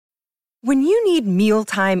When you need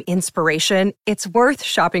mealtime inspiration, it's worth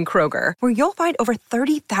shopping Kroger, where you'll find over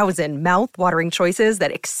 30,000 mouth-watering choices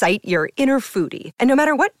that excite your inner foodie. And no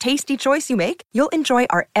matter what tasty choice you make, you'll enjoy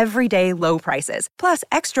our everyday low prices, plus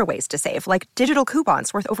extra ways to save, like digital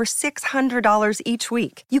coupons worth over $600 each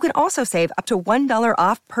week. You can also save up to $1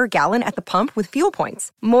 off per gallon at the pump with fuel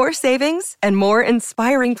points. More savings and more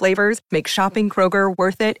inspiring flavors make shopping Kroger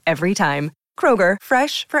worth it every time. Kroger,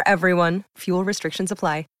 fresh for everyone. Fuel restrictions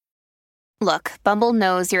apply. Look, Bumble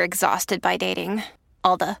knows you're exhausted by dating.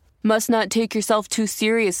 All the, must not take yourself too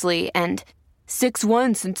seriously, and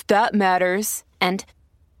 6'1" since that matters, and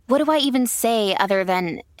what do I even say other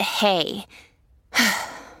than, hey?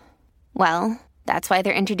 Well, that's why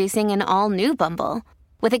they're introducing an all-new Bumble,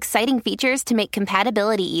 with exciting features to make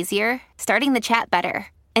compatibility easier, starting the chat better,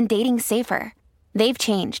 and dating safer. They've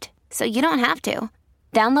changed, so you don't have to.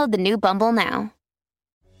 Download the new Bumble now.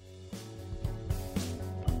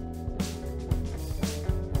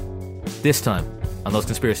 This time, on Those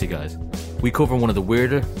Conspiracy Guys, we cover one of the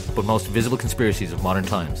weirder but most visible conspiracies of modern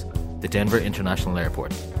times, the Denver International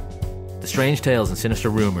Airport. The strange tales and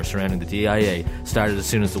sinister rumours surrounding the DIA started as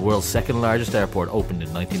soon as the world's second largest airport opened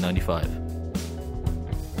in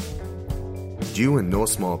 1995. Due in no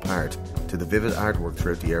small part to the vivid artwork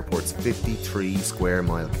throughout the airport's 53 square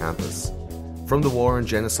mile campus. From the war and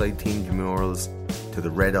genocide themed murals to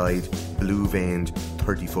the red-eyed, blue-veined,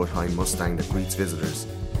 30-foot high Mustang that greets visitors,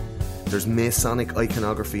 there's Masonic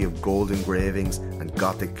iconography of gold engravings and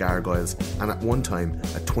Gothic gargoyles, and at one time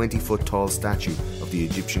a 20-foot tall statue of the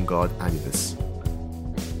Egyptian god Anubis.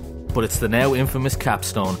 But it's the now infamous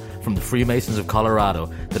capstone from the Freemasons of Colorado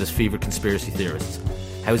that has fevered conspiracy theorists.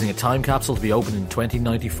 Housing a time capsule to be opened in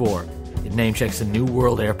 2094, it name-checks the New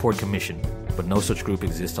World Airport Commission, but no such group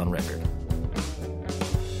exists on record.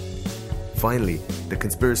 Finally, the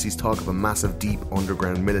conspiracies talk of a massive deep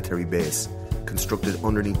underground military base constructed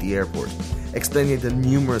underneath the airport, explaining the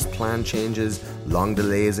numerous plan changes, long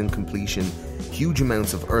delays in completion, huge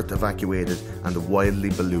amounts of earth evacuated, and the wildly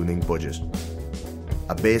ballooning budget.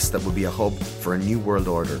 A base that will be a hub for a new world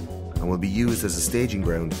order and will be used as a staging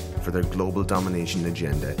ground for their global domination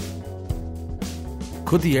agenda.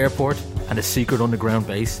 Could the airport and a secret underground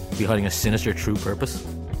base be hiding a sinister true purpose?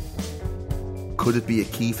 Could it be a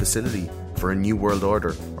key facility for a new world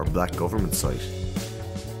order or black government site?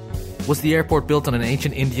 Was the airport built on an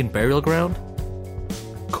ancient Indian burial ground?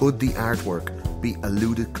 Could the artwork be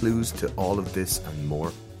alluded clues to all of this and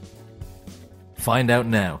more? Find out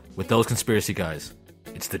now with Those Conspiracy Guys.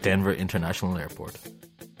 It's the Denver International Airport.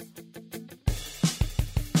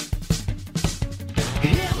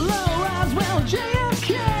 Hitler, Roswell,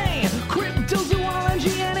 JFK,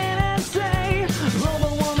 cryptozoology and NSA,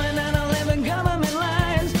 global woman and 11 government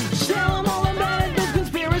lies. Tell them all about it, those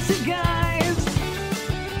conspiracy guys.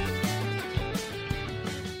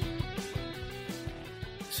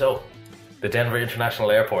 So, the Denver International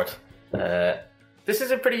Airport. This is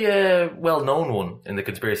a pretty well-known one in the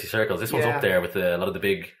conspiracy circles. This one's up there with a lot of the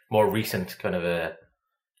big, more recent kind of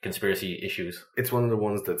conspiracy issues. It's one of the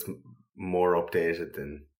ones that's more updated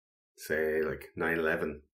than, say, like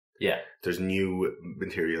 9/11. Yeah. There's new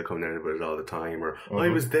material coming out about it all the time. Or, I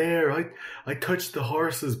was there, I touched the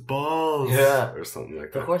horse's balls. Yeah. Or something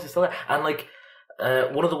like that. The horse is still there. And like,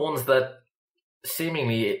 one of the ones that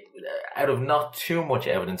seemingly, out of not too much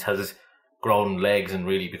evidence, has grown legs and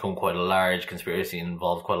really become quite a large conspiracy and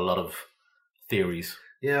involved quite a lot of theories.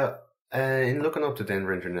 Yeah. In looking up the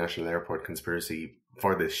Denver International Airport conspiracy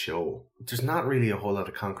for this show, there's not really a whole lot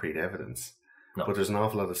of concrete evidence. No. But there's an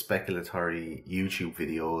awful lot of speculatory YouTube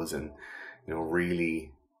videos and,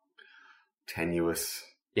 really tenuous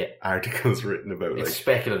articles written about. It's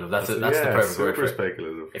speculative. That's the perfect word for it.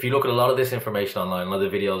 Speculative. If you look at a lot of this information online, a lot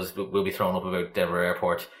of the videos will be thrown up about Denver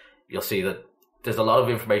Airport, you'll see that there's a lot of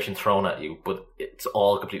information thrown at you, but it's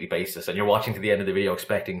all completely baseless. And you're watching to the end of the video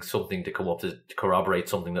expecting something to come up to corroborate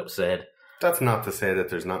something that was said. That's not to say that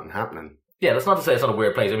there's nothing happening. Yeah, that's not to say it's not a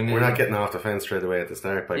weird place. I mean, we're not getting off the fence straight away at the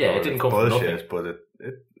start by it didn't come from nothing. But it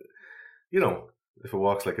if it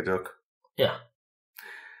walks like a duck. Yeah.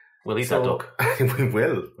 We'll eat that duck. we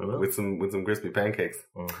will with some crispy pancakes.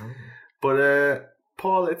 Mm-hmm. But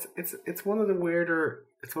Paul, it's one of the weirder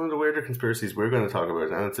conspiracies we're going to talk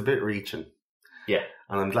about, and it's a bit reaching. Yeah.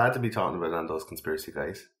 And I'm glad to be talking about it on Those Conspiracy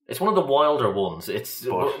Guys. It's one of the wilder ones.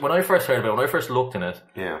 When I first heard about it, when I first looked in it,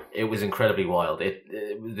 it was incredibly wild.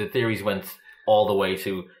 The theories went all the way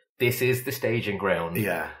to, this is the staging ground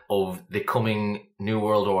of the coming New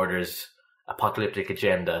World Order's apocalyptic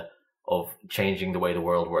agenda of changing the way the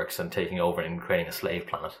world works and taking over and creating a slave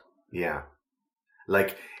planet. Yeah.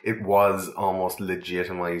 Like, it was almost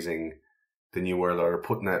legitimizing the New World Order,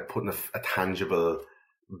 putting a tangible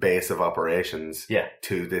base of operations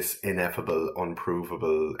to this ineffable,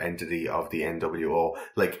 unprovable entity of the NWO.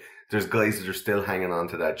 Like, there's guys that are still hanging on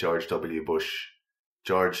to that George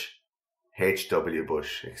H.W.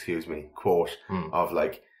 Bush, quote of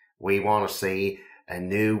like, we want to see a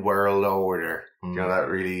new world order. You know, that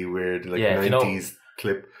really weird, like, 90s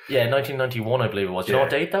clip. Yeah, 1991, I believe it was. Do you know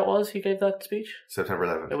what date that was he gave that speech? September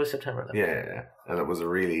 11th. It was September 11th. Yeah. And it was a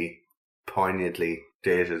really poignantly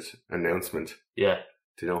dated announcement. Yeah.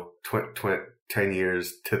 You know, 10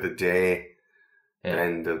 years to the day,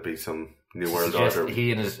 and there'll be some new world order.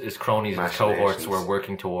 He and his cronies and cohorts were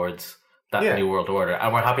working towards that new world order,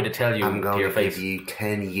 and we're happy to tell you, I'm going to give you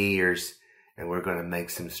 10 years, and we're going to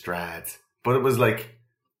make some strides. But it was like,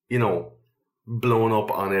 you know, blown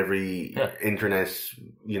up on every internet,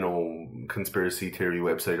 you know, conspiracy theory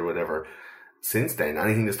website or whatever. Since then,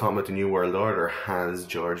 anything that's talking about the New World Order has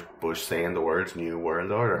George Bush saying the words New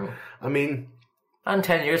World Order. I mean... And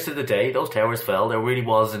 10 years to the day, those towers fell. There really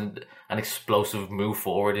was an explosive move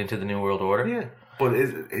forward into the New World Order. Yeah. But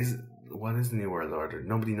what is the New World Order?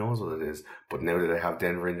 Nobody knows what it is. But now that they have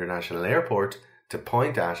Denver International Airport to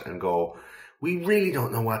point at and go, we really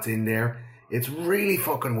don't know what's in there. It's really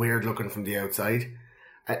fucking weird looking from the outside.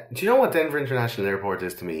 Do you know what Denver International Airport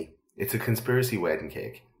is to me? It's a conspiracy wedding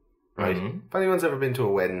cake. Right? Mm-hmm. If anyone's ever been to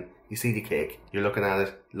a wedding, you see the cake. You're looking at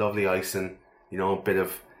it, lovely icing, you know, a bit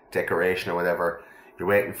of decoration or whatever. You're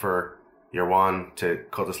waiting for your one to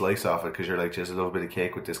cut a slice off it because you're like, just a little bit of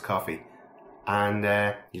cake with this coffee. And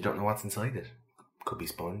you don't know what's inside it. Could be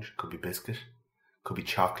sponge, could be biscuit, could be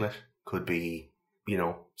chocolate, could be, you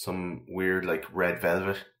know, some weird like red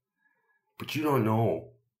velvet. But you don't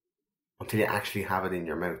know until you actually have it in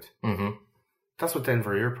your mouth. Mm-hmm. That's what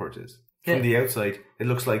Denver Airport is. From the outside, it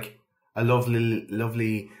looks like a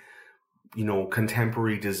lovely, you know,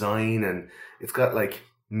 contemporary design, and it's got like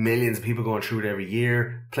millions of people going through it every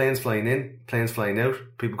year. Planes flying in, planes flying out,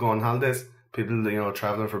 people going on holidays, people, you know,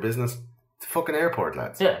 travelling for business. It's a fucking airport,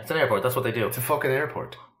 lads. Yeah, it's an airport. That's what they do. It's a fucking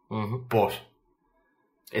airport. Mm-hmm. But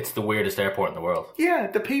it's the weirdest airport in the world. Yeah,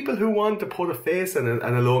 the people who want to put a face and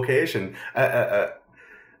a location, a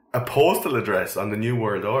postal address on the New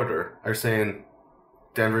World Order are saying,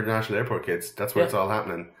 Denver International Airport, kids, that's where it's all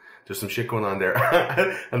happening. There's some shit going on there.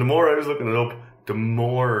 And the more I was looking it up, the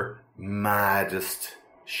more maddest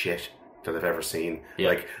shit that I've ever seen. Yeah.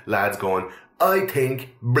 Like, lads going, I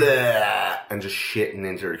think, blah, and just shitting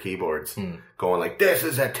into their keyboards. Going like, this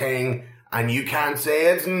is a thing, and you can't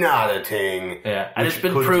say it's not a thing. Yeah, and it's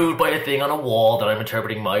been proved by a thing on a wall that I'm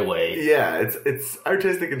interpreting my way. Yeah, it's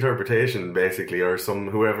artistic interpretation, basically, or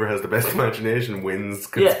whoever has the best imagination wins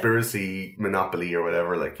conspiracy monopoly or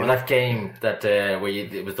whatever. Like, well, that game that where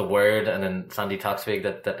it was the word, and then Sandy Toxvig,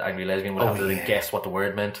 that angry lesbian, would have to guess what the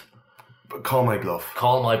word meant. Call my bluff.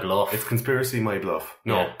 Call my bluff. It's conspiracy my bluff.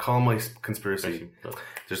 No, call my conspiracy.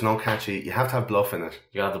 There's no catchy. You have to have bluff in it.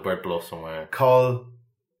 You have the word bluff somewhere. Call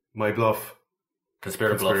my bluff.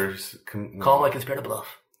 Conspirator bluff. Call my conspirator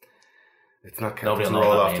bluff. It's not Nobody to will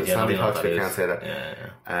roll know off. That Sandy Toxvig can't say that.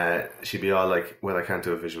 Yeah. She'd be all like, well, I can't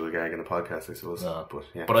do a visual gag in a podcast, I suppose. No.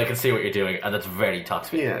 But I can see what you're doing, and that's very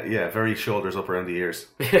toxic. Yeah, very shoulders up around the ears.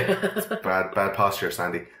 bad posture,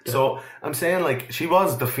 Sandy. Yeah. So I'm saying, like, she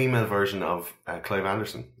was the female version of Clive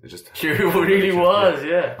Anderson. She really was,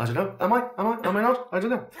 yeah. I don't know. Am I not? I don't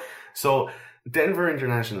know. So Denver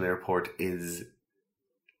International Airport is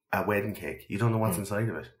a wedding cake. You don't know what's inside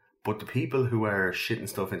of it. But the people who are shitting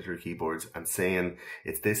stuff into their keyboards and saying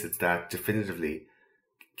it's this, it's that, definitively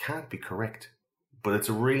can't be correct. But it's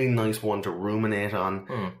a really nice one to ruminate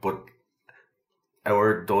on. But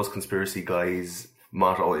those conspiracy guys'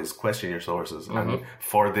 motto is question your sources. And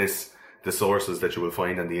for this, the sources that you will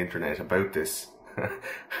find on the internet about this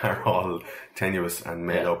are all tenuous and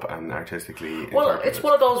made up and artistically interpreted. It's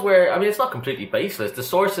one of those where, I mean, it's not completely baseless. The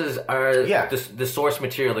sources are the source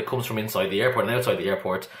material that comes from inside the airport and outside the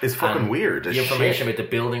airport. It's fucking weird. The information about the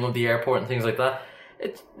building of the airport and things like that.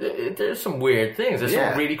 There's some weird things. There's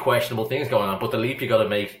some really questionable things going on. But the leap you got to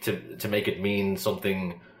make to make it mean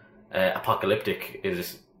something apocalyptic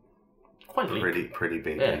is quite a leap. Pretty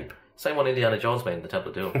big leap. Same one Indiana Jones made in the Temple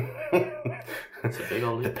of Doom. It's a big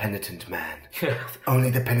old leap. The penitent man. Only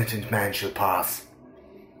the penitent man shall pass.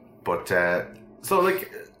 But, so,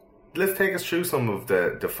 like, let's take us through some of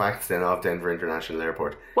the facts then of Denver International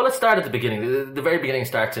Airport. Well, let's start at the beginning. The very beginning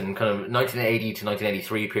starts in kind of 1980 to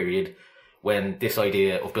 1983 period, when this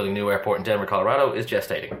idea of building a new airport in Denver, Colorado is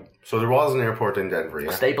gestating. So there was an airport in Denver, yeah?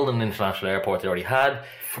 Stapleton International Airport they already had.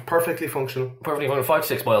 Perfectly functional. 5 to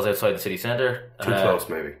 6 miles outside the city centre. Too close,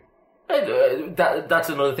 maybe. that's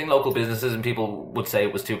another thing. Local businesses and people would say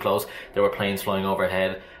it was too close. There were planes flying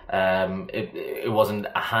overhead. It wasn't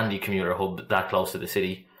a handy commuter hub that close to the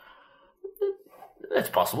city. It's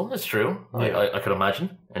possible. It's true. Yeah. I could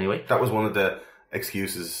imagine. Anyway, that was one of the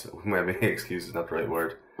excuses. Maybe excuse is not the right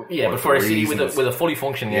word. Yeah, but for a city with a fully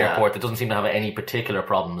functioning airport that doesn't seem to have any particular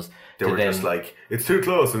problems, they were just like, it's too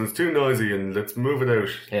close and it's too noisy and let's move it out.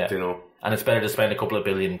 Yeah. You know, and it's better to spend a couple of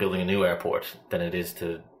billion building a new airport than it is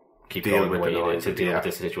to keep going the way it is to deal with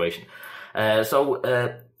this situation.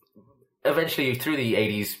 So eventually, through the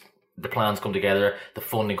 80s, the plans come together, the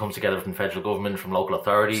funding comes together from the federal government, from local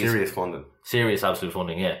authorities. Serious absolute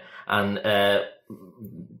funding, yeah. And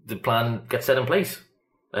the plan gets set in place.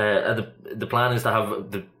 The plan is to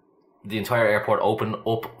have the entire airport open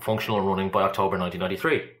up, functional and running by October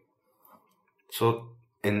 1993. So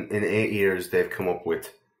in 8 years, they've come up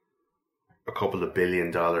with a couple of $1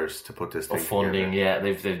 billion to put this thing of funding, together.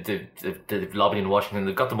 Yeah. They've lobbied in Washington.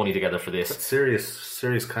 They've got the money together for this. That's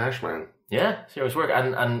serious cash, man. Yeah, serious work.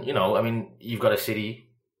 And you know, I mean, you've got a city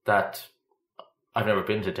that I've never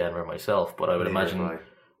been to Denver myself, but I would imagine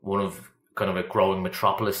one of kind of a growing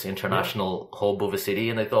metropolis, international hub of a city,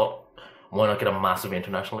 and they thought, why not get a massive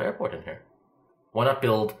international airport in here? Why not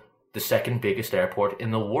build the second biggest airport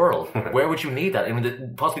in the world? Where would you need that? I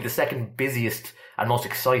mean, possibly the second busiest and most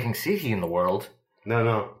exciting city in the world.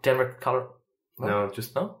 No. Denver, Colorado? No,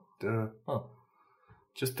 just... No?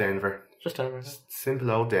 Just Denver. Just Denver. Simple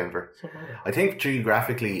old Denver. I think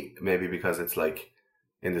geographically, maybe because it's like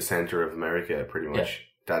in the center of America, pretty much,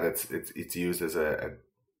 that it's used as a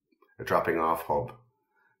dropping off hub.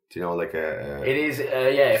 Do you know, like it is,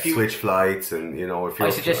 if you switch flights and, you know, if you... I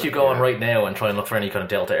suggest you go on right now and try and look for any kind of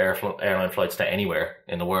Delta airline flights to anywhere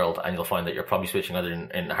in the world, and you'll find that you're probably switching either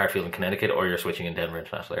in Hartfield in Connecticut or you're switching in Denver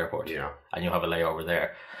International Airport. Yeah. And you'll have a layover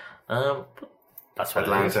there. That's what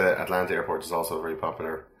Atlanta Airport is also a very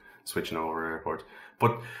popular switching over airport.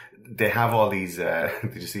 But they have all these,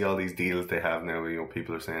 did you see all these deals they have now? You know,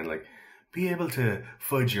 people are saying, like, be able to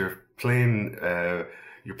fudge your plane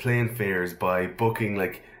fares by booking,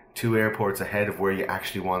 like, 2 airports ahead of where you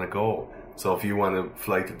actually want to go. So if you want to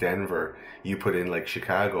fly to Denver, you put in, like,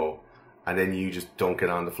 Chicago, and then you just don't get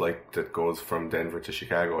on the flight that goes from Denver to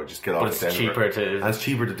Chicago. Just get off to Denver. And it's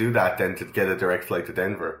cheaper to do that than to get a direct flight to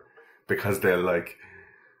Denver, because they'll, like,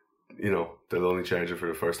 you know, they'll only charge you for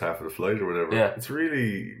the first half of the flight or whatever. Yeah. It's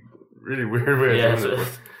really, really weird way of doing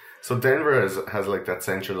it. So Denver has like that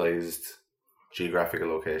centralized geographical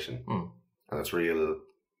location, and it's real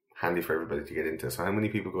handy for everybody to get into. So how many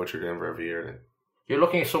people go through Denver every year then? You're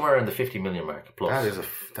looking somewhere in the 50 million mark plus.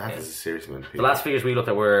 That is a serious amount of people. The last figures we looked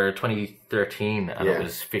at were 2013, and it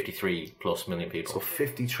was 53 plus million people. So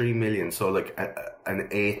 53 million. So like an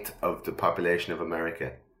eighth of the population of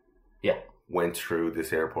America. Yeah. Went through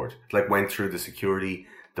this airport. Like, went through the security,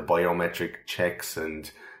 the biometric checks,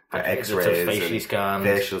 and the X-rays,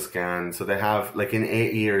 facial scan. So they have, like, in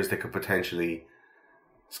 8 years, they could potentially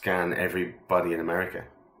scan everybody in America.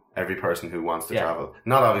 Every person who wants to travel.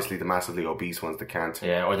 Not obviously the massively obese ones that can't.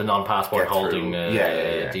 Yeah, or the non-passport holding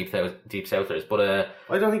deep southers. But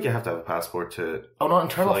I don't think you have to have a passport to. Oh, not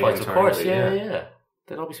internal flights, of course. Yeah.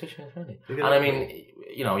 They'd all be switching internally. And I mean,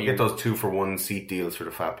 you know, you get those 2-for-1 seat deals for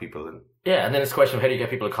the fat people. And then it's a question of how do you get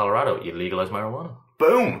people to Colorado? You legalize marijuana.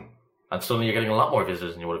 Boom! And suddenly you're getting a lot more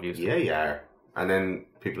visitors than you would have used to. Yeah, you are. And then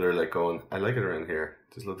people are like going, I like it around here.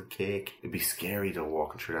 There's a lot of cake. It'd be scary to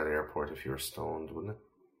walking through that airport if you were stoned, wouldn't it?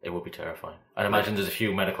 It would be terrifying. I'd imagine there's a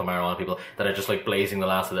few medical marijuana people that are just like blazing the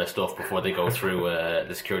last of their stuff before they go through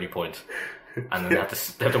the security point. And then they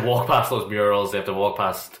have to walk past those murals, they have to walk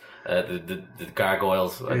past the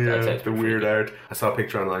gargoyles. The weird art. I saw a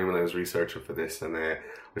picture online when I was researching for this, and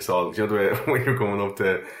we saw, you know, the way when you're going up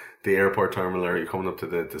to the airport terminal, or you're coming up to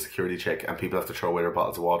the security check, and people have to throw away their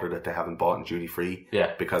bottles of water that they haven't bought in duty free.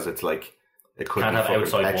 Yeah. Because it's like, it could Can't be have fucking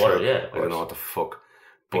outside petrol. water, yeah. I don't know what the fuck.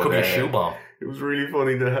 It could be a shoe bomb. It was really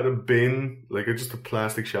funny. They had a bin, like just a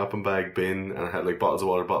plastic shopping bag bin, and it had like bottles of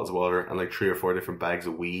water, and like 3 or 4 different bags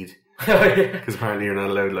of weed. Because apparently you're not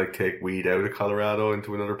allowed to like take weed out of Colorado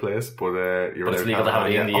into another place, but you're allowed it's legal to have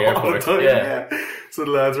it in the all airport. time, yeah. So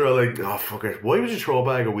the lads are all like, "Oh fuck it! Why would you throw a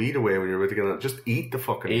bag of weed away when you're about to get on it? Just eat the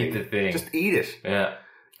fucking Eat the thing. Just eat it. Yeah.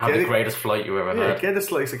 Have the greatest flight you ever had. Get a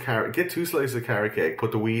slice of carrot. Get 2 slices of carrot cake.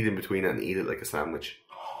 Put the weed in between it and eat it like a sandwich.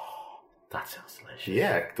 That sounds delicious.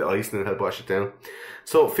 Yeah, the icing and help wash it down.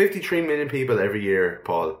 So 53 million people every year,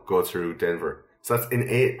 Paul, go through Denver. So that's in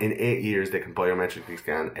eight years they can biometrically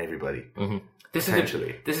scan everybody. Mm-hmm. This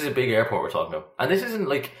is a big airport we're talking about. And this isn't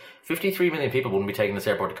like 53 million people wouldn't be taking this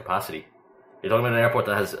airport to capacity. You're talking about an airport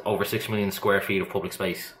that has over 6 million square feet of public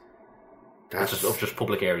space. of just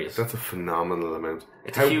public areas. That's a phenomenal amount.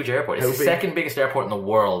 It's a huge airport. It's the second biggest airport in the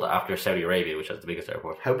world after Saudi Arabia, which has the biggest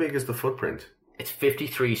airport. How big is the footprint? It's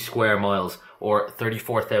 53 square miles, or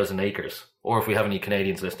 34,000 acres. Or if we have any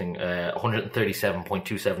Canadians listening,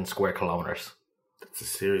 137.27 square kilometres. That's a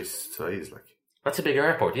serious size, like. That's a big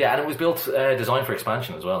airport, yeah, and it was built, designed for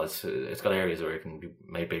expansion as well. It's got areas where it can be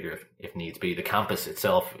made bigger if needs be. The campus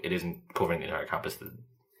itself, it isn't covering the entire campus.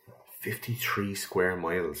 53 square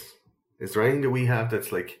miles. Is there anything that we have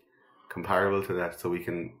that's like comparable to that, so we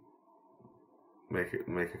can make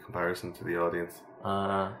a comparison to the audience?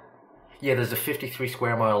 Yeah, there's a 53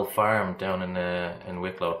 square mile farm down in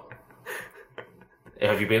Wicklow.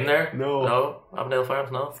 Have you been there? No. Avondale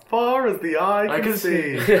Farms, no? As far as the eye can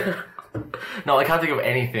see. No, I can't think of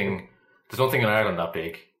anything. There's nothing in Ireland that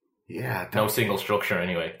big. Yeah. No single structure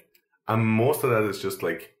anyway. And most of that is just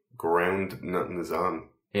like ground nothing is on.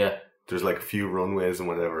 Yeah. There's like a few runways and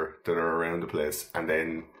whatever that are around the place, and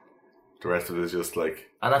then the rest of it is just like...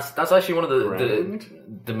 And that's actually one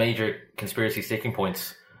of the major conspiracy sticking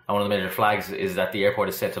points, and one of the major flags is that the airport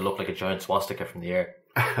is said to look like a giant swastika from the air.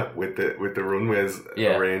 with the runways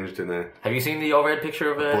arranged in a... Have you seen the overhead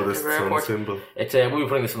picture of a Buddhist sun symbol? It's we'll be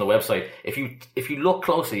putting this on the website. If you look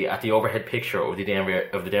closely at the overhead picture of the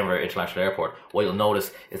Denver International Airport, what you'll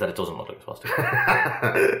notice is that it doesn't look like a swastika.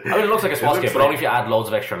 I mean, it looks like a swastika, but only if you add loads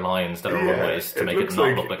of extra lines that are runways to make it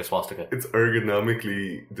not look like a swastika. It's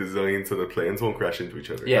ergonomically designed so that planes won't crash into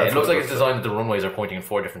each other. Yeah, it looks like it's designed that the runways are pointing in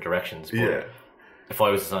 4 different directions. Yeah. If I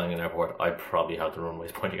was designing an airport, I'd probably have the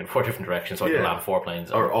runways pointing in 4 different directions so I can land 4 planes.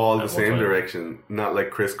 Or all the same direction, not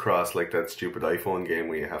like crisscross like that stupid iPhone game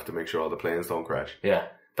where you have to make sure all the planes don't crash. Yeah,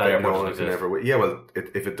 that airport doesn't exist. Yeah, well,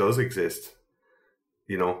 if it does exist,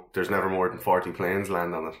 you know, there's never more than 40 planes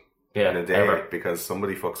land on it in a day ever. Because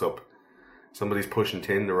somebody fucks up. Somebody's pushing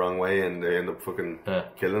tin the wrong way and they end up fucking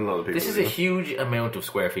killing a lot of people. This is a huge amount of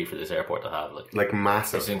square feet for this airport to have. Like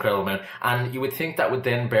massive. It's an incredible amount. And you would think that would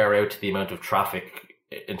then bear out to the amount of traffic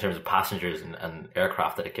in terms of passengers and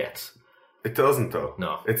aircraft that it gets. It doesn't though.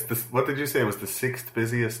 No. It's what did you say? It was the 6th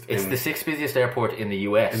busiest? It's the 6th busiest airport in the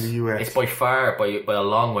US. In the US. It's by far, by a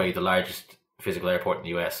long way, the largest physical airport in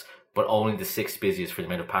the US. But only the 6th busiest for the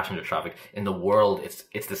amount of passenger traffic. In the world,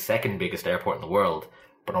 it's the 2nd biggest airport in the world.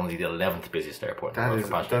 But only the 11th busiest airport in the world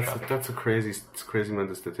for passenger traffic. That's a crazy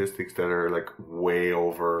amount of statistics that are like way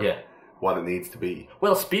over what it needs to be.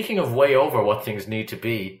 Well, speaking of way over what things need to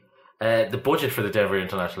be, the budget for the Denver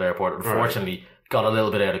International Airport unfortunately got a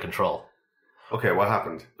little bit out of control. Okay, what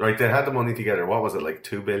happened? Right, they had the money together. What was it, like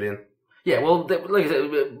 $2 billion? Yeah, well,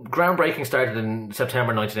 groundbreaking started in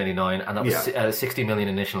September 1999, and that was a $60 million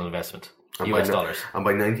initial investment. US dollars. And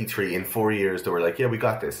by 93, in 4 years, they were like, yeah, we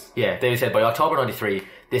got this. Yeah, they said by October 93,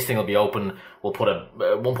 this thing will be open, we'll put a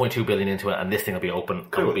 $1.2 billion into it, and this thing will be open,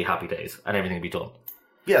 and it'll be happy days, and everything will be done.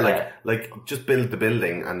 Yeah, like just build the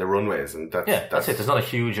building and the runways, and that's it. There's not a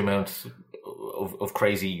huge amount of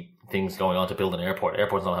crazy things going on to build an airport.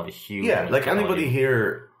 Airports don't have a huge amount of technology. Anybody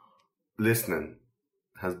here listening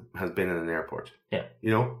has been in an airport. Yeah.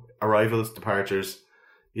 You know, arrivals, departures,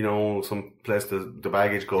 you know, some place the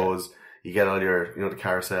baggage goes. Yeah. You get all your, you know, the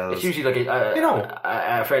carousels. It's usually like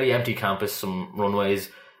a fairly empty campus, some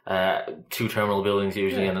runways, 2 terminal buildings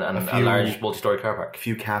usually, and a large multi-story car park. A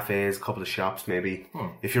few cafes, a couple of shops maybe.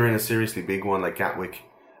 If you're in a seriously big one like Gatwick,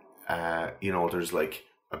 you know, there's like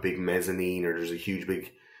a big mezzanine, or there's a huge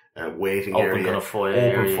big waiting area,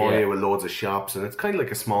 open foyer with loads of shops, and it's kind of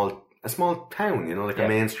like a small town, you know, like a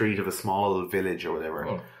main street of a small village or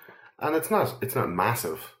whatever. And it's not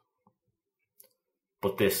massive.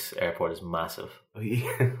 But this airport is massive.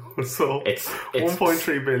 Yeah. So it's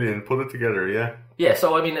 1.3 billion. Put it together, yeah. Yeah.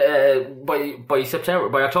 So I mean,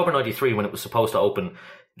 by October 93, when it was supposed to open,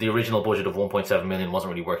 the original budget of 1.7 million wasn't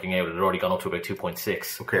really working out. It had already gone up to about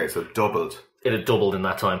 2.6. Okay, so it doubled. It had doubled in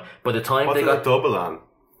that time. By the time what did it double on?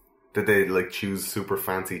 Did they like choose super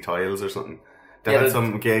fancy tiles or something? They had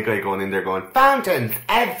some gay guy going in there going, fountains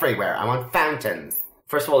everywhere. I want fountains.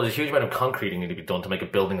 First of all, there's a huge amount of concreting need to be done to make a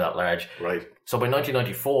building that large. Right. So by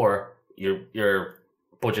 1994, your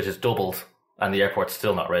budget has doubled, and the airport's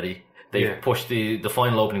still not ready. They've pushed the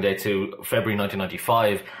final opening date to February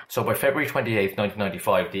 1995. So by February 28th,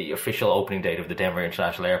 1995, the official opening date of the Denver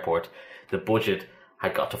International Airport, the budget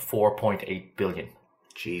had got to $4.8 billion.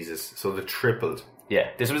 Jesus. So they tripled. Yeah.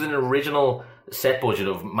 This was an original set budget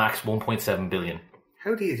of max $1.7 billion.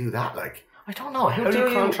 How do you do that, like? I don't know. How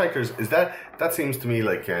do contractors... Is that seems to me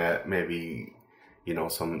like maybe, you know,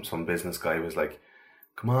 some business guy was like,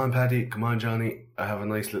 come on, Paddy, come on, Johnny, I have a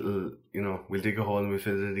nice little, you know, we'll dig a hole and we'll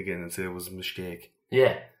fill it again and say it was a mistake.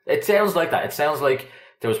 Yeah. It sounds like that. It sounds like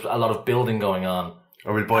there was a lot of building going on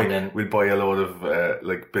Or we'll buy a load of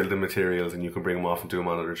like building materials, and you can bring them off and do them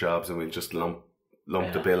on other jobs, and we'll just lump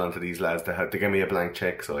the bill onto these lads. They give me a blank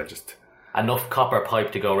check, so I just enough copper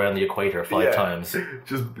pipe to go around the equator 5 times.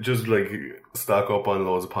 Just like stock up on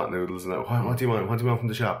loads of pot noodles and that. What do you want? What do you want from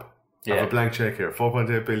the shop? I have a blank check here,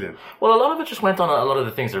 4.8 billion. Well, a lot of it just went on a lot of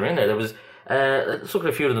the things that are in there. There was, let's look at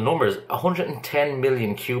a few of the numbers. 110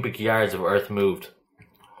 million cubic yards of earth moved.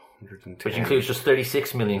 Which includes just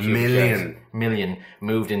 36 million cubic yards. Million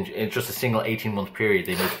moved in just a single 18-month period.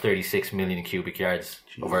 They moved 36 million cubic yards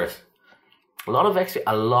of earth. A lot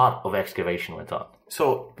of excavation went on.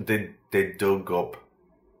 So they dug up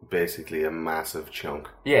basically a massive chunk.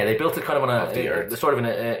 Yeah, they built it kind of on the earth, sort of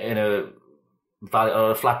in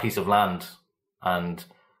a flat piece of land, and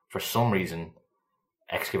for some reason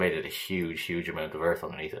excavated a huge amount of earth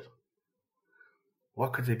underneath it.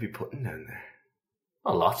 What could they be putting down there?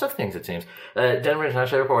 Well, lots of things, it seems. Denver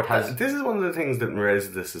International Airport has... This is one of the things that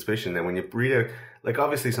raises the suspicion that when you read out... Like,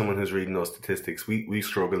 obviously someone who's reading those statistics, we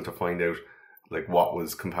struggle to find out, like, what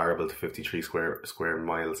was comparable to 53 square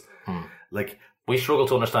miles. Like... We struggle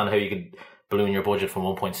to understand how you could balloon your budget from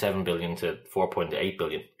 1.7 billion to 4.8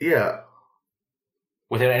 billion. Yeah.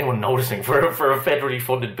 Without anyone noticing for a federally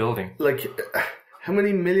funded building. Like, how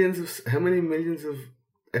many millions of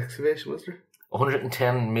excavation was there?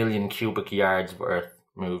 110 million cubic yards of earth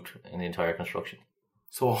moved in the entire construction.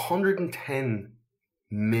 So 110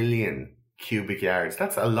 million cubic yards.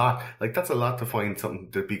 That's a lot. Like, that's a lot to find something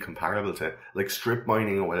to be comparable to. Like strip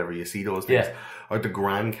mining or whatever, you see those things. Yeah. Or the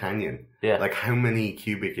Grand Canyon. Yeah. Like, how many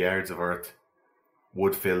cubic yards of earth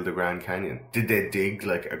would fill the Grand Canyon? Did they dig,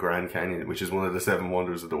 like, a Grand Canyon, which is one of the 7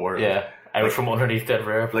 wonders of the world? Yeah. Out from underneath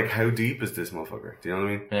Denver Airport. Like, how deep is this motherfucker? Do you know what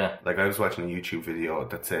I mean? Yeah. Like, I was watching a YouTube video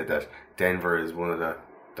that said that Denver is one of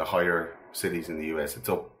the higher cities in the US. It's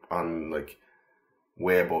up on, like,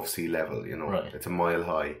 way above sea level, you know? Right. It's a mile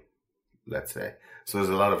high, let's say. So there's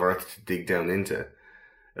a lot of earth to dig down into.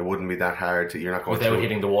 It wouldn't be that hard to... You're not going without through,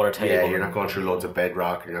 hitting the water table. Yeah, you're not going through loads of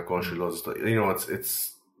bedrock. You're not going through loads of stuff. You know,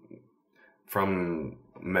 it's from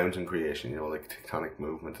mountain creation, you know, like tectonic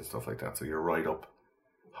movement and stuff like that. So you're right up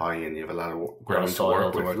high and you have a lot of ground to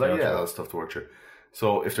work with. Like, a lot of stuff to work through.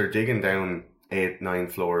 So if they're digging down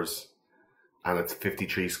 8-9 floors and it's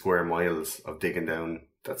 53 square miles of digging down,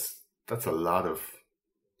 that's a lot of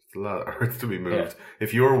earth to be moved. Yeah.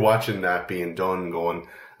 If you're watching that being done, going,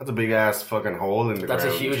 that's a big ass fucking hole in the ground.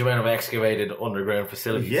 That's a huge amount of excavated underground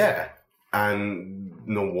facilities. Yeah. And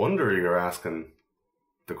no wonder you're asking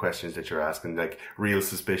the questions that you're asking, like, real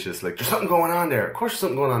suspicious, like, there's something going on there. Of course there's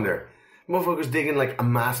something going on there. Motherfuckers digging like a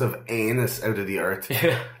massive anus out of the earth.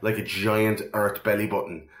 Yeah. Like a giant earth belly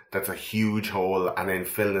button that's a huge hole, and then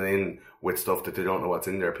filling it in with stuff that they don't know what's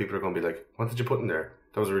in there. People are going to be like, what did you put in there?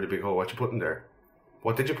 That was a really big hole. What you put in there?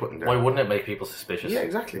 What did you put in there? Why wouldn't it make people suspicious? Yeah,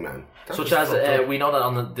 exactly, man. Such as, we know that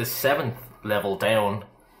on the 7th level down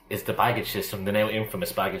is the baggage system, the now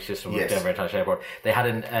infamous baggage system of Denver International Airport. They had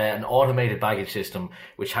an automated baggage system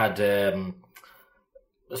which had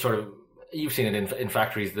sort of... You've seen it in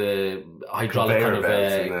factories, the hydraulic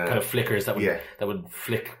kind of flickers that would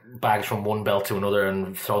flick bags from one belt to another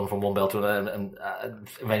and throw them from one belt to another and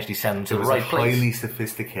eventually send them to the right place. It was a highly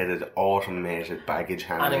sophisticated automated baggage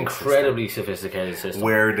handling An incredibly sophisticated system.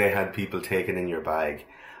 Where they had people taking in your bag,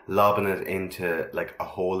 lobbing it into like a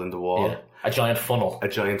hole in the wall. Yeah. A giant funnel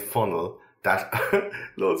that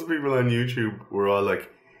loads of people on YouTube were all like,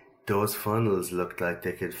 those funnels looked like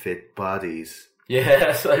they could fit bodies.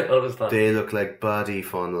 Yes, I noticed that. They look like body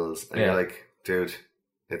funnels. And you're like, dude,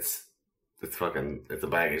 it's a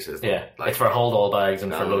baggage system. Yeah, like, it's for hold all bags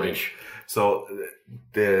and for luggage. So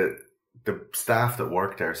the staff that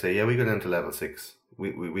work there say, yeah, we go down to level 6.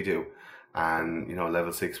 We do. And, you know,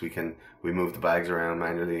 level 6 we move the bags around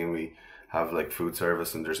manually, and we have like food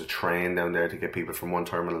service, and there's a train down there to get people from one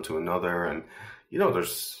terminal to another, and, you know,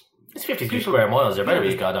 it's 52 square miles. There better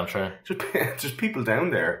be a goddamn train. Just people down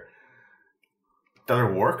there that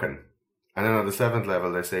are working. And then on the 7th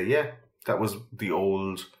level they say, yeah, that was the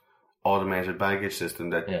old automated baggage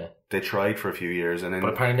system that they tried for a few years, and then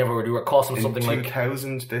but apparently it cost them something like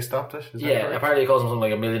 2000 they stopped it. Is that apparently it cost them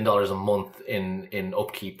something like $1 million a month in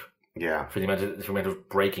upkeep. Yeah, for the amount of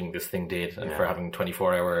breaking this thing did, and for having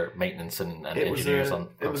 24-hour maintenance and engineers on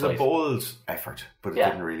it was site. A bold effort, but it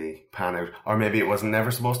didn't really pan out. Or maybe it was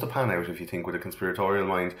never supposed to pan out, if you think with a conspiratorial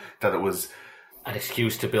mind, that it was an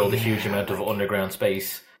excuse to build a huge amount of underground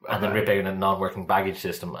space and then rip out a non-working baggage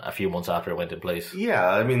system a few months after it went in place. Yeah,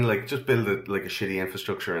 I mean, like, just build it like a shitty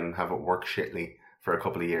infrastructure and have it work shittily for a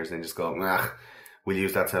couple of years, and then just go, we'll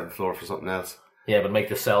use that 7th floor for something else. Yeah, but make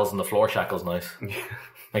the cells and the floor shackles nice.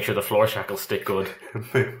 Make sure the floor shackles stick good.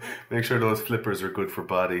 Make sure those flippers are good for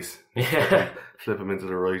bodies. Yeah. Flip them into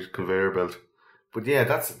the right conveyor belt. But yeah,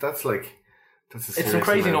 that's it's some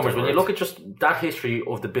crazy numbers. When you look at just that history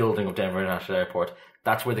of the building of Denver International Airport,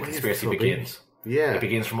 that's where the conspiracy begins. Yeah. It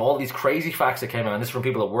begins from all these crazy facts that came out, and this is from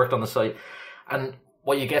people that worked on the site. And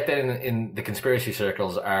what you get then in the conspiracy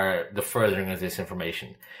circles are the furthering of this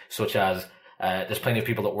information, such as there's plenty of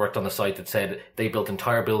people that worked on the site that said they built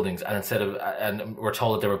entire buildings and were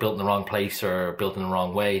told that they were built in the wrong place or built in the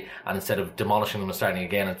wrong way, and instead of demolishing them and starting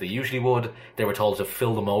again as they usually would, they were told to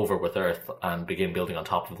fill them over with earth and begin building on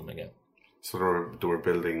top of them again. So they were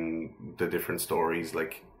building the different stories,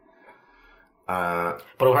 like... but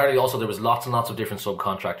apparently also there was lots and lots of different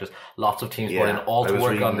subcontractors, lots of teams brought in all to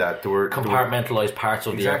work on compartmentalised parts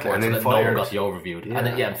of the airport, and then no one got the overview.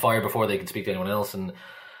 Yeah. And fired before they could speak to anyone else. And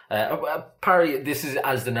apparently this is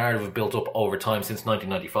as the narrative built up over time since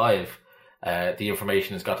 1995. The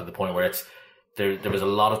information has got to the point where there was a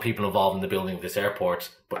lot of people involved in the building of this airport,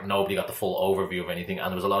 but nobody got the full overview of anything, and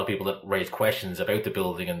there was a lot of people that raised questions about the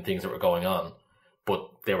building and things that were going on, but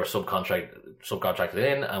they were subcontracted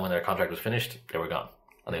in, and when their contract was finished, they were gone,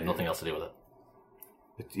 and they had nothing else to do with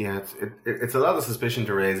it. It's a lot of suspicion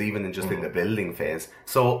to raise, even in just in the building phase.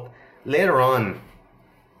 So later on,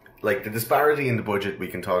 like the disparity in the budget, we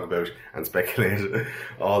can talk about and speculate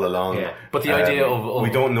all along. Yeah, but the idea of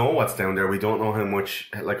we don't know what's down there. We don't know how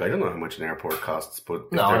much. Like I don't know how much an airport costs. But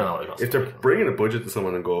I don't know what it costs. If they're bringing a budget to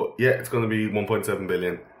someone and go, yeah, it's going to be 1.7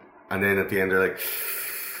 billion, and then at the end they're like,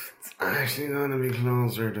 it's actually going to be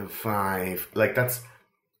closer to 5. Like that's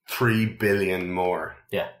 3 billion more.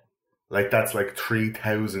 Yeah, like that's like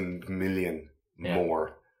 3,000 million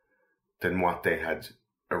more than what they had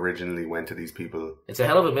originally went to these people. It's a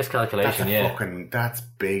hell of a miscalculation. That's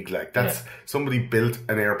big. Like that's somebody built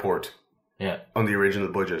an airport on the original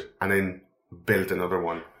budget and then built another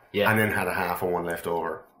one and then had a half of one left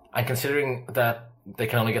over. And considering that they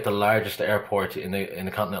can only get the largest airport in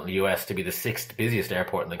the continental US to be the 6th busiest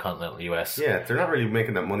airport in the continental US. Yeah, they're not really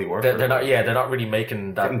making that money work. They're not really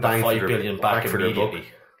making that 5 billion back immediately.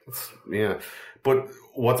 Yeah. But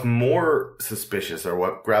what's more suspicious, or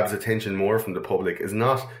what grabs attention more from the public, is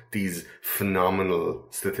not these phenomenal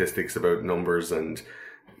statistics about numbers and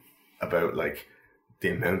about like the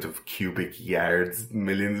amount of cubic yards,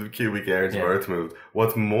 millions of cubic yards of earth moved.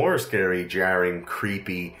 What's more scary, jarring,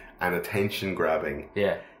 creepy, and attention grabbing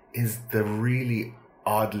is the really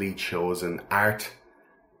oddly chosen art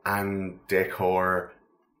and decor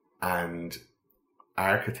and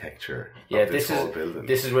architecture. This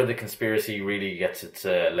is where the conspiracy really gets its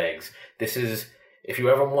legs. This is, if you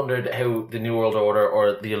ever wondered how the New World Order,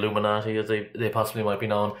 or the Illuminati as they possibly might be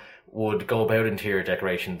known, would go about interior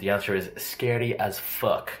decoration, the answer is scary as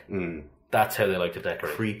fuck. That's how they like to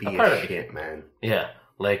decorate. Creepy as shit, man. Yeah,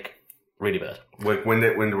 like really bad. Like when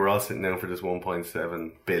they were all sitting down for this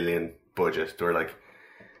 1.7 billion budget, they were like,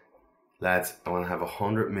 lads, I want to have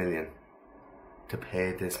 100 million to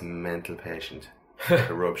pay this mental patient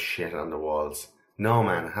to rub shit on the walls. No,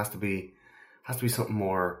 man, it has to be something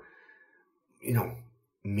more,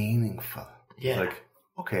 meaningful. Yeah. Like,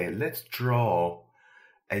 okay, let's draw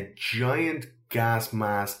a giant gas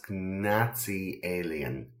mask Nazi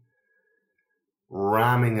alien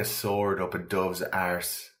ramming a sword up a dove's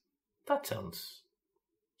arse. That sounds...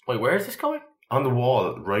 Wait, where is this going? On the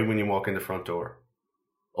wall, right when you walk in the front door.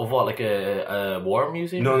 Of what, like a war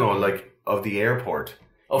museum? No, like of the airport.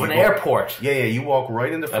 Of an airport? Yeah, you walk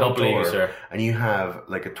right in the front door. I don't believe you, sir. And you have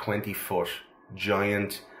like a 20-foot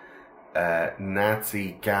giant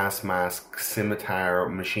Nazi gas mask, scimitar,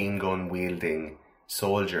 machine gun wielding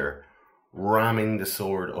soldier ramming the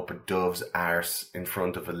sword up a dove's arse in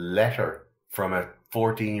front of a letter from a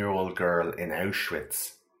 14-year-old girl in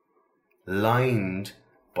Auschwitz, lined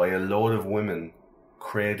by a load of women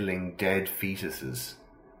cradling dead fetuses,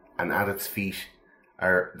 and at its feet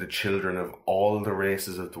are the children of all the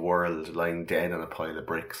races of the world lying dead on a pile of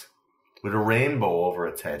bricks, with a rainbow over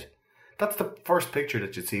its head. That's the first picture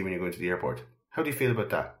that you'd see when you go into the airport. How do you feel about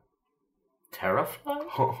that? Terrifying?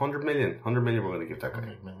 100 million. 100 million we're going to give that guy.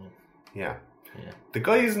 100 million. Yeah. The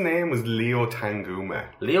guy's name was Leo Tanguma.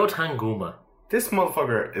 Leo Tanguma. This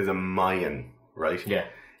motherfucker is a Mayan, right? Yeah.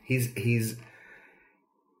 His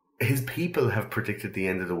people have predicted the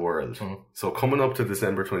end of the world. So coming up to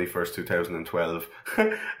December 21st, 2012,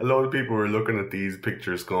 a lot of people were looking at these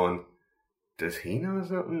pictures going, does he know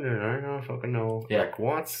something that I don't fucking know? Yeah. Like,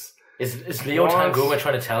 what's... Is Leo Tanguma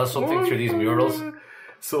trying to tell us something through these murals?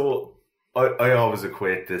 So, I always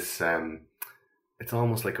equate this, it's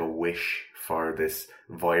almost like a wish for this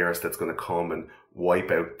virus that's going to come and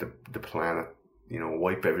wipe out the planet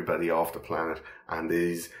wipe everybody off the planet, and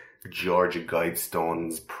these Georgia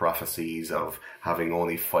Guidestone's prophecies of having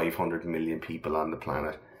only 500 million people on the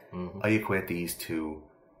planet. I equate these to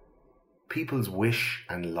people's wish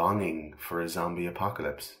and longing for a zombie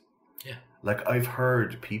apocalypse. Yeah. Like, I've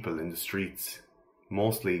heard people in the streets,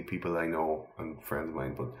 mostly people I know and friends of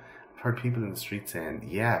mine, but I've heard people in the streets saying,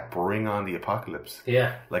 yeah, bring on the apocalypse.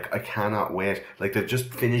 Yeah. Like, I cannot wait. Like, they've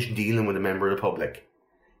just finished dealing with a member of the public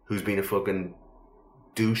who's been a fucking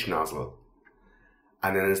douche nozzle.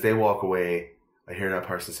 And then as they walk away, I hear that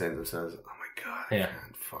person saying to themselves, oh my God, I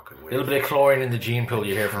can't fucking wait. A little bit of chlorine in the gene pool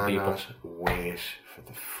you hear from people. I cannot wait for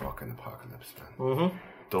the fucking apocalypse, man.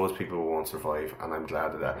 Those people won't survive, and I'm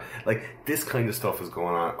glad of that. Like, this kind of stuff is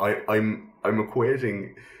going on. I'm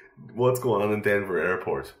equating what's going on in Denver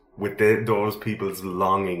Airport with those people's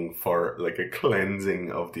longing for, like, a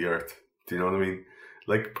cleansing of the earth. Do you know what I mean?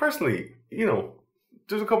 Like, personally,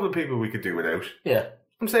 there's a couple of people we could do without. Yeah.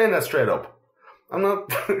 I'm saying that straight up. I'm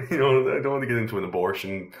not, I don't want to get into an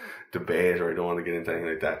abortion debate, or I don't want to get into anything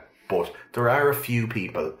like that. But there are a few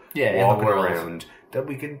people walking around that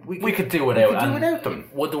we could do without. We could do without them.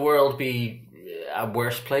 Would the world be a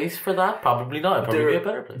worse place for that? Probably not. It'd probably be a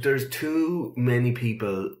better place. There's too many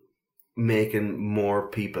people making more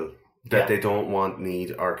people that they don't want,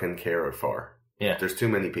 need, or can care for. Yeah. There's too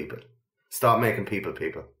many people. Stop making people.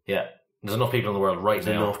 Yeah. There's enough people in the world right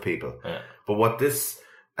now. Enough people. Yeah. But what this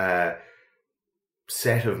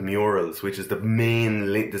set of murals, which is the main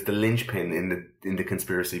there's the linchpin in the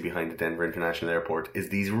conspiracy behind the Denver International Airport, is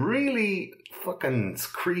these really fucking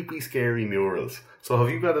creepy, scary murals. So have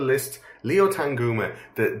you got a list? Leo Tanguma,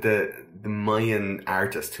 the Mayan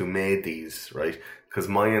artist who made these, right? Because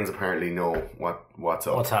Mayans apparently know what's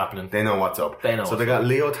up. What's happening. They know what's up. They know. So they got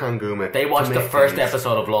Leo Tanguma. They watched the first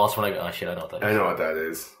episode of Lost when oh shit, I know what that is. I know what that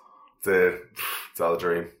is. It's all a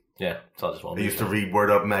dream. Yeah, it's all just one. I used to read Word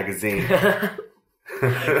Up magazine.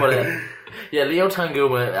 But, Leo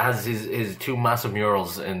Tanguma has his two massive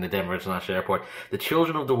murals in the Denver International Airport. The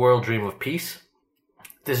Children of the World Dream of Peace.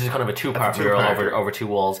 This is kind of a two-part mural over two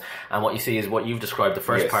walls, and what you see is what you've described. The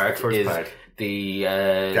first part is the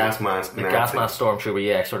gas mask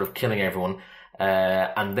stormtrooper, sort of killing everyone.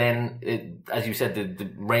 And then, as you said, the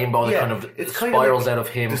rainbow that kind of spirals out of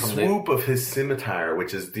him. The from swoop of his scimitar,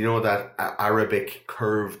 which is, that Arabic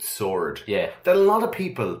curved sword. Yeah. That a lot of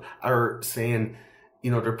people are saying,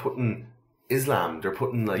 they're putting Islam, they're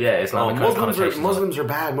putting Islamic Muslims are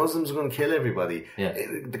bad, Muslims are going to kill everybody. Yeah.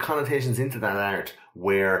 The connotations into that art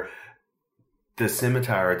where the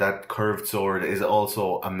scimitar, that curved sword, is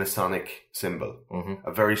also a Masonic symbol.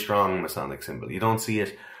 A very strong Masonic symbol. You don't see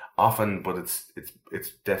it often, but it's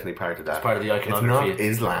definitely part of that. It's part of the iconography. It's not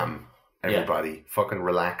Islam, everybody. Yeah. Fucking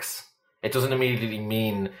relax. It doesn't immediately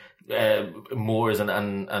mean Moors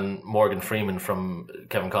and Morgan Freeman from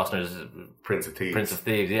Kevin Costner's Prince of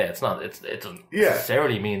Thieves. Yeah, it's not. It doesn't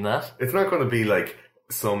necessarily mean that. It's not going to be like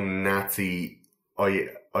some Nazi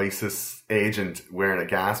ISIS agent wearing a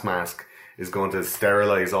gas mask is going to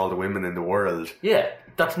sterilize all the women in the world. Yeah.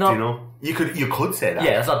 That's not... You could say that.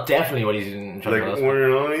 Yeah, that's not definitely what he's trying to you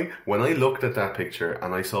know what I mean? When I looked at that picture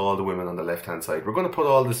and I saw all the women on the left-hand side, we're going to put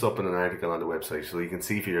all this up in an article on the website so you can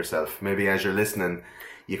see for yourself. Maybe as you're listening,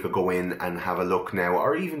 you could go in and have a look now,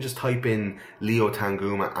 or even just type in Leo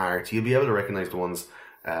Tanguma art. You'll be able to recognise the ones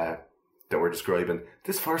that we're describing.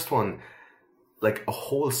 This first one, like a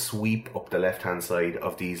whole sweep up the left-hand side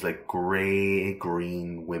of these like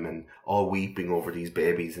grey-green women all weeping over these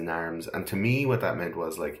babies in arms. And to me, what that meant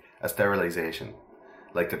was like a sterilisation.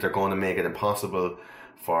 Like that they're going to make it impossible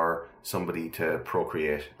for somebody to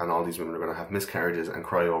procreate, and all these women are going to have miscarriages and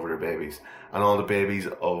cry over their babies. And all the babies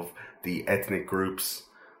of the ethnic groups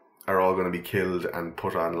are all going to be killed and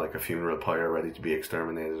put on like a funeral pyre ready to be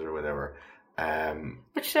exterminated or whatever.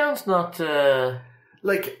 Which sounds not...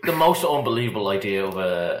 like the most unbelievable idea of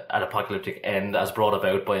an apocalyptic end as brought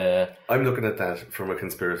about by a... I'm looking at that from a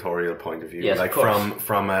conspiratorial point of view. Yes, like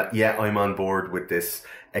from a, I'm on board with this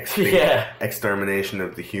extermination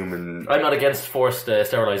of the human... I'm not against forced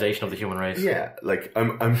sterilisation of the human race. Yeah, like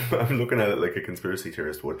I'm looking at it like a conspiracy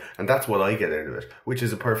theorist would. And that's what I get out of it, which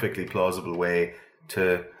is a perfectly plausible way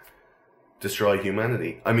to destroy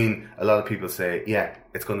humanity. I mean, a lot of people say,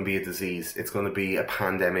 it's going to be a disease. It's going to be a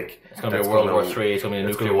pandemic. It's going to be a World War III. It's going to be a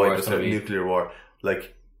nuclear war. It's going to be a nuclear war.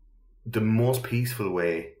 Like, the most peaceful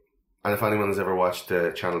way, and if anyone has ever watched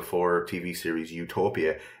the Channel 4 TV series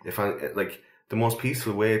Utopia, the most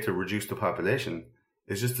peaceful way to reduce the population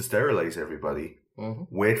is just to sterilise everybody,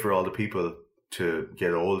 wait for all the people to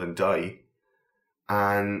get old and die,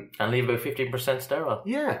 and leave about 15% sterile.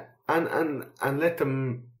 Yeah. And let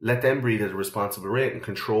them breed at a responsible rate and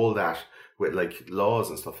control that with like laws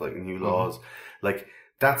and stuff, like new laws. Like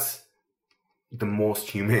that's the most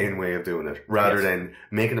humane way of doing it, rather than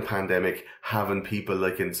making a pandemic, having people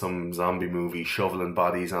like in some zombie movie shoveling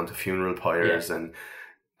bodies onto funeral pyres and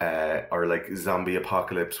or like zombie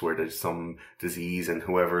apocalypse where there's some disease and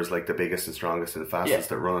whoever's like the biggest and strongest and fastest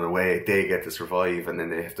that running away, they get to survive, and then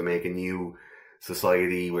they have to make a new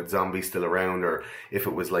society with zombies still around. Or if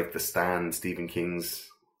it was like The Stand, Stephen King's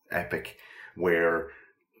epic, where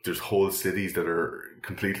there's whole cities that are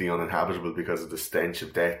completely uninhabitable because of the stench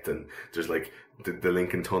of death, and there's like the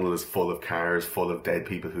Lincoln Tunnel is full of cars full of dead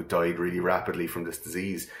people who died really rapidly from this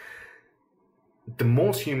disease. The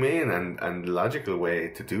most humane and logical way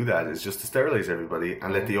to do that is just to sterilize everybody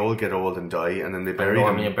and let the old get old and die, and then they bury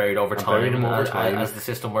them. And buried over time, as the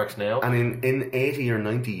system works now. And in 80 or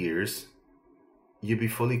 90 years, you'd be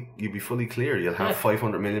fully clear. You'll have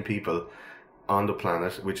 500 million people on the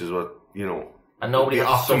planet, which is what, you know, and nobody the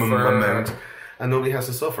has to optimum suffer. Amount, and nobody has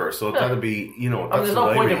to suffer. So that'd be, you know, that's there's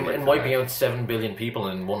no point in wiping out 7 billion people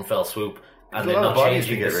in one fell swoop. And then not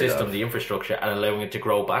changing the system, the infrastructure, and allowing it to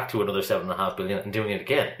grow back to another 7.5 billion and doing it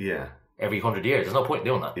again. Yeah. Every 100 years. There's no point in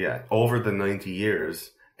doing that. Yeah. Over the 90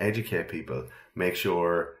 years, educate people. Make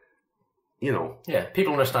sure, you know. Yeah.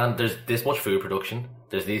 People understand there's this much food production.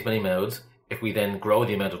 There's these many mouths. If we then grow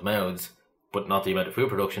the amount of mouths, but not the amount of food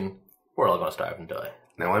production, we're all going to starve and die.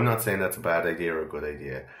 Now, I'm not saying that's a bad idea or a good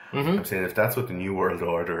idea. I'm saying if that's what the New World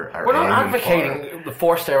Order are We're not aiming advocating the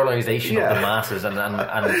forced sterilisation of the masses and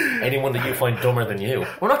anyone that you find dumber than you.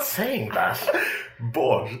 We're not saying that.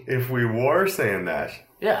 But if we were saying that,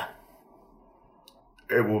 it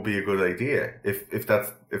will be a good idea. If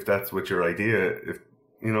that's what your idea, if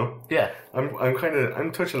you know. Yeah.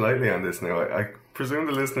 I'm touching lightly on this now. I presume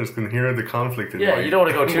the listeners can hear the conflict in my you don't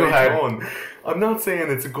want to go too hard. Tone. I'm not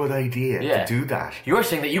saying it's a good idea to do that. You're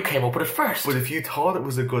saying that you came up with it first. But if you thought it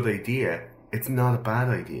was a good idea, it's not a bad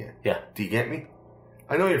idea. Yeah. Do you get me?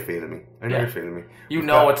 I know you're feeling me. You're feeling me. You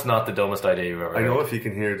know it's not the dumbest idea you've ever heard. I know if you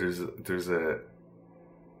can hear there's a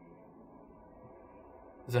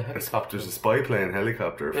helicopter. There's a spy plane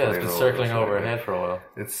helicopter. Yeah, it's been circling overhead for a while.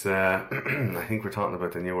 It's I think we're talking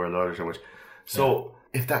about the New World Order so much. So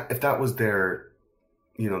if that was their,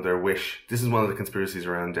 you know, their wish, this is one of the conspiracies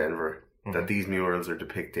around Denver, that these murals are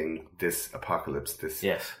depicting this apocalypse, this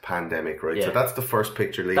pandemic, right? So that's the first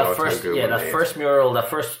picture Leo first mural of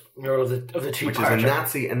the two, which is a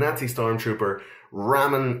Nazi stormtrooper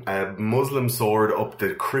ramming a Muslim sword up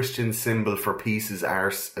the Christian symbol for peace's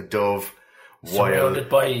arse, a dove, surrounded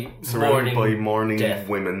by mourning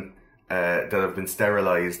women that have been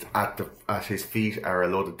sterilised. At his feet are a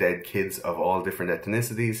load of dead kids of all different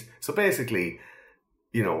ethnicities. So basically,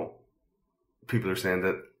 you know, people are saying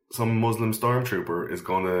that some Muslim stormtrooper is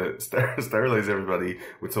going to sterilise everybody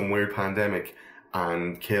with some weird pandemic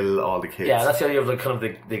and kill all the kids. Yeah, that's the idea of the kind of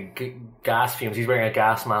the gas fumes. He's wearing a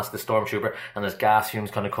gas mask, the stormtrooper, and there's gas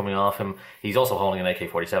fumes kind of coming off him. He's also holding an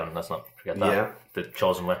AK-47. Let's not forget that. Yeah. The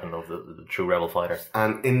chosen weapon of the true rebel fighter.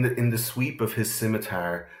 And in the sweep of his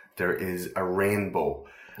scimitar, there is a rainbow.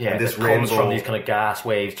 Yeah, and this rainbow comes from these kind of gas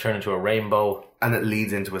waves turn into a rainbow. And it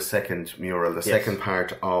leads into a second mural, the second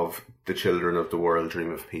part of The Children of the World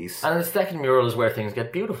Dream of Peace. And the second mural is where things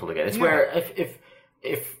get beautiful again. It's where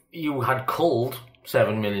if you had culled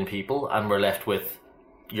 7 million people and were left with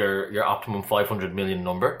your optimum 500 million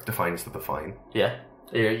number. The finest of the fine. Yeah.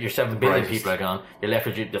 Your 7 billion people are gone. You're left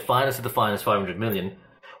with the finest of the finest 500 million.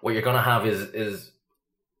 What you're going to have is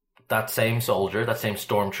that same soldier, that same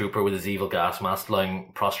stormtrooper with his evil gas mask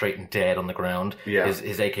lying prostrate and dead on the ground. Yeah.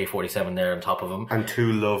 His AK-47 there on top of him. And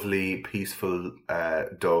 2 lovely, peaceful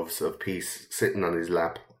doves of peace sitting on his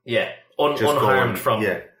lap. Yeah. Unharmed from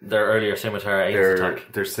their earlier scimitar anus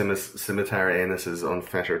attack. Their scimitar anuses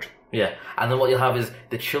unfettered. Yeah. And then what you'll have is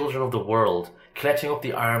the children of the world collecting up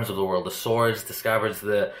the arms of the world, the swords, the scabbards,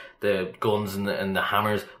 the guns and the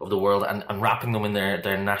hammers of the world, and wrapping them in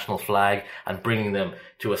their national flag and bringing them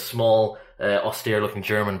to a small, austere-looking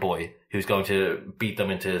German boy who's going to beat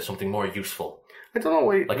them into something more useful. I don't know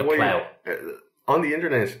why... Like a plough. On the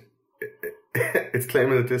internet, it's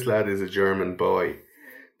claiming that this lad is a German boy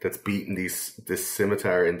that's beating this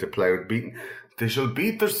scimitar into plough. They shall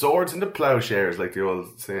beat their swords into plowshares, like the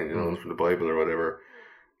old saying, you know, from the Bible or whatever.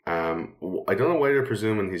 I don't know why they're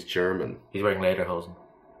presuming he's German. He's wearing lederhosen.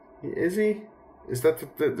 Is he? Is that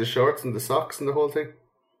the shorts and the socks and the whole thing?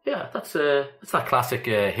 Yeah, that's that classic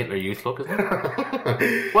Hitler Youth look, isn't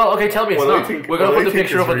it? Well, okay, tell me it's not. We're going to put the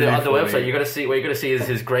picture up on the website. You're going to see what you're going to see is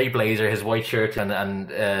his grey blazer, his white shirt, and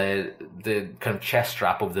the kind of chest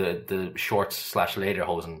strap of the shorts /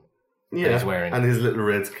 lederhosen that he's wearing, and his little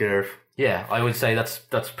red scarf. Yeah, I would say that's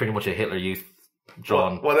pretty much a Hitler Youth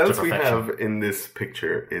drawn. What else to we perfection. have in this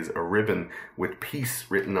picture is a ribbon with peace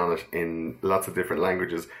written on it in lots of different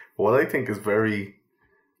languages. What I think is very,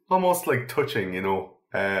 almost like touching,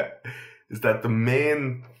 is that the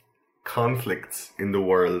main conflicts in the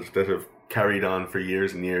world that have carried on for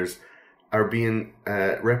years and years are being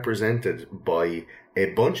represented by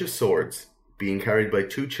a bunch of swords being carried by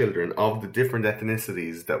two children of the different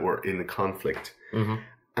ethnicities that were in the conflict. Mm-hmm.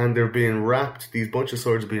 And they're being wrapped, these bunch of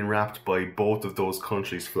swords are being wrapped by both of those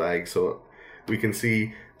countries' flags. So we can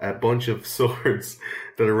see a bunch of swords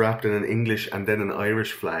that are wrapped in an English and then an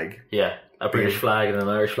Irish flag. Yeah, a British flag and an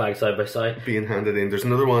Irish flag side by side. Being handed in. There's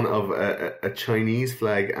another one of a Chinese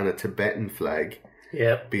flag and a Tibetan flag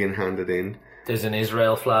being handed in. There's an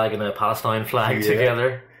Israel flag and a Palestine flag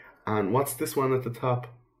together. And what's this one at the top?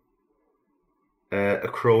 A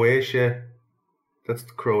Croatia. That's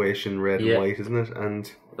the Croatian red and white, isn't it? And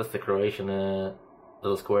that's the Croatian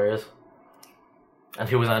little squares. And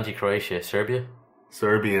who was anti-Croatia? Serbia?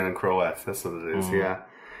 Serbian and Croats, that's what it is,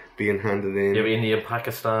 being handed in. You have India and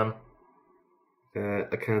Pakistan.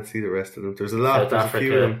 I can't see the rest of them. There's a lot. South Africa, a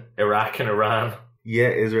few of them. Iraq and Iran. Yeah,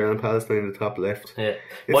 Israel and Palestine in the top left. Yeah,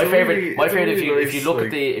 my favorite. If you look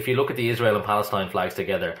like, if you look at the Israel and Palestine flags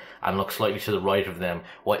together and look slightly to the right of them,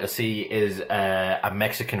 what you'll see is a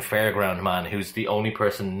Mexican fairground man who's the only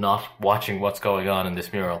person not watching what's going on in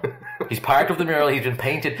this mural. He's part of the mural. He's been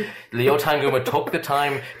painted. Leo Tanguma took the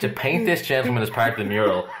time to paint this gentleman as part of the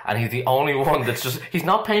mural, and he's the only one that's he's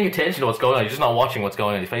not paying attention to what's going on. He's just not watching what's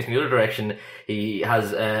going on. He's facing the other direction. He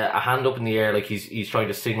has a hand up in the air like he's trying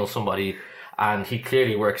to signal somebody. And he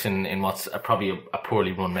clearly works in what's probably a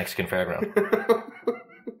poorly run Mexican fairground.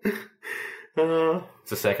 It's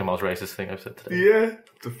the second most racist thing I've said today. Yeah.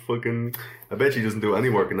 I bet he doesn't do any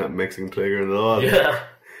work in that Mexican playground at all. Yeah.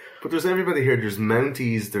 But there's everybody here. There's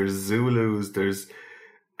Mounties, there's Zulus, there's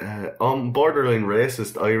borderline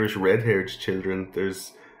racist Irish red-haired children.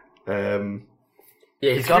 There's...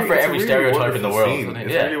 he's gone for every really stereotype in the world. Scene.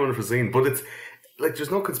 It's a really wonderful scene. But it's... Like,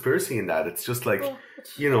 there's no conspiracy in that. It's just like,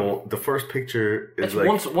 the first picture is like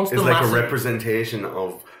once a representation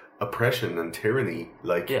of oppression and tyranny.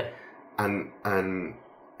 Like, and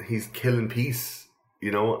he's killing peace,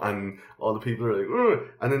 and all the people are like, ugh.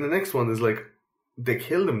 And then the next one is like, they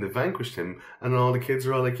killed him, they vanquished him, and all the kids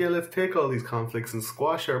are all like, let's take all these conflicts and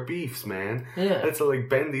squash our beefs, man. Yeah. Let's all like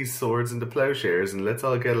bend these swords into plowshares and let's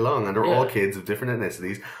all get along. And they're all kids of different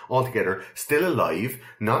ethnicities, all together, still alive,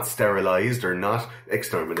 not sterilized or not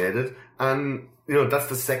exterminated. And, that's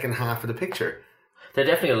the second half of the picture. They're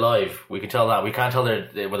definitely alive. We can tell that. We can't tell whether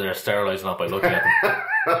they're sterilized or not by looking at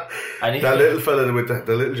them. That little fella with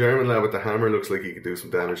the little German lad with the hammer looks like he could do some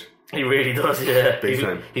damage. He really does, yeah. Big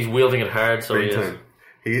time. He's wielding it hard, so Big time.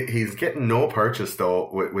 He's getting no purchase though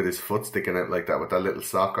with his foot sticking out like that with that little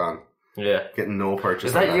sock on. Yeah. Getting no purchase.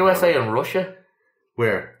 Is that USA and Russia?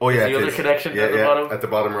 Where? Oh yeah, the other connection at the bottom. At the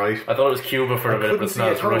bottom right. I thought it was Cuba for a minute, but it's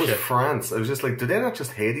not. It's Russia. It was France. I was just like, do they not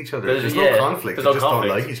just hate each other? There's no conflict. They just don't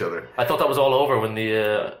like each other. I thought that was all over when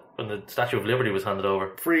the Statue of Liberty was handed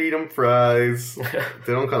over. Freedom fries.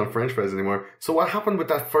 They don't call them French fries anymore. So what happened with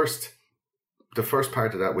that the first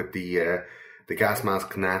part of that with the gas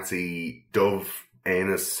mask Nazi dove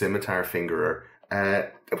anus scimitar fingerer?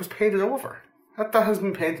 It was painted over. That has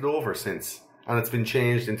been painted over since, and it's been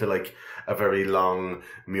changed into like a very long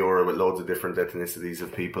mural with loads of different ethnicities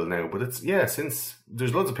of people now. But it's, since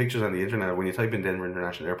there's loads of pictures on the internet, when you type in Denver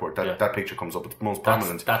International Airport, that picture comes up. It's the most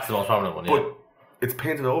prominent. That's the most prominent one, But it's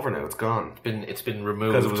painted over now. It's gone. It's been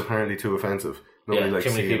removed. Because it was apparently too offensive. Nobody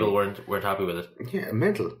too many people weren't happy with it. Yeah,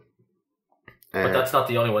 mental. But that's not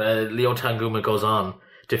the only one. Leo Tanguma goes on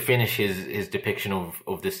to finish his depiction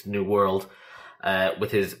of this new world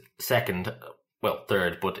with his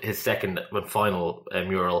third, but his second and final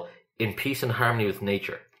mural, In Peace and Harmony with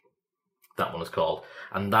Nature. That one is called.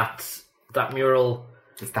 And that mural...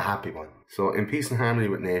 It's the happy one. So In Peace and Harmony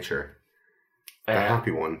with Nature, the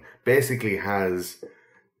happy one, basically has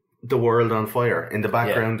the world on fire. In the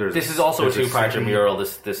background, there's... This is also a two-parter mural,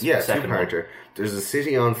 this second two-parter. One. There's a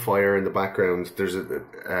city on fire in the background. There's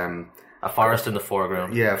a forest in the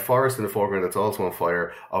foreground. Yeah, a forest in the foreground that's also on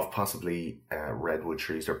fire of possibly redwood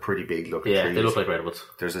trees. They're pretty big looking trees. Yeah, they look like redwoods.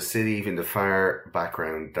 There's a city in the far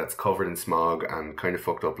background that's covered in smog and kind of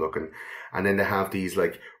fucked up looking. And then they have these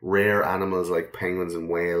like rare animals like penguins and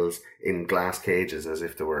whales in glass cages as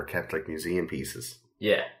if they were kept like museum pieces.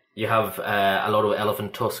 Yeah, you have a lot of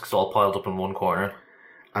elephant tusks all piled up in one corner.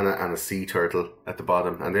 And a sea turtle at the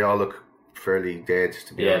bottom. And they all look fairly dead,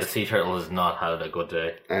 to be honest. The sea turtle has not had a good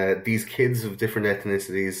day. These kids of different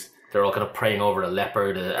ethnicities, they're all kind of praying over a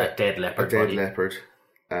leopard, a dead leopard. Leopard,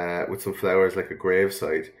 with some flowers like a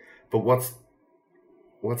graveside. But what's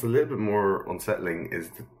what's a little bit more unsettling is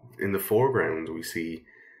that in the foreground we see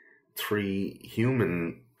 3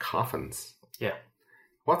 human coffins. Yeah.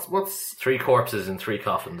 What's 3 corpses in 3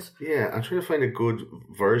 coffins. Yeah, I'm trying to find a good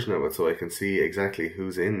version of it so I can see exactly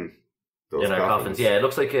who's in those coffins. Yeah, it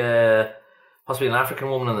looks like possibly an African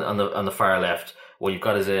woman on the far left. What you've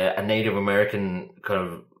got is a Native American kind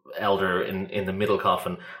of elder in the middle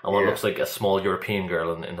coffin, and what looks like a small European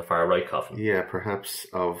girl in the far right coffin. Yeah, perhaps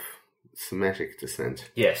of Semitic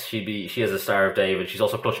descent. Yes, she has a Star of David. She's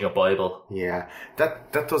also clutching a Bible. Yeah,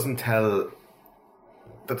 that doesn't tell.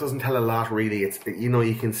 That doesn't tell a lot, really. It's, you know,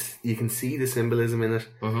 you can see the symbolism in it.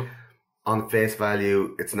 Mm-hmm. On face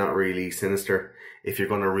value, it's not really sinister. If you're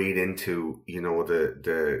going to read into, you know,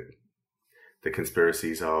 the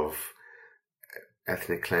conspiracies of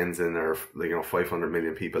ethnic cleansing, or, you know, 500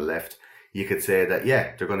 million people left, you could say that,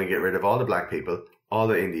 yeah, they're going to get rid of all the black people, all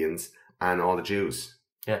the Indians, and all the Jews.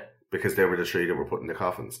 Yeah. Because they were the 3 that were put in the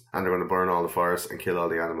coffins. And they're going to burn all the forests and kill all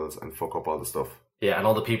the animals and fuck up all the stuff. Yeah, and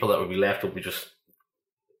all the people that would be left would be just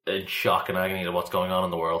in shock and agony at what's going on in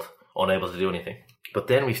the world, unable to do anything. But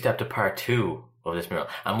then we step to part 2 of this mural.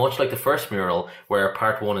 And much like the first mural, where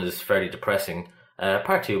part 1 is fairly depressing,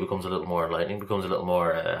 part 2 becomes a little more enlightening, becomes a little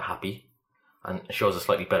more happy, and shows a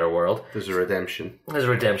slightly better world. There's a redemption. There's a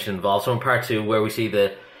redemption involved. So in part 2, where we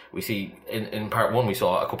see in part 1 we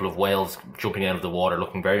saw a couple of whales jumping out of the water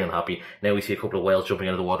looking very unhappy. Now we see a couple of whales jumping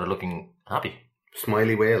out of the water looking happy.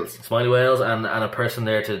 Smiley whales. Smiley whales, and a person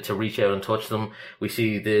there to reach out and touch them. We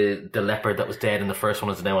see the leopard that was dead in the first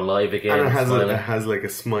one is now alive again. And it has like a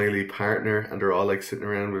smiley partner, and they're all like sitting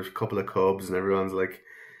around with a couple of cubs, and everyone's like,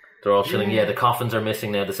 they're all chilling. Yeah, the coffins are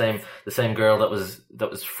missing now. The same girl that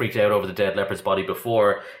was freaked out over the dead leopard's body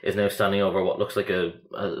before is now standing over what looks like a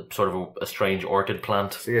sort of a strange orchid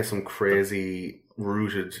plant. So yeah, some crazy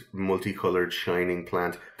rooted, multicolored, shining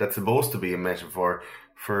plant that's supposed to be a metaphor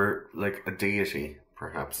for like a deity,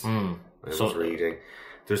 perhaps. I was reading.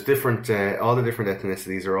 There's different, all the different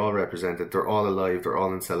ethnicities are all represented. They're all alive. They're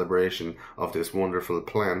all in celebration of this wonderful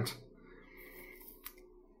plant.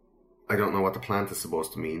 I don't know what the plant is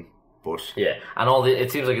supposed to mean, but yeah, and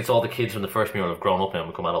it seems like it's all the kids from the first mural have grown up now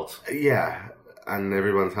and become adults. Yeah, and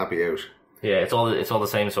everyone's happy out. Yeah, it's all the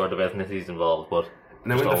same sort of ethnicities involved, but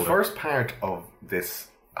now in older. The first part of this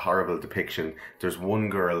horrible depiction, there's one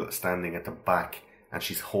girl standing at the back, and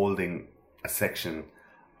she's holding a section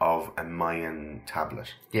of a Mayan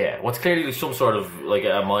tablet. Yeah, what's clearly some sort of like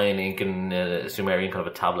a Mayan, Incan, Sumerian kind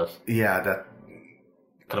of a tablet. Yeah, that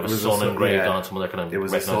kind of a sun engraved on some other kind of. It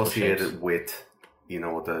was associated with, you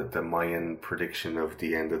know, the Mayan prediction of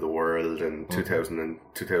the end of the world in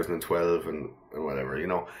 2012 and whatever. You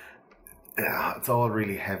know, it's all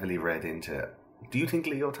really heavily read into it. Do you think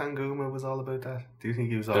Leo Tanguma was all about that? Do you think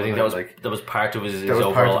he was all about that was part of his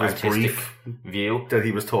overall artistic view? That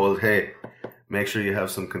he was told, hey, make sure you have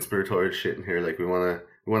some conspiratorial shit in here. Like we want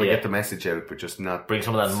to get the message out, but just not bring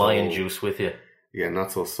some of that Mayan juice with you. Yeah,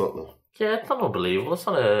 not so subtle. Yeah, it's not unbelievable. It's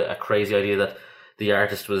not a crazy idea that the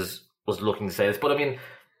artist was looking to say this. But I mean,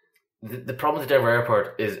 the problem with the Denver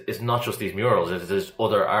airport is not just these murals. There's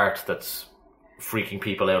other art that's freaking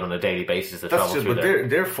people out on a daily basis that travel through there.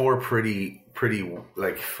 They're 4 pretty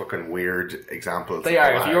like fucking weird examples. They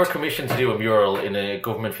are. If you're commissioned to do a mural in a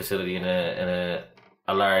government facility in a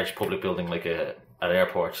large public building like an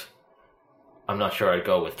airport, I'm not sure I'd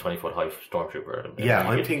go with 20-foot high stormtrooper. Yeah,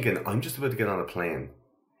 I'm thinking I'm just about to get on a plane.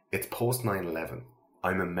 It's post 9/11.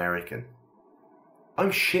 I'm American.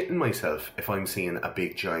 I'm shitting myself if I'm seeing a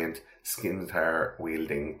big giant scimitar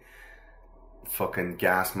wielding fucking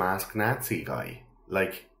gas mask Nazi guy.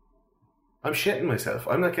 Like, I'm shitting myself.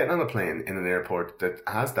 I'm not getting on a plane in an airport that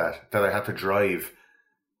has that I have to drive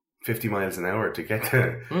 50 miles an hour to get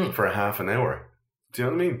to for a half an hour. Do you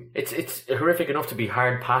know what I mean? It's horrific enough to be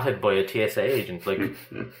hard patted by a TSA agent. Like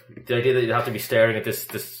the idea that you have to be staring at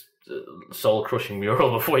this soul crushing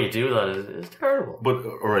mural before you do that is terrible. But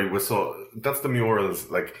alright, so that's the murals.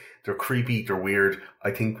 Like, they're creepy, they're weird.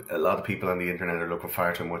 I think a lot of people on the internet are looking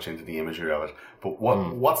far too much into the imagery of it. But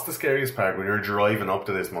what's the scariest part when you're driving up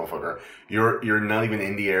to this motherfucker? You're not even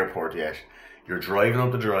in the airport yet. You're driving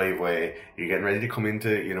up the driveway. You're getting ready to come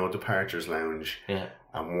into, you know, departures lounge. Yeah.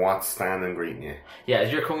 And what's standing greeting you? Yeah,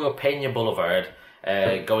 as you're coming up Pena Boulevard,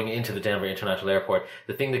 going into the Denver International Airport,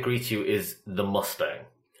 the thing that greets you is the Mustang.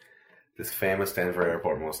 This famous Denver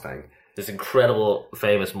Airport Mustang. This incredible,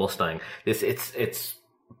 famous Mustang. It's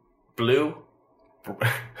blue.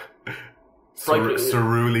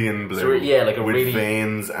 Cerulean blue. Yeah, like with really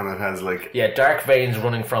veins, and it has like dark veins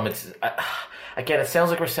running from its. Again, it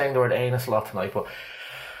sounds like we're saying the word anus a lot tonight, but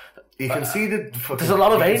You can see the fucking... There's a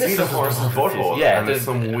lot of you can anus see the in horse's horses. butthole. Yeah, and there's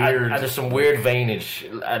some weird... And there's some weird veinage.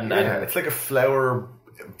 And it's like a flowery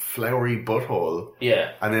butthole.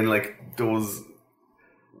 Yeah. And then, like, those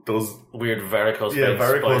weird varicose veins. Yeah,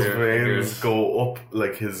 varicose spider veins fingers. go up,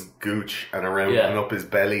 like, his gooch and around and up his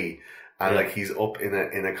belly. And, like, he's up in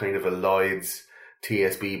a kind of a Lloyd's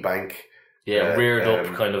TSB bank. Yeah, reared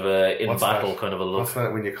up, kind of a in battle that? kind of a look. What's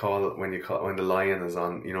that when the lion is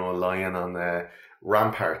on? You know, a lion on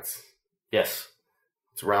ramparts. Yes,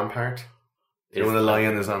 it's rampart. You know, when a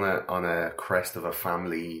lion is on a crest of a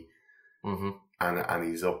family, and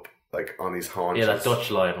he's up like on his haunches. Yeah, that Dutch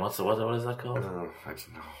lion. What is that called? I don't know.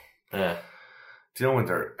 Yeah. Do you know when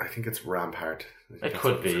they're? I think it's rampart. It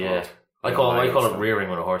could be. Yeah. I call it rearing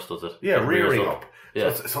when a horse does it. Yeah, it rearing up.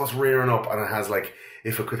 Yeah. So it's rearing up, and it has like,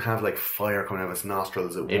 if it could have like fire coming out of its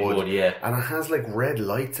nostrils, it would. Yeah. And it has like red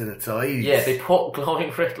lights in its eyes. Yeah, they put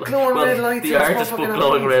glowing red lights. Red lights. The artist put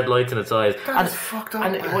glowing red lights in its eyes. That's fucked up.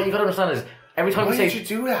 And what you gotta understand is, every time why we say did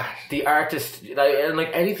you do that? The artist,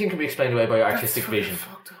 like anything can be explained away by artistic vision.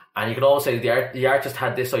 And you can always say the artist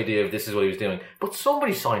had this idea of this is what he was doing, but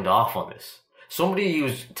somebody signed off on this. Somebody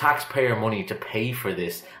used taxpayer money to pay for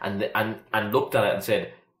this, and looked at it and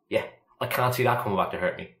said, "Yeah, I can't see that coming back to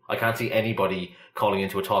hurt me. I can't see anybody calling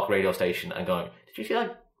into a talk radio station and going, did you see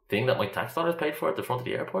that thing that my tax dollars paid for at the front of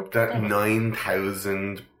the airport? That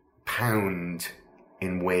 £9,000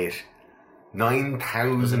 in weight.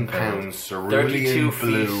 £9,000 cerulean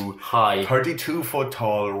blue, high, 32 foot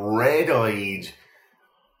tall, red-eyed,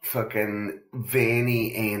 fucking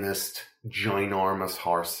veiny anused, ginormous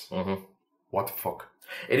horse. Mm-hmm. What the fuck?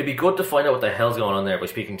 It'd be good to find out what the hell's going on there by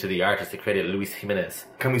speaking to the artist that created Luis Jimenez.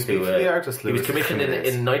 Can we speak to the artist, Luis? He was commissioned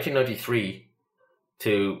in 1993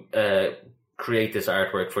 to create this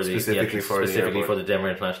artwork for specifically for the Denver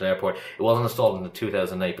International Airport. It wasn't installed in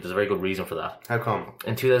 2008, but there's a very good reason for that. How come?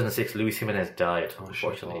 In 2006, Luis Jimenez died.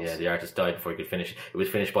 Unfortunately, yeah, the artist died before he could finish. It was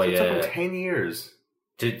finished by it took him 10 years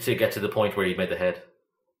to get to the point where he made the head,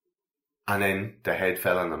 and then the head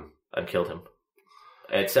fell on him and killed him.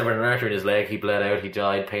 It severed an artery in his leg. He bled out. He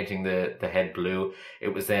died painting the head blue.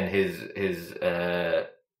 It was then his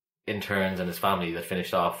interns and his family that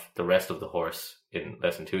finished off the rest of the horse in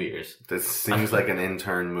less than 2 years. This seems like an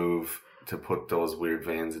intern move to put those weird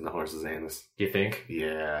veins in the horse's anus. You think?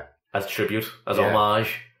 Yeah. As tribute, as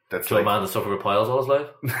homage to a man that suffered with piles all his life?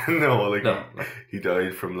 No. He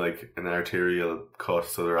died from like an arterial cut,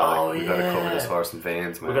 so they're all we gotta cover this horse in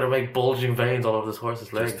veins, man. We gotta make bulging veins all over this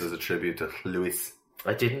horse's legs. Just as a tribute to Luis.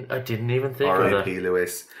 I didn't even think R. of that. R.I.P.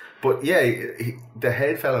 Luis. But yeah, the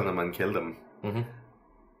head fell on him and killed him. Mm-hmm.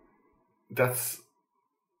 That's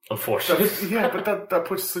unfortunate. Yeah, but that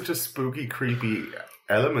puts such a spooky, creepy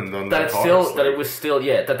element on that horse.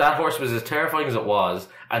 That horse was as terrifying as it was,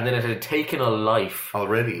 and then it had taken a life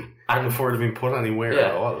already, and before it had been put anywhere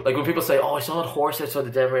at all. Like when people say, "Oh, I saw that horse outside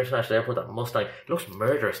the Denver International Airport, that Mustang, it looks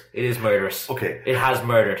murderous." It is murderous. Okay, it has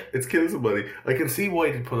murdered. It's killed somebody. I can see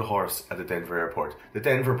why they put a horse at the Denver airport. The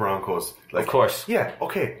Denver Broncos, like, of course. Yeah,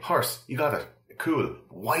 okay, horse, you got it. Cool.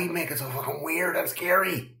 Why make it so fucking weird and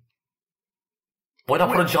scary? Why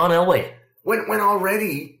not put a John Elway? When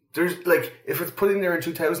already there's like, if it's put in there in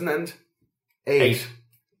 2008,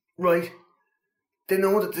 right? They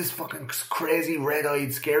know that this fucking crazy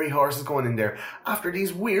red-eyed scary horse is going in there after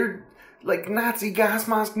these weird, like, Nazi gas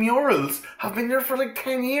mask murals have been there for like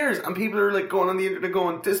 10 years, and people are like going on the internet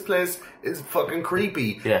going, this place is fucking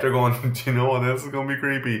creepy. Yeah. They're going, do you know what else is going to be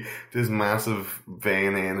creepy? This massive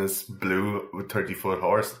vein anus blue with 30-foot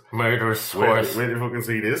horse. Murderous horse. Where do you fucking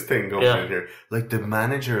see this thing going in here? Like the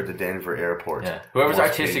manager of the Denver airport. Yeah. Whoever's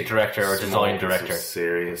artistic director or design director.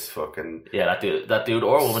 Serious fucking... Yeah, that dude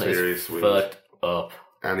or woman is fucked up.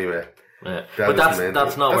 Anyway. Yeah. But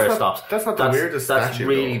that's not where it stops. That's not the weirdest statue. That's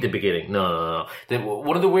really the beginning. No.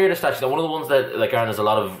 One of the weirdest statues, one of the ones that like garners a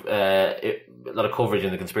lot of coverage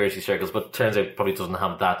in the conspiracy circles, but turns out probably doesn't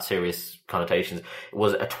have that serious connotations,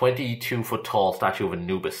 was a 22-foot tall statue of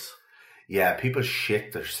Anubis. Yeah, people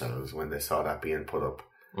shit themselves when they saw that being put up.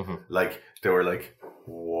 Mm-hmm. Like, they were like,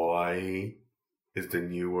 why is the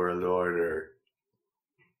New World Order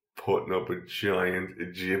putting up a giant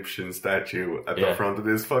Egyptian statue at the front of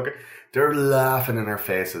this fucking... They're laughing in our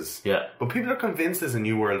faces. Yeah. But people are convinced there's a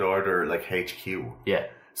New World Order, like, HQ. Yeah.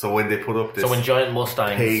 So when they put up this... So when giant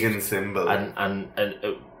Mustangs... pagan symbol... And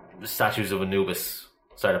statues of Anubis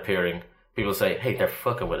start appearing, people say, hey, they're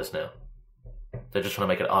fucking with us now. They're just trying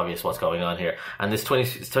to make it obvious what's going on here. And this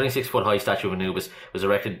 26-foot high statue of Anubis was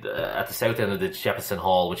erected at the south end of the Jeppesen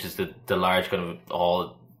Hall, which is the large kind of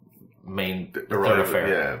hall main right, thoroughfare,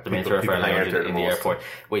 yeah. the main People thoroughfare hang out lounge there in the the most. airport.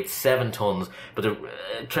 Weighed 7 tons, but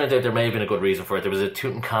it turns out there may have been a good reason for it. There was a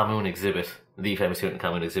Tutankhamun exhibit, the famous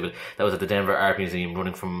Tutankhamun exhibit, that was at the Denver Art Museum,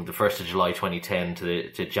 running from the 1st of July 2010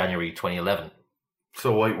 to January 2011.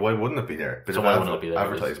 So why wouldn't it be there? Bit So of why wouldn't it be there?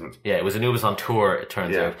 advertisement. It was Anubis on tour, it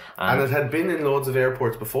turns Yeah, out. and it had been in loads of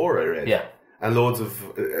airports before, I read. Yeah. And loads of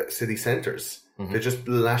city centres. They just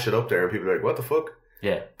lash it up there and people are like, what the fuck?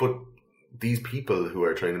 Yeah. But these people who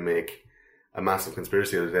are trying to make a massive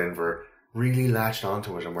conspiracy out of Denver really latched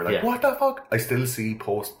onto it and were like, Yeah. what the fuck? I still see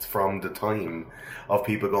posts from the time of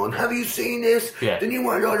people going, have you seen this? Yeah. The New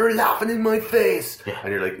World Order laughing in my face. Yeah.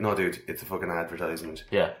 And you're like, no dude, it's a fucking advertisement.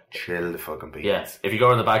 Yeah. Chill the fucking beans. Yeah. If you go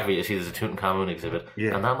on the back of it, you see there's a Tutankhamun exhibit.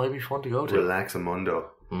 Yeah. And that might be fun to go to. Relax a mundo.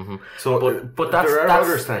 So, But that's, there are that's,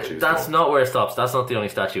 other statues. That's though. not where it stops. That's not the only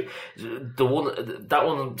statue. That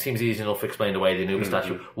one seems easy enough explained away, the Anubis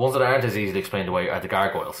statue. Ones that aren't as easily explained away are the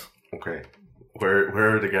gargoyles. Okay.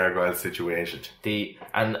 Where are the gargoyles situated?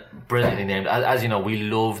 And brilliantly named. As you know, we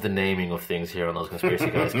love the naming of things here on Those Conspiracy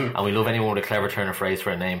Guys. And we love anyone with a clever turn of phrase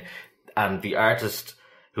for a name. And the artist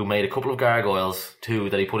who made a couple of gargoyles, too,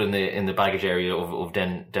 that he put in the baggage area of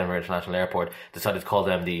Denver International Airport, decided to call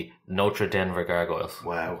them the Notre Denver Gargoyles.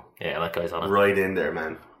 Wow. Yeah, that guy's on it. Right in there,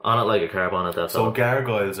 man. On it like a carb on it, that's So all.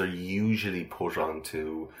 gargoyles are usually put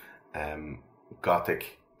onto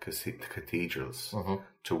Gothic cathedrals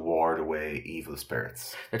to ward away evil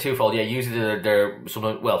spirits. They're twofold. Yeah, usually they're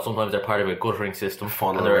sometimes they're part of a guttering system.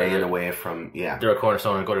 Funnel and they're rain away from, yeah. They're a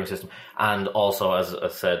cornerstone in a guttering system, and also, as I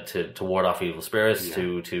said, to ward off evil spirits.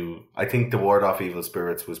 Yeah. To I think the ward off evil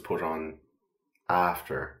spirits was put on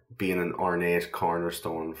after. Being an ornate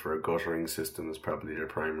cornerstone for a guttering system is probably their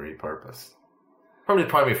primary purpose. probably the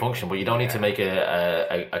primary function, but you don't need to make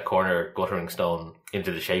a corner guttering stone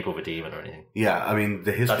into the shape of a demon or anything. Yeah, I mean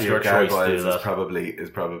the That's history your of choice to gargoyles do that. is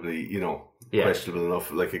probably Yeah. questionable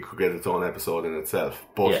enough. Like it could get its own episode in itself.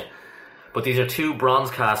 But Yeah. But these are two bronze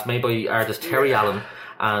casts made by artist Terry Allen,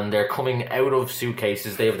 and they're coming out of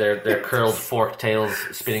suitcases. They have their curled forked tails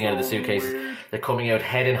spinning out of the suitcases. They're coming out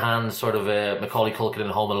head in hand, sort of a Macaulay Culkin in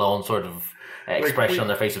Home Alone sort of expression on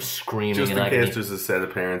their face of screaming just in in agony. case there's a set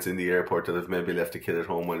of parents in the airport that have maybe left a kid at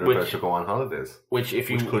home when they're about to go on holidays. Which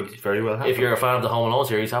could very well happen. If you're a fan of the Home Alone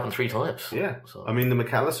series, happened 3 times. Yeah. So, I mean, the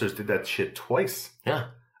McAllisters did that shit twice. yeah.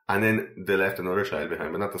 And then they left another child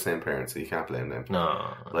behind, but not the same parents, so you can't blame them.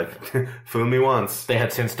 No. Like, fool me once. They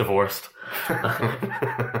had since divorced.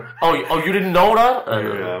 Oh, you didn't know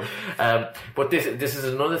that? Yeah. But this is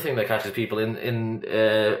another thing that catches people in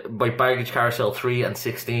by baggage carousel 3 and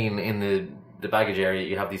 16 in the baggage area.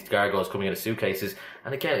 You have these gargoyles coming out of suitcases,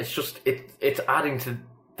 and again, it's just it's adding to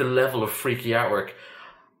the level of freaky artwork.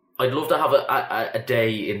 I'd love to have a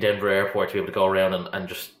day in Denver Airport to be able to go around and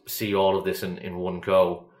just see all of this in one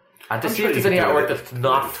go, and to I'm see sure if there's you any can do artwork it that's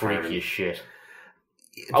not with freaky time. as shit.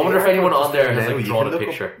 I wonder if anyone on there has like drawn a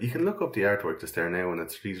picture. You can look up the artwork that's there now, and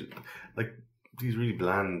it's these really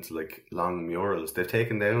bland, like long murals. They've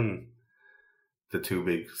taken down the 2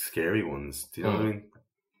 big scary ones. Do you know what I mean?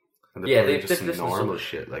 And they're probably just some normal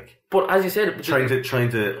shit, like. But as you said, Trying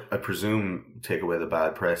to, I presume, take away the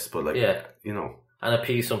bad press, but like, Yeah. you know. and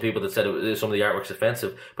appease some people that said some of the artwork's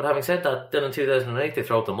offensive. But having said that, then in 2008 they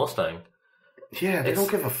throw out the Mustang. Yeah, they don't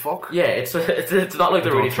give a fuck. Yeah, it's not like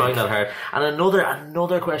they're really don't trying think that hard. And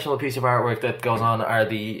another questionable piece of artwork that goes on are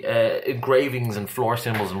the engravings and floor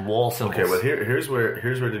symbols and wall symbols. Okay, well here's where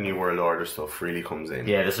the New World Order stuff really comes in.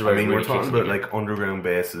 Yeah, this is where I mean, it really we're talking kicks about in. like underground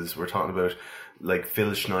bases. We're talking about like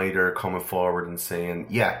Phil Schneider coming forward and saying,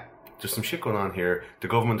 yeah, there's some shit going on here. The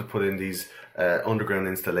government have put in these underground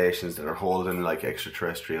installations that are holding like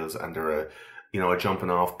extraterrestrials, and they're a jumping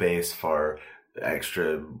off base for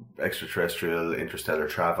extraterrestrial interstellar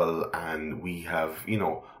travel, and we have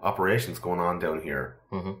operations going on down here.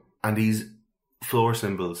 Mm-hmm. And these floor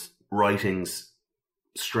symbols, writings,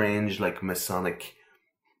 strange like Masonic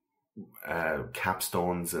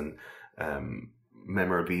capstones and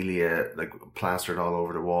memorabilia like plastered all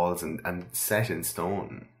over the walls and set in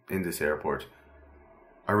stone in this airport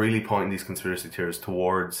are really pointing these conspiracy theorists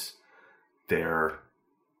towards their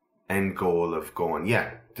end goal of going,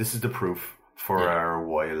 yeah, this is the proof for our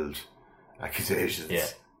wild accusations. Yeah.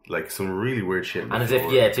 Like some really weird shit. And as if,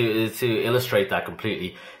 to illustrate that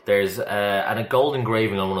completely, there's a gold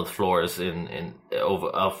engraving on one of the floors in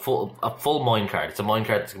over a full minecart. It's a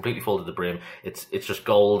minecart that's completely full to the brim. It's just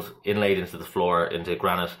gold inlaid into the floor, into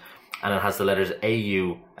granite, and it has the letters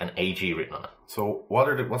AU and AG written on it. So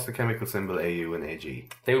what's the chemical symbol AU and AG?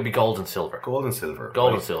 They would be gold and silver. Gold and silver.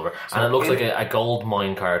 Gold right? and silver. So and it looks like a gold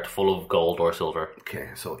minecart full of gold or silver. Okay,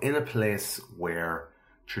 so in a place where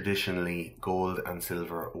traditionally gold and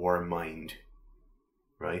silver were mined,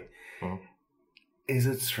 right? Mm-hmm. Is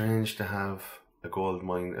it strange to have a gold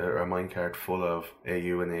mine or a minecart full of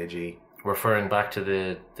AU and AG? Referring back to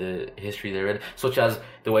the history they're in, such as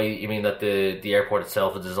the way you mean that the airport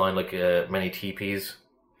itself is designed like many teepees.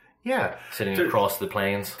 Yeah, sitting across the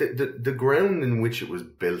plains. The ground in which it was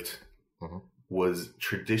built was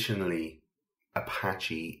traditionally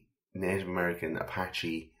Apache, Native American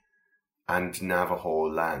Apache, and Navajo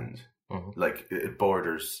land. Like it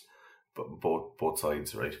borders both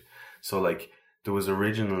sides, right? So like there was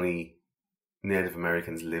originally Native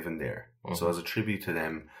Americans living there. So as a tribute to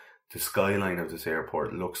them, the skyline of this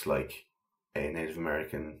airport looks like a Native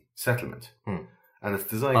American settlement. And it's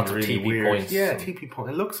designed lots really of weird. Points. Yeah, TP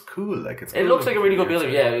point. It looks cool. Like it looks like a really good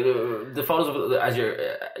building. Yeah, the photos of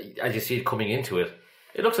as you see it coming into it,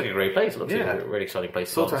 it looks like a great place. It looks like a really exciting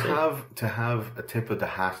place. So to have a tip of the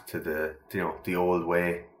hat to the old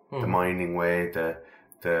way, the mining way,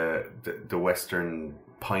 the Western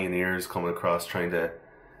pioneers coming across trying to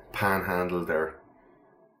panhandle their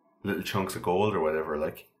little chunks of gold or whatever.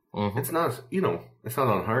 Like it's not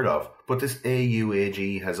unheard of. But this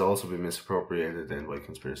AUAG has also been misappropriated then by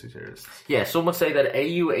conspiracy theorists. Yeah, some would say that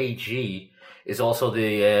AUAG is also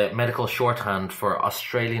the medical shorthand for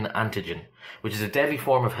Australian antigen, which is a deadly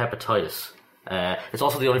form of hepatitis. It's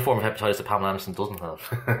also the only form of hepatitis that Pamela Anderson doesn't have.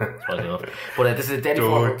 Funny enough. But this is a deadly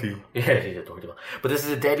form. Yeah, but this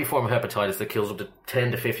is a deadly form of hepatitis that kills up to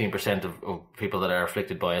 10 to 15% of people that are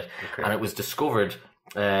afflicted by it. Okay. And it was discovered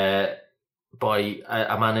by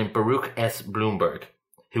a man named Baruch S. Bloomberg,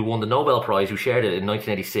 who won the Nobel Prize, who shared it in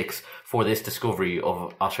 1986 for this discovery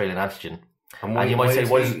of Australian antigen. And you might say,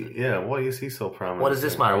 why is he so prominent? What does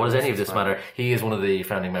this matter? What does any of this matter? He is one of the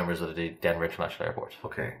founding members of the Denver International Airport.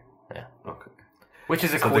 Okay. Yeah. Okay. Which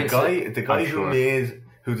is a coincidence. The guy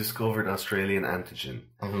who discovered Australian antigen.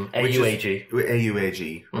 AUAG.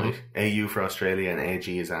 AUAG, right? AU for Australia and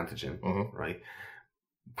AG is antigen, right?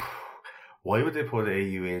 Why would they put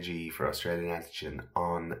AUAG for Australian antigen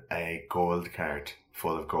on a gold cart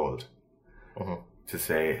full of gold? To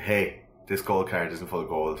say, hey, this gold cart isn't full of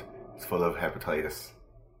gold, it's full of hepatitis.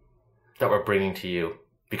 That we're bringing to you.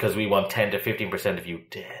 Because we want 10 to 15% of you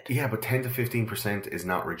dead. Yeah, but 10 to 15% is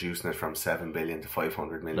not reducing it from 7 billion to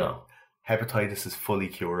 500 million. No. Hepatitis is fully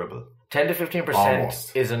curable. 10 to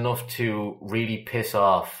 15% is enough to really piss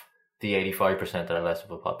off the 85% that are less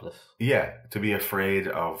of a populace. Yeah, to be afraid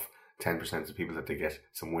of 10% of people that they get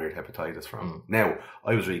some weird hepatitis from. Now,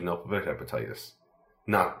 I was reading up about hepatitis.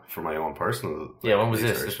 Not for my own personal... Yeah, when was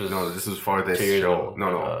research. this? This was for this show.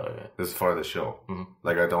 No. This is for this show.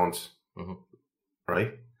 Like, I don't...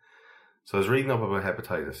 Right? So I was reading up about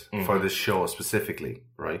hepatitis for this show specifically,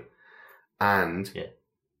 right? And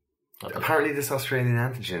apparently this Australian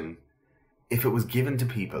antigen, if it was given to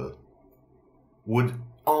people, would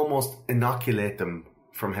almost inoculate them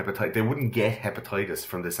from hepatitis. They wouldn't get hepatitis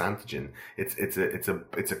from this antigen.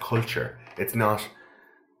 It's a culture. It's not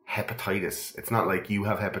hepatitis. It's not like you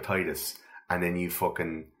have hepatitis and then you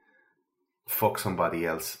fucking fuck somebody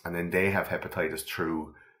else and then they have hepatitis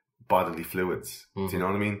through bodily fluids. Do you know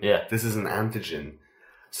what I mean? Yeah. This is an antigen.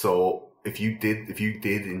 So if you did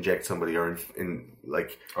inject somebody or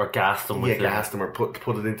or gas them with gas them or put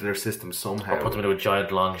it into their system somehow, or put them into a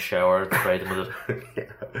giant long shower and spray them with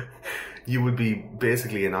it, you would be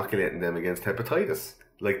basically inoculating them against hepatitis.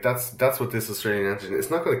 Like that's what this Australian antigen.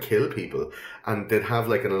 It's not going to kill people, and they'd have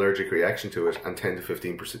like an allergic reaction to it, and 10 to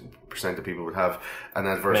 15% of people would have an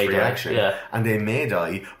adverse reaction, and they may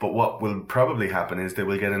die. But what will probably happen is they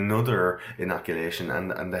will get another inoculation,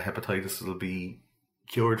 and the hepatitis will be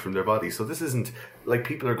cured from their body. So this isn't like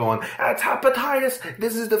people are going, it's hepatitis.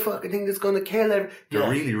 This is the fucking thing that's going to kill everyone. They're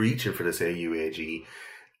really reaching for this AUAG,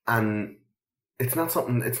 and it's not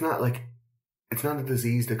something. It's not like. It's not a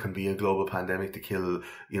disease that can be a global pandemic to kill,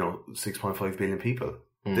 6.5 billion people.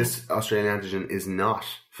 This Australian antigen is not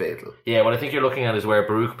fatal. Yeah, what I think you're looking at is where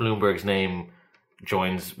Baruch Bloomberg's name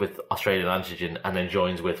joins with Australian antigen and then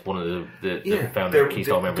joins with one of the founder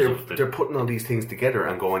keystone members. They're putting all these things together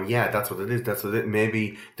and going, that's what it is. That's what it is.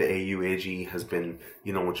 Maybe the AUAG has been,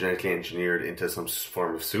 genetically engineered into some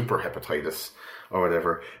form of super hepatitis or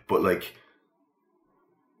whatever. But like...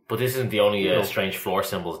 But this isn't the only strange floor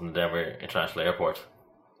symbols in the Denver International Airport.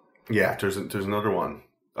 Yeah, there's another one.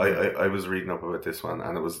 I was reading up about this one,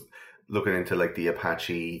 and it was looking into like the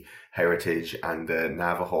Apache heritage and the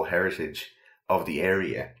Navajo heritage of the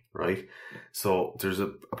area, right? So there's a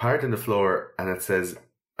part in the floor, and it says,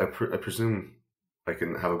 I presume I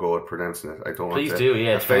can have a go at pronouncing it. I don't want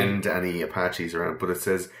to offend any Apaches around, but it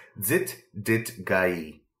says Zit Dit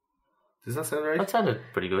Gai. Does that sound right? That sounded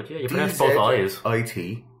pretty good, yeah. You pronounced both I's.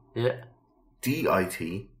 D-Z-I-T Yeah.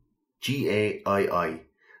 D-I-T-G-A-I-I.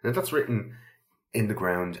 Now that's written in the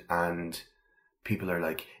ground and people are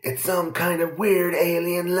like, it's some kind of weird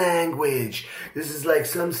alien language. This is like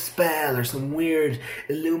some spell or some weird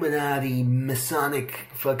Illuminati Masonic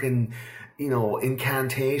fucking,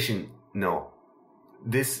 incantation. No.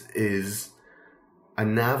 This is a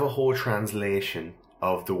Navajo translation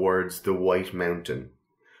of the words the White Mountain,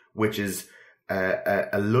 which is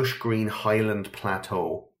a lush green highland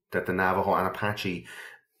plateau that the Navajo and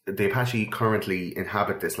the Apache currently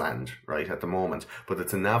inhabit this land, right, at the moment, but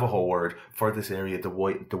it's a Navajo word for this area, the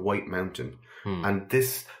White Mountain. And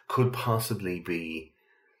this could possibly be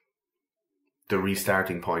the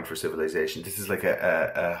restarting point for civilization. This is like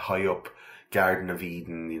a high up Garden of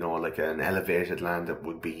Eden, like an elevated land that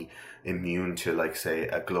would be immune to, like, say,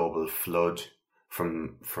 a global flood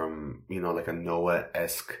from like a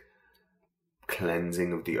Noah-esque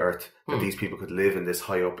cleansing of the earth, that these people could live in this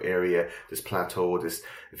high up area, this plateau, this,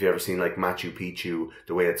 if you ever seen like Machu Picchu,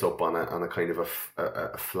 the way it's up on a kind of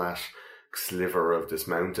a flat sliver of this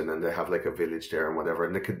mountain, and they have like a village there and whatever,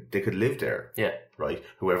 and they could live there. Yeah. Right?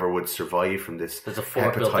 Whoever would survive from this there's a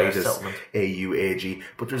fort built there, settlement. AUAG.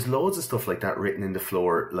 But there's loads of stuff like that written in the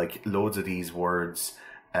floor, like loads of these words,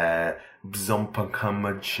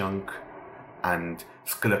 bzumpakamachunk and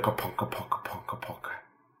skilakapunkapunkapunkapunka.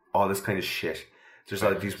 All this kind of shit. There's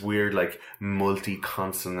like these weird, like,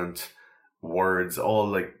 multi-consonant words, all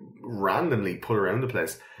like randomly put around the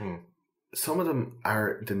place. Some of them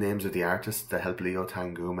are the names of the artists that help Leo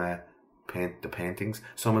Tanguma paint the paintings.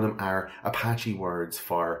 Some of them are Apache words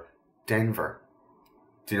for Denver.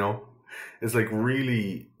 Do you know? It's like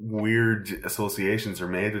really weird associations are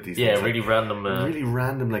made with these things. Yeah, really random. Really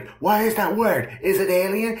random, like, what is that word? Is it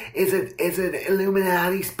alien? Is it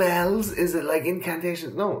Illuminati spells? Is it like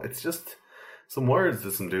incantations? No, it's just some words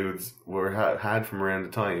that some dudes had from around the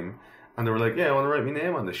time, and they were like, yeah, I want to write my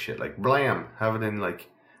name on this shit. Like, blam, have it in like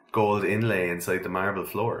gold inlay inside the marble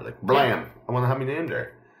floor. Like, blam, I want to have my name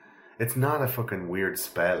there. It's not a fucking weird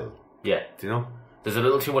spell. Yeah. Do you know? There's a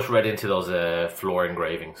little too much read into those floor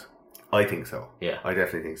engravings. I think so. Yeah, I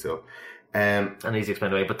definitely think so. And easy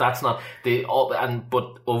explained away, but that's not the all. And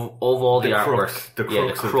but of all the artwork, the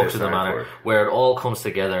crux of the matter, where it all comes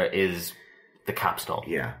together is the capstone.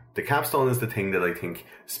 Yeah, the capstone is the thing that I think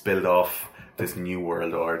spilled off this New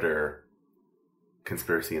World Order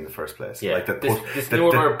conspiracy in the first place. Yeah, like this New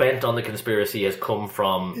World Order bent on the conspiracy has come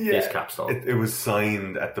from this capstone. It was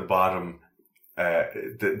signed at the bottom.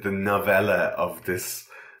 The novella of this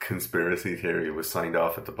conspiracy theory was signed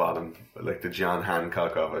off at the bottom, like the John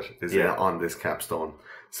Hancock of it is on this capstone.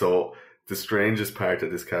 So the strangest part of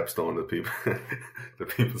this capstone that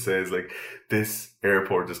people say is like, this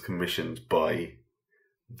airport is commissioned by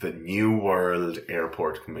the New World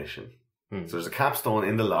Airport Commission. So there's a capstone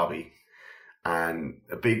in the lobby, and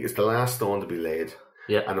it's the last stone to be laid.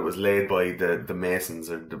 Yeah. And it was laid by the Masons,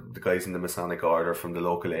 or the guys in the Masonic order from the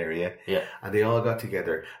local area. Yeah. And they all got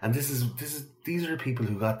together. And these are the people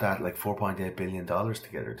who got that like $4.8 billion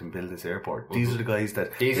together to build this airport. Mm-hmm. These are the guys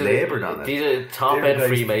that laboured on it. These are top end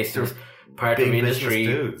Freemasons, part of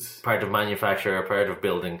industry, part of manufacture, part of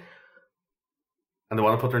building. And they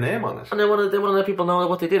want to put their name on it. And they want to let people know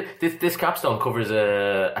what they did. This capstone covers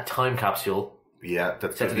a time capsule. Yeah,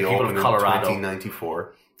 that's set to the people of Colorado.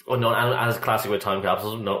 1994. Oh no! And as classic with time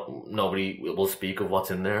capsules, nobody will speak of what's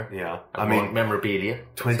in there. Yeah, I mean, memorabilia.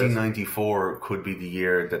 2094 could be the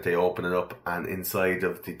year that they open it up, and inside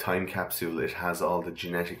of the time capsule, it has all the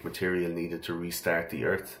genetic material needed to restart the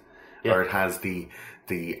Earth, or it has the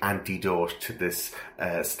antidote to this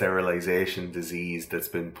sterilization disease that's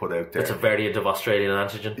been put out there. It's a variant of Australian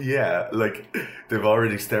antigen. Yeah, like they've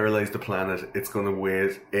already sterilized the planet. It's going to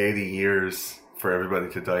wait 80 years for everybody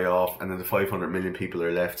to die off, and then the 500 million people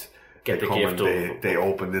are left. They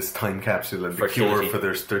open this time capsule, and the cure for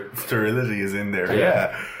their sterility is in there.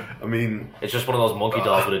 Yeah. I mean, it's just one of those monkey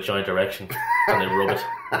dolls with a giant erection, and they rub it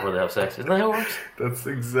before they have sex. Isn't that how it works? That's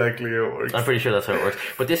exactly how it works. I'm pretty sure that's how it works.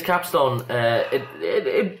 But this capstone,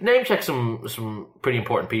 it name checks some pretty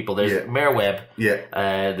important people. There's Mayor Webb,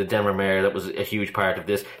 the Denver mayor, that was a huge part of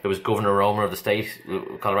this. There was Governor Romer of the state,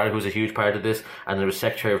 Colorado, who was a huge part of this, and there was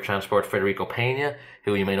Secretary of Transport Federico Pena,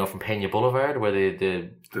 who you may know from Pena Boulevard, where the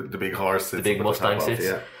big horse sits, the big Mustang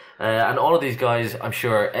sits. And all of these guys, I'm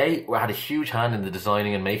sure, A, had a huge hand in the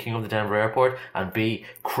designing and making of the Denver airport, and B,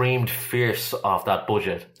 creamed fierce off that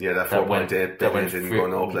budget. Yeah, that 4.8 billion didn't go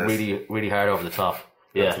no place. Really, really hard over the top.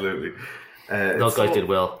 Yeah. Absolutely. Those guys did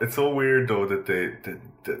well. It's so weird, though, that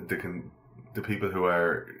the people who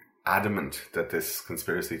are adamant that this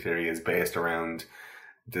conspiracy theory is based around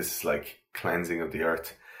this like cleansing of the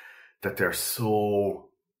earth, that they're so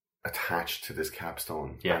attached to this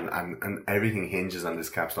capstone. Yeah. And everything hinges on this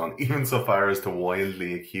capstone, even so far as to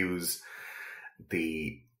wildly accuse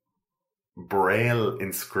the Braille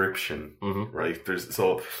inscription, right?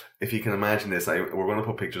 So if you can imagine this, we're going to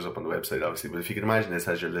put pictures up on the website, obviously, but if you can imagine this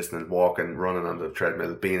as you're listening, walking, running on the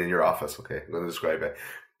treadmill, being in your office, okay, I'm going to describe it.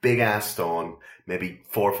 Big ass stone, maybe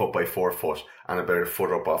 4 foot by 4 foot, and about a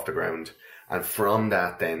foot up off the ground. And from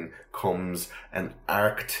that then comes an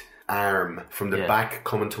arced arm from the back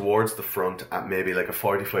coming towards the front at maybe like a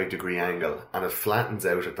 45-degree angle, and it flattens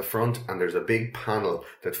out at the front, and there's a big panel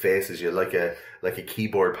that faces you like a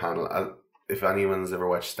keyboard panel. If anyone's ever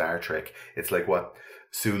watched Star Trek, it's like what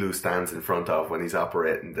Sulu stands in front of when he's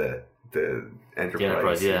operating the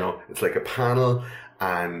Enterprise. You know, it's like a panel,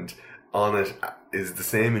 and on it is the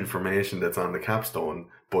same information that's on the capstone,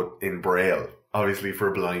 but in Braille, obviously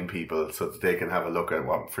for blind people, so that they can have a look at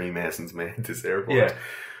what Freemasons made this airport. Yeah.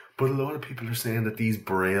 But a lot of people are saying that these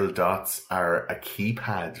Braille dots are a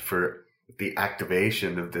keypad for the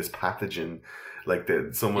activation of this pathogen. Like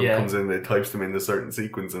someone comes in, they types them in a certain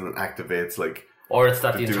sequence, and it activates like. Or it's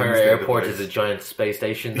that the entire airport is a giant space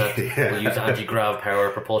station that will use anti-grav power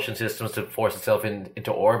propulsion systems to force itself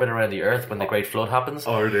into orbit around the Earth when the Great Flood happens.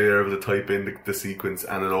 Or they're able to type in the sequence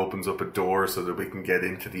and it opens up a door so that we can get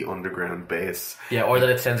into the underground base. Yeah, or that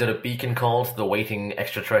it sends out a beacon call to the waiting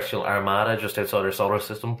extraterrestrial armada just outside our solar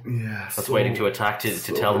system. Yeah. That's waiting to attack to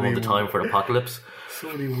tell them of the time for the apocalypse.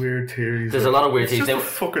 So many weird theories. There's a lot of weird theories. It's just a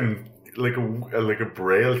fucking, like a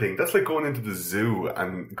Braille thing. That's like going into the zoo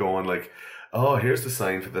and going like, oh, here's the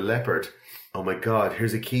sign for the leopard. Oh my god,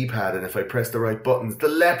 here's a keypad, and if I press the right buttons, the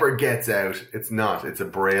leopard gets out. It's not. It's a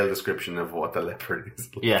Braille description of what the leopard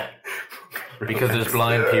is like. Yeah. Because there's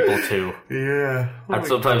blind people too. Yeah. Oh and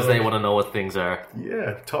sometimes they want to know what things are.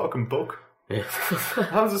 Yeah, talking book. Yeah.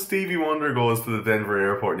 How's a Stevie Wonder goes to the Denver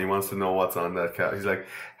airport and he wants to know what's on that cat? He's like,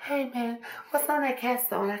 hey man, what's on that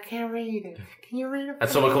capstone? I can't read it. Can you read it? And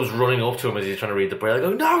someone comes running up to him as he's trying to read the Braille. I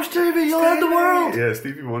go, no, Stevie, you'll end the world. Yeah,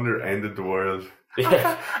 Stevie Wonder ended the world.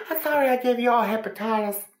 Yeah. I'm sorry I gave you all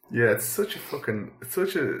hepatitis. Yeah, it's such a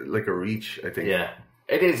reach, I think. Yeah,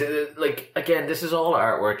 it is. Like, again, this is all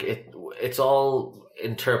artwork. It's all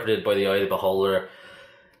interpreted by the eye of the beholder.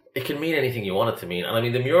 It can mean anything you want it to mean. And I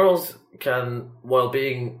mean, the murals can, while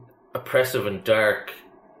being oppressive and dark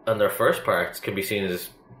on their first parts, can be seen as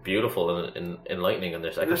beautiful and enlightening in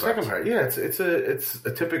their second parts. Second part, yeah, it's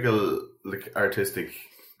a typical like artistic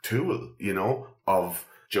tool, you know, of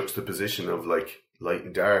juxtaposition of like light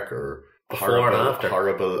and dark, or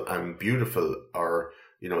horrible and beautiful, or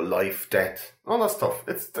you know, life, death, all that stuff.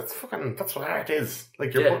 That's what art is.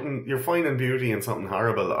 Like you're finding beauty in something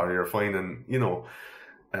horrible, or you're finding, you know,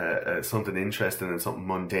 something interesting in something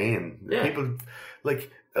mundane. Yeah. People like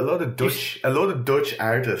a lot of Dutch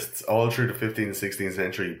artists all through the 15th and 16th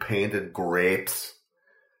century painted grapes,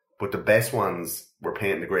 but the best ones were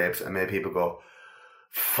painting the grapes and made people go,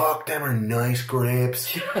 fuck, them are nice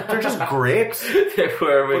grapes. They're just grapes. They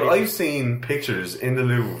were really. But I've seen pictures in the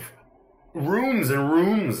Louvre, rooms and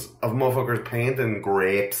rooms of motherfuckers painting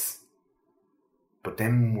grapes, but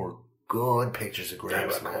them were good pictures of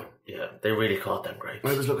grapes, man. Yeah, they really caught them grapes.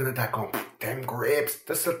 I was looking at that going, them grapes.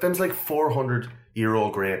 Them's like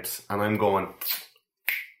 400-year-old grapes. And I'm going,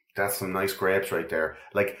 that's some nice grapes right there.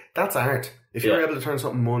 Like, that's art. If you're able to turn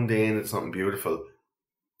something mundane into something beautiful,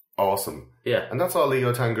 awesome. Yeah. And that's all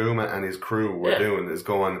Leo Tanguma and his crew were doing, is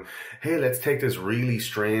going, hey, let's take this really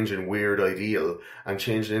strange and weird ideal and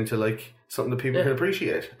change it into like something that people can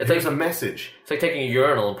appreciate. It's like a message. It's like taking a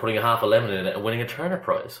urinal and putting a half a lemon in it and winning a Turner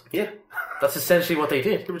Prize. Yeah. That's essentially what they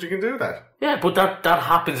did. But you can do that. Yeah, but that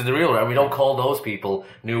happens in the real world. We don't call those people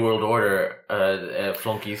New World Order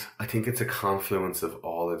flunkies. I think it's a confluence of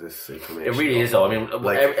all of this information. It really is, though. I mean,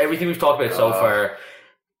 like, everything we've talked about so far.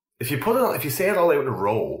 If you say it all out in a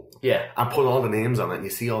row, and put all the names on it, and you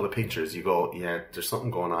see all the pictures, you go, yeah, there's something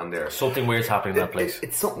going on there. Something weird's happening in that place.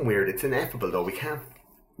 It's something weird. It's ineffable, though. We can't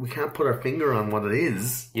put our finger on what it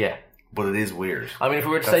is. Yeah. But it is weird. I mean, if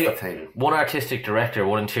we were to say one artistic director,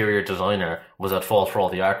 one interior designer was at fault for all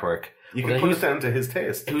the artwork, you can put it down to his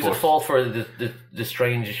taste. He was at fault for the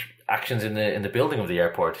strange actions in the building of the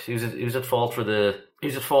airport. He was at fault for some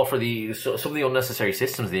of the unnecessary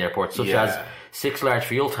systems of the airport, such as 6 large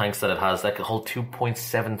fuel tanks that it has that can hold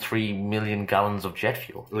 2.73 million gallons of jet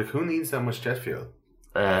fuel. Like, who needs that much jet fuel?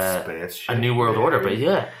 A spaceship. A New World Order, but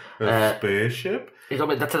a spaceship.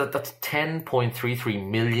 That's 10.33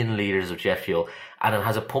 million litres of jet fuel, and it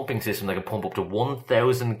has a pumping system that can pump up to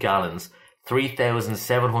 1,000 gallons,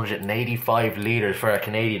 3,785 litres for our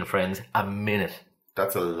Canadian friends, a minute.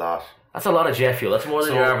 That's a lot. That's a lot of jet fuel. That's more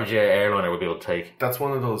than your average airliner would be able to take. That's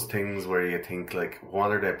one of those things where you think, like,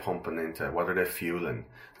 what are they pumping into? What are they fueling?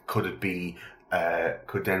 Could it be,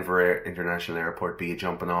 could Denver International Airport be a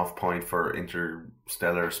jumping off point for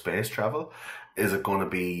interstellar space travel? Is it going to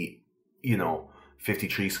be,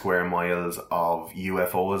 53 square miles of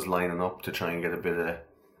UFOs lining up to try and get a bit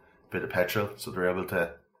of petrol so they're able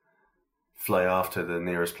to fly off to the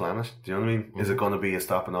nearest planet? Do you know what I mean? Mm-hmm. Is it going to be a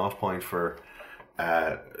stopping off point for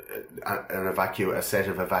a set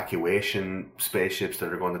of evacuation spaceships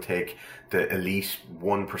that are going to take the elite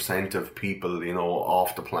 1% of people,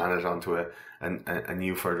 off the planet onto a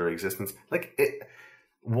new further existence? Like,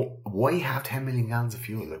 why have 10 million gallons of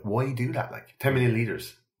fuel? Like, why do that? Like, 10 million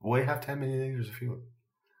litres. Why have 10 million litres of fuel?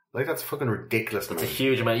 Like, that's fucking ridiculous. It's a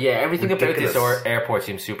huge amount. Yeah, everything ridiculous. About this airport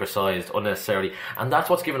seems supersized unnecessarily, and that's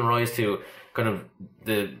what's given rise to kind of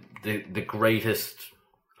the greatest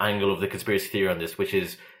angle of the conspiracy theory on this, which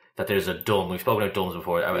is that there's a dome. We've spoken about domes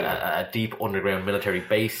before. A deep underground military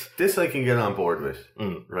base. This I can get on board with,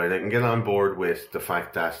 right? I can get on board with the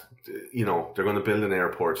fact that they're going to build an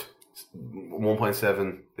airport.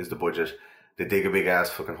 1.7 is the budget. They dig a big ass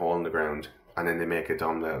fucking hole in the ground, and then they make a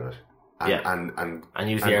dome out of it. And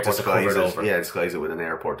use the airport to cover it over. Yeah, disguise it with an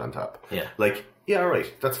airport on top. Yeah. Like, yeah,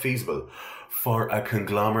 right, that's feasible. For a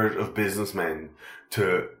conglomerate of businessmen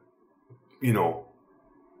to,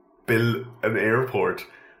 build an airport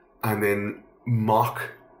and then mock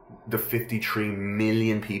the 53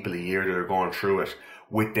 million people a year that are going through it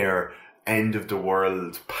with their end of the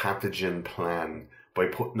world pathogen plan by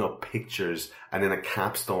putting up pictures and then a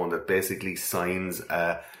capstone that basically signs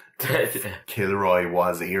Kilroy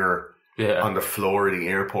was here on the floor of the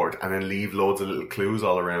airport, and then leave loads of little clues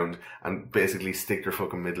all around and basically stick their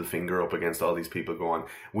fucking middle finger up against all these people going,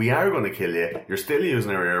 we are going to kill you, you're still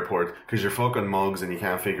using our airport because you're fucking mugs and you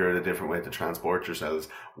can't figure out a different way to transport yourselves.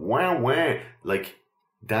 Wah. Like,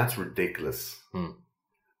 that's ridiculous.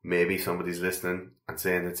 Maybe somebody's listening and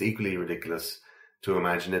saying it's equally ridiculous to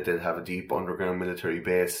imagine that they'd have a deep underground military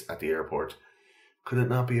base at the airport. Could it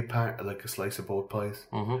not be like a slice of both pies?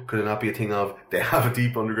 Mm-hmm. Could it not be a thing of, they have a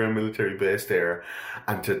deep underground military base there,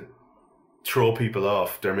 and to throw people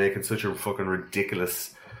off, they're making such a fucking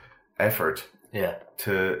ridiculous effort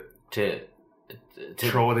to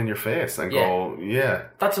throw it in your face and go,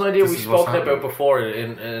 That's an idea we've spoken about before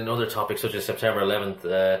in other topics, such as September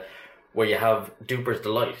 11th, where you have Duper's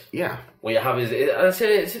Delight. Yeah. What you have is...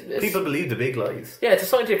 It's people believe the big lies. Yeah, it's a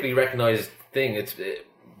scientifically recognised thing.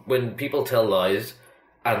 When people tell lies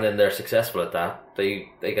and then they're successful at that, they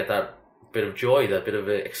get that bit of joy, that bit of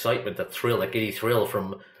excitement, that thrill, that giddy thrill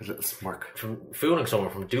from a little smirk, from fooling someone,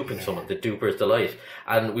 from duping someone. The Duper's Delight.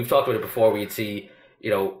 And we've talked about it before. We'd see,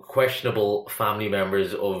 questionable family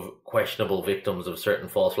members of questionable victims of certain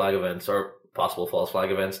false flag events or possible false flag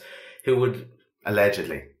events who would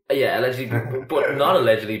allegedly, but not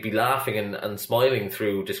allegedly, be laughing and smiling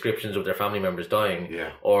through descriptions of their family members dying,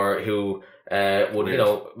 or who would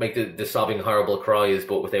make the sobbing horrible cries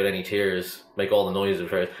but without any tears, make all the noises of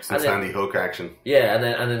hers. Some Sandy Hook action. Yeah,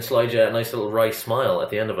 and then slide you a nice little wry smile at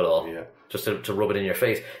the end of it all. Yeah. Just to rub it in your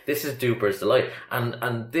face. This is Duper's Delight.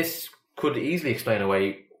 And this could easily explain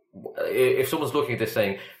away if someone's looking at this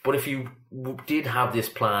saying, but if you did have this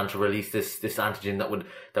plan to release this antigen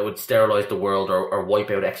that would sterilize the world or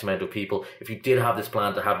wipe out X amount of people, if you did have this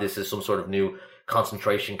plan to have this as some sort of new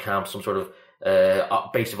concentration camp, some sort of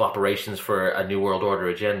base of operations for a new world order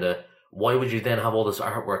agenda, why would you then have all this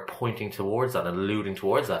artwork pointing towards that and alluding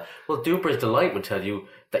towards that? Well, Duper's Delight would tell you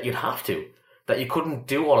that you'd have to. That you couldn't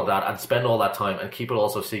do all of that and spend all that time and keep it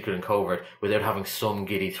also secret and covert without having some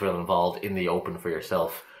giddy thrill involved in the open for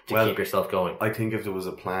yourself to keep yourself going. I think if there was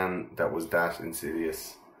a plan that was that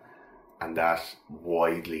insidious and that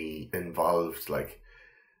widely involved, like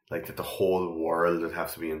that the whole world would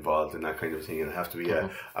have to be involved in that kind of thing, and it'd have to be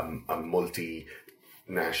a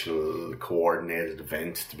multinational coordinated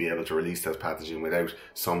event to be able to release that pathogen without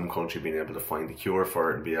some country being able to find a cure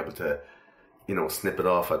for it and be able to, snip it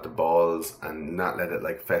off at the balls and not let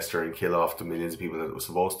it fester and kill off the millions of people that it was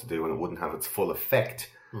supposed to do, and it wouldn't have its full effect.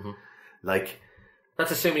 Mm-hmm.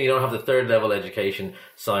 That's assuming you don't have the third level education,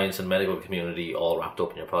 science and medical community all wrapped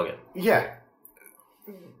up in your pocket. Yeah.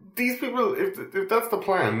 These people, if that's the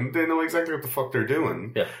plan, they know exactly what the fuck they're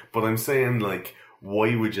doing. Yeah. But I'm saying,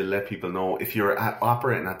 why would you let people know if you're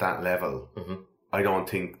operating at that level? Mm-hmm. I don't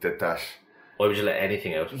think that... Why would you let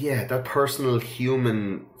anything out? Yeah, that personal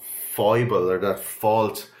human foible or that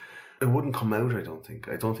fault, it wouldn't come out, I don't think.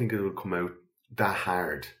 I don't think it would come out that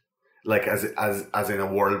hard. As in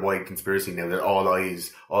a worldwide conspiracy now, that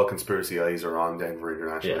all conspiracy eyes are on Denver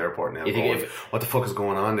International Airport now. What the fuck is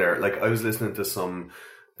going on there? I was listening to some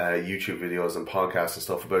YouTube videos and podcasts and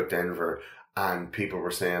stuff about Denver, and people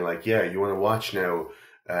were saying like, yeah, you want to watch now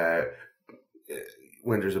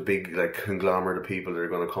when there's a big like conglomerate of people that are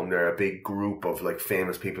going to come there, a big group of like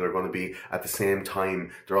famous people are going to be at the same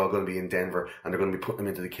time. They're all going to be in Denver, and they're going to be putting them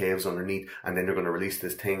into the caves underneath, and then they're going to release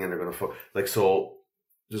this thing, and they're going to like so.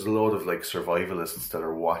 There's a load of like survivalists that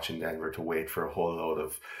are watching Denver to wait for a whole load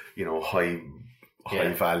of, you know, high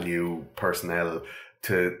value personnel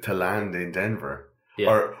to land in Denver,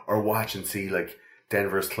 or watch and see like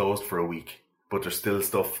Denver's closed for a week, but there's still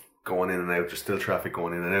stuff going in and out. There's still traffic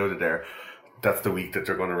going in and out of there. That's the week that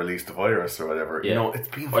they're going to release the virus or whatever. Yeah. You know, it's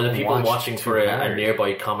been or the people watching for a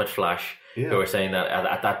nearby comet flash who are saying that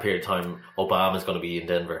at that period of time, Obama's going to be in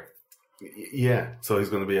Denver. Yeah, so he's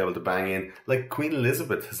going to be able to bang in. Like Queen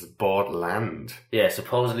Elizabeth has bought land. Yeah,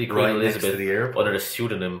 supposedly Queen Elizabeth, under a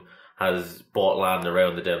pseudonym, has bought land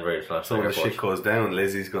around the Denver International Airport. So when the shit goes down,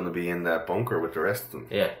 Lizzie's going to be in that bunker with the rest of them.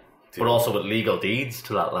 Yeah, but also with legal deeds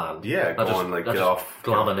to that land. Yeah, get off.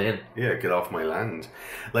 Glomming in. Yeah, get off my land.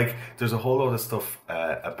 Like, there's a whole lot of stuff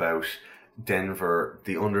about Denver,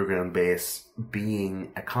 the underground base,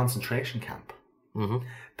 being a concentration camp. Mm-hmm.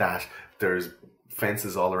 That there's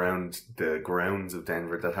fences all around the grounds of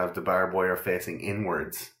Denver that have the barbed wire facing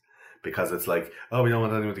inwards because it's like, oh, we don't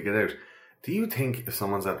want anyone to get out. Do you think if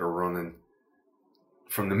someone's out there running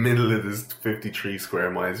from the middle of this 53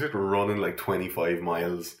 square miles, you're running like 25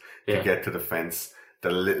 miles to get to the fence,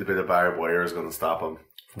 that a little bit of barbed wire is going to stop them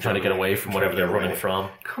from trying to get away from whatever they're running from?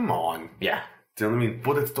 Come on. Yeah. Do you know what I mean?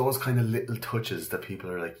 But it's those kind of little touches that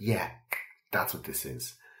people are like, yeah, that's what this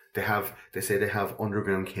is. They say they have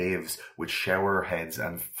underground caves with shower heads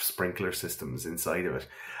and sprinkler systems inside of it,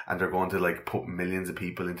 and they're going to like put millions of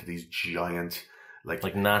people into these giant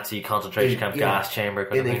like Nazi concentration camp gas chamber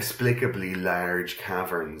kind inexplicably large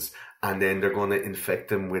caverns, and then they're going to infect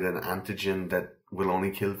them with an antigen that will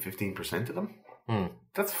only kill 15% of them.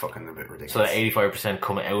 That's fucking a bit ridiculous. So that 85%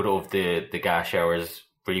 come out of the gas showers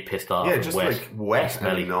really pissed off. Yeah, and just wet, like wet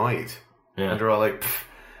and annoyed. Yeah. And they're all like,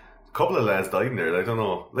 a couple of lads died in there. I don't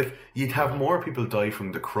know. Like, you'd have more people die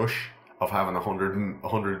from the crush of having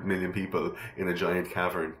 100 million people in a giant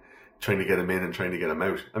cavern trying to get them in and trying to get them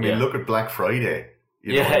out. I mean, look at Black Friday.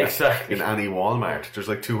 Exactly. In any Walmart, there's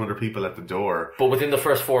like 200 people at the door. But within the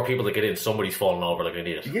first 4 people that get in, somebody's falling over like an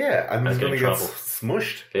idiot. Yeah, and he's going to get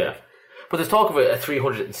smushed. Yeah. But there's talk of a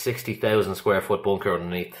 360,000 square foot bunker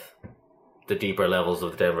underneath the deeper levels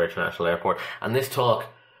of the Denver International Airport. And this talk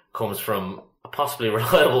comes from a possibly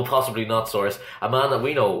reliable, possibly not source. A man that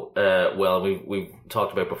we know well, we've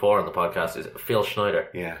talked about before on the podcast, is Phil Schneider.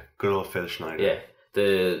 Yeah, good old Phil Schneider. Yeah.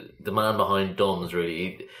 The man behind Dumbs,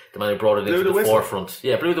 really. The man who brought it into the forefront.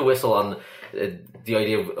 Yeah, blew the whistle on the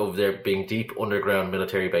idea of there being deep underground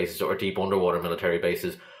military bases or deep underwater military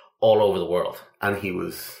bases all over the world. And he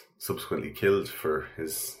was subsequently killed for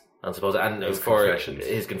his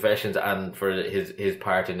confessions and for his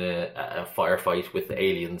part in a firefight with the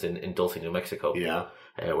aliens in Dulce, New Mexico. Yeah.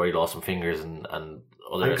 Where he lost some fingers and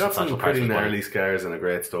other and got some pretty gnarly scars and a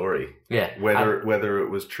great story. Yeah. Whether it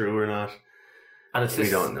was true or not, and we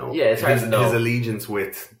don't know. Yeah, it's hard to know. His allegiance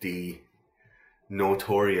with the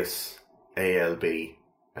notorious ALB.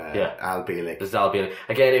 Al Bielek. This is Al Bielek.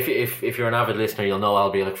 Again, if you're an avid listener, you'll know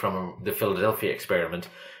Al Bielek from the Philadelphia experiment.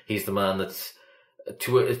 He's the man that's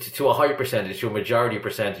to a high percentage, to a majority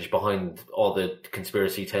percentage behind all the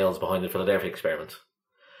conspiracy tales behind the Philadelphia experiment.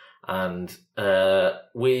 And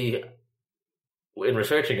we, in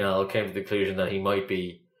researching Al, came to the conclusion that he might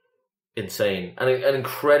be insane. And an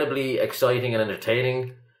incredibly exciting and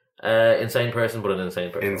entertaining insane person, but an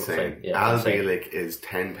insane person. Insane. Yeah, Al Bielek is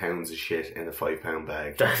 10 pounds of shit in a 5-pound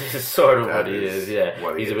bag. That is sort of what he is, yeah.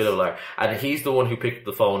 He's a bit of a liar. And he's the one who picked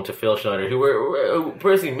the phone to Phil Schneider, who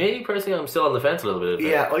personally, I'm still on the fence a little bit.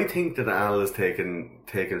 Yeah, I think that Al has taken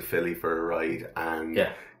Philly for a ride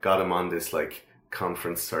and got him on this like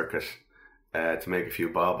conference circuit to make a few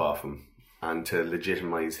bob off him and to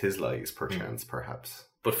legitimise his lies, perhaps.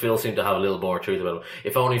 But Phil seemed to have a little more truth about him.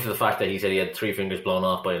 If only for the fact that he said he had 3 fingers blown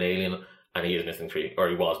off by an alien, and he was missing 3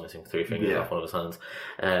 fingers off one of his hands,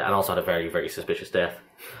 and also had a very, very suspicious death.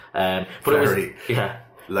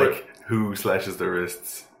 Who slashes their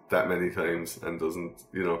wrists that many times and doesn't,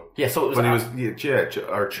 Yeah, so it was. But he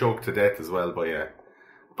was, choked to death as well by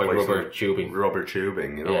rubber tubing. Rubber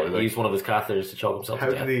tubing, he used one of his catheters to choke himself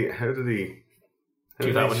to death. How did he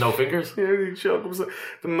do that with no fingers? Yeah, he choke himself.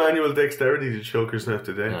 The manual dexterity to choke yourself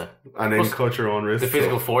to death, and then cut your own wrist. The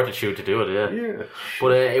physical fortitude to do it, yeah.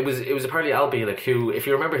 But it was apparently Al Bielek who, if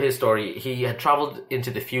you remember his story, he had travelled into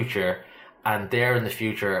the future, and there in the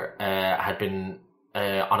future had been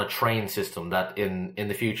on a train system that in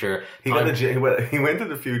the future he went to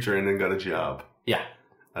the future and then got a job. Yeah,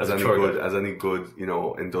 as any good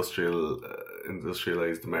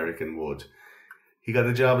industrialized American would. He got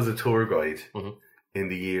a job as a tour guide in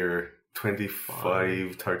the year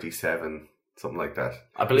 2537, something like that.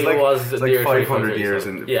 I believe it was like 500 years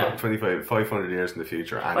in 500 years in the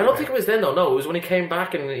future. Anyway. I don't think it was then though. No, it was when he came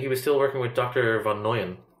back and he was still working with Dr. von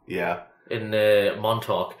Neumann. Yeah. In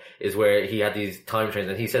Montauk is where he had these time trains,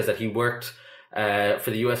 and he says that he worked for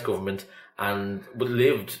the US government and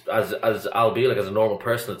lived as albeit like as a normal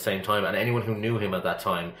person at the same time, and anyone who knew him at that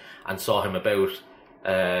time and saw him about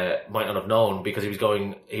might not have known because he was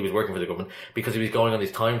working for the government, because he was going on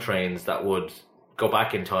these time trains that would go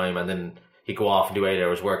back in time, and then he'd go off and do 8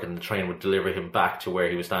 hours work, and the train would deliver him back to where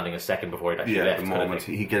he was standing a second before he'd actually left. The moment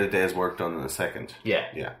he'd get a day's work done in a second.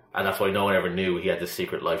 Yeah. And that's why no one ever knew he had this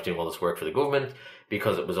secret life doing all this work for the government,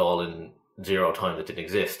 because it was all in zero time that didn't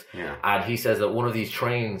exist. Yeah. And he says that one of these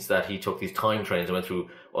trains that he took, these time trains, and went through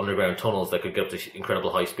underground tunnels that could get up to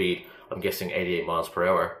incredible high speed, I'm guessing 88 miles per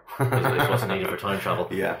hour, it wasn't needed for time travel.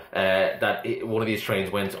 Yeah. One of these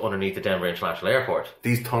trains went underneath the Denver International Airport.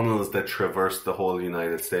 These tunnels that traverse the whole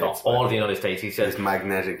United States. All of the United States, he says. These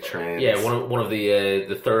magnetic trains. Yeah, one of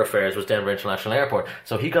the thoroughfares was Denver International Airport.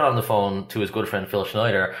 So he got on the phone to his good friend Phil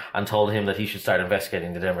Schneider and told him that he should start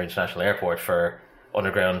investigating the Denver International Airport for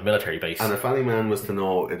underground military base. And if any man was to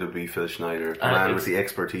know, it would be Phil Schneider. The man with the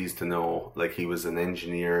expertise to know. Like, he was an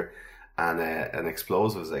engineer and an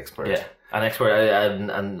explosives expert. Yeah, an expert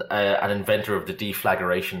and an inventor of the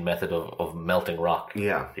deflagration method of melting rock.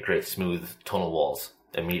 Yeah. To create smooth tunnel walls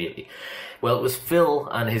immediately. Well, it was Phil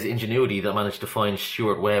and his ingenuity that managed to find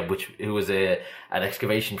Stuart Webb, who was an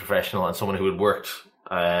excavation professional and someone who had worked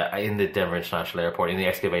in the Denver International Airport, in the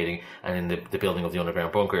excavating and in the building of the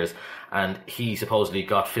underground bunkers. And he supposedly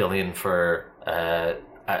got Phil in for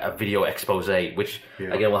a video expose, which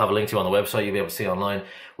again we'll have a link to on the website, you'll be able to see online,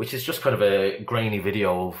 which is just kind of a grainy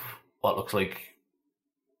video of what looks like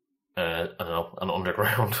I don't know, an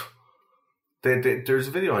underground. There's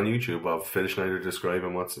a video on YouTube of Phil Schneider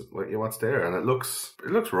describing what's there, and it looks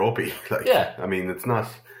ropey. Like, yeah, I mean, it's not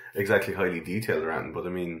exactly highly detailed around, but I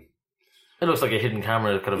mean, it looks like a hidden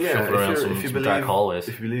camera kind of shuffling around some dark hallways.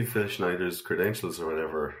 If you believe Phil Schneider's credentials or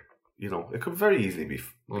whatever, it could very easily be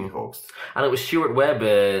hoaxed. And it was Stuart Webb,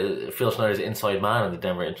 Phil Schneider's inside man in the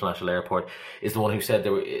Denver International Airport, is the one who said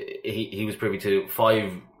he was privy to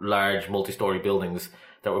 5 large multi-story buildings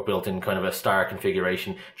that were built in kind of a star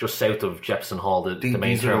configuration just south of Jefferson Hall, the main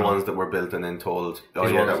these terminal. Are the ones that were built and then told,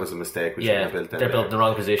 that was a mistake. They're built in the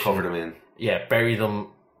wrong position. Cover them in. Yeah, bury them,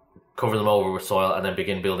 cover them over with soil, and then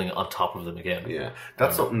begin building on top of them again. Yeah,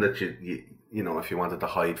 that's something that you if you wanted to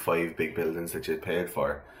hide 5 big buildings that you'd paid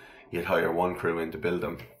for, you'd hire one crew in to build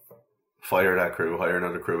them, fire that crew, hire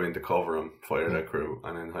another crew in to cover them, fire that crew,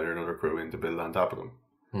 and then hire another crew in to build on top of them.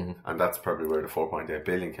 Mm-hmm. And that's probably where the 4.8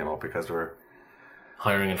 billion came up, because they were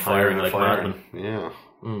hiring and firing like madmen. Yeah.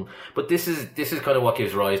 But this is kind of what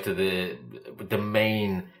gives rise to the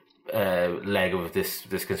main leg of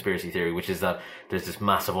this conspiracy theory, which is that there's this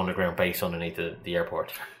massive underground base underneath the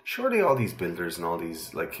airport. Surely all these builders and all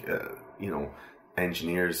these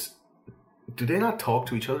engineers, do they not talk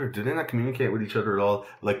to each other? Do they not communicate with each other at all?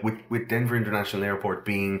 Like with Denver International Airport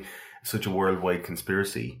being such a worldwide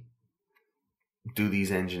conspiracy, do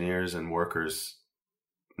these engineers and workers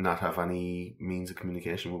not have any means of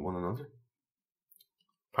communication with one another?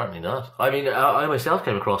 Apparently not. I mean, I myself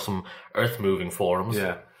came across some earth-moving forums.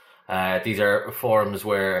 Yeah. These are forums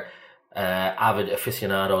where avid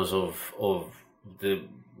aficionados of the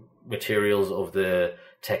materials, of the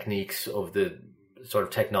techniques, of the sort of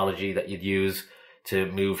technology that you'd use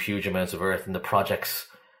to move huge amounts of earth, and the projects,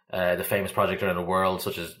 the famous projects around the world,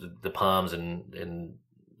 such as the Palms in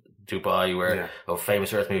Dubai, where of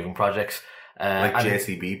famous earth moving projects, like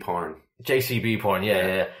JCB porn. JCB porn,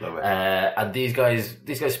 yeah. Love it. And these guys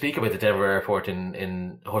speak about the Denver airport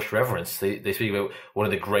in hushed reverence. They speak about one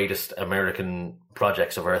of the greatest American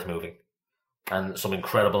projects of earth moving, and some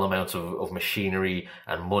incredible amounts of machinery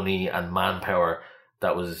and money and manpower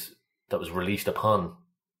that was released upon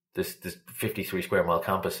this 53 square mile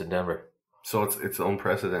campus in Denver. So it's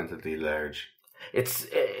unprecedentedly large. It's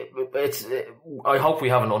I hope we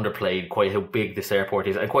haven't underplayed quite how big this airport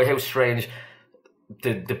is and quite how strange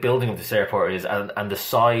the building of this airport is, and the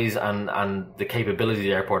size and the capability of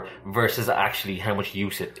the airport versus actually how much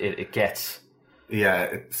use it gets.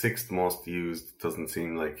 Yeah, 6th most used doesn't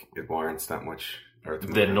seem like it warrants that much.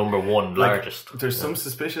 The number one largest. There's some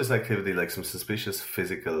suspicious activity, like some suspicious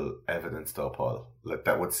physical evidence though, Paul, like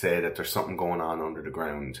that would say that there's something going on under the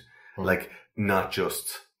ground, like not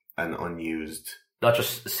just an unused not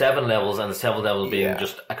just 7 levels, and the 7th level being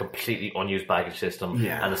just a completely unused baggage system,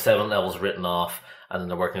 and the 7 levels written off, and then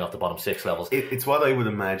they're working off the bottom 6 levels. It's what I would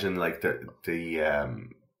imagine, like the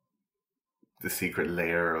secret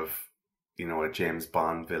lair of, you know, a James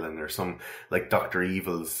Bond villain, or some, like Dr.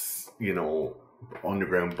 Evil's, you know,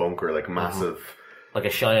 underground bunker, like massive. Like a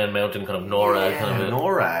Cheyenne Mountain kind of NORAD kind of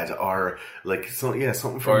NORAD, or like something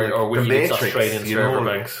from or the Matrix. Australian server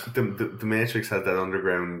banks. The Matrix had that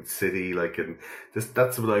underground city, like, and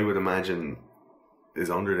that's what I would imagine is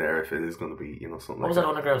under there, if it is going to be, you know, something. What was that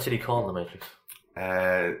underground city called in the Matrix?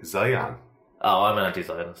 Zion. Oh, I'm an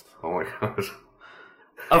anti-Zionist. Oh my god.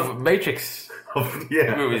 Of Matrix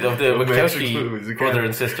movies, of the Wachowski brother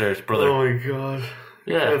and sister's brother. Oh my god.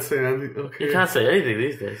 Yeah. Can't say anything. Okay. You can't say anything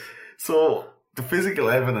these days. So the physical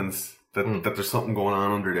evidence that there's something going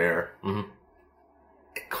on under there,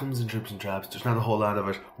 it comes in drips and drabs. There's not a whole lot of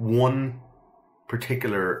it. One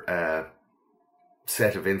particular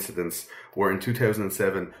set of incidents where in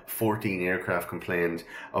 2007 14 aircraft complained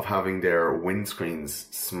of having their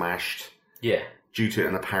windscreens smashed due to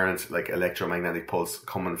an apparent like electromagnetic pulse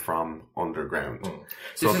coming from underground.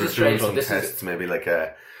 So they're doing some tests, maybe like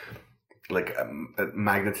a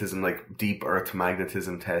magnetism, like deep earth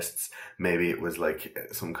magnetism tests. Maybe it was like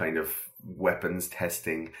some kind of weapons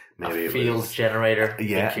testing. Maybe a fields generator.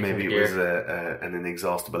 Yeah, maybe it was an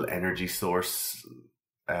inexhaustible energy source.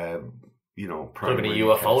 You know, could have been a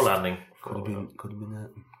UFO landing. Could have been that.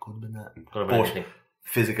 Could have been anything.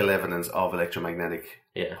 Physical evidence of electromagnetic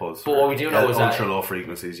pulse. But what we do know is that ultra low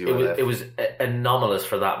frequencies. It was anomalous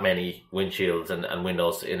for that many windshields and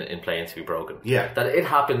windows in planes to be broken. Yeah, that it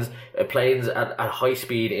happens. Planes at high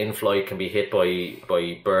speed in flight can be hit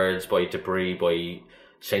by birds, by debris, by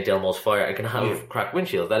St. Elmo's fire, and can have cracked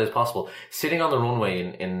windshields. That is possible. Sitting on the runway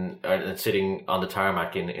and sitting on the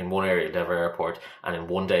tarmac in one area of Denver Airport, and in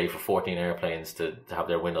one day for 14 airplanes to have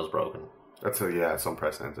their windows broken. That's it's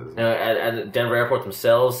unprecedented. Isn't it? And Denver Airport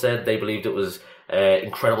themselves said they believed it was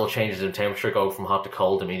incredible changes in temperature, going from hot to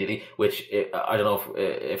cold immediately. Which I don't know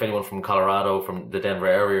if anyone from Colorado, from the Denver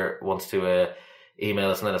area, wants to email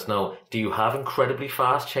us and let us know. Do you have incredibly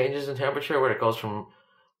fast changes in temperature where it goes from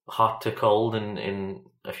hot to cold in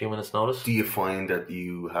a few minutes' notice? Do you find that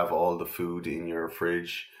you have all the food in your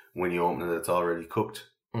fridge when you open it, it's already cooked?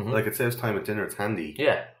 Like, it saves time at dinner, it's handy.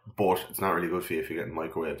 Yeah. But it's not really good for you if you're getting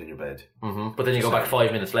microwaved in your bed. But then you go back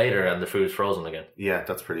 5 minutes later and the food's frozen again. Yeah,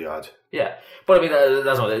 that's pretty odd. Yeah. But I mean,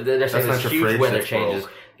 that's what they're saying. There's huge weather changes.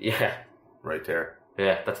 Yeah. Right there.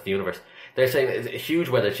 Yeah, that's the universe. They're saying huge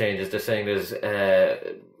weather changes. They're saying there's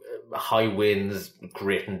high winds,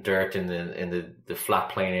 grit and dirt in the flat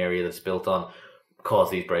plain area that's built on cause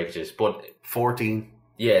these breakages. But 14.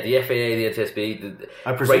 Yeah, the FAA, the NTSB,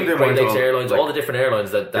 I presume Great Lakes Airlines, all the different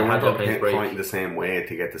airlines that had their planes break. Pointing the same way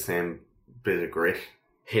to get the same bit of grit.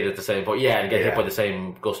 Hit at the same point, and get hit by the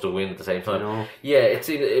same gust of wind at the same time. Yeah,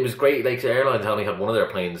 it was Great Lakes Airlines only had one of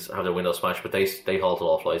their planes have their windows smashed, but they halted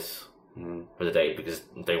all flights for the day because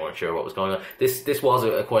they weren't sure what was going on. This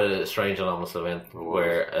was quite a strange anomalous event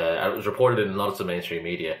where it was reported in lots of mainstream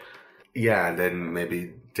media. Yeah, and then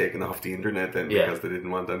maybe taken off the internet then because they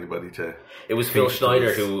didn't want anybody to... It was Phil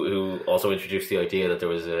Schneider who also introduced the idea that there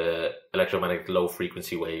was a electromagnetic low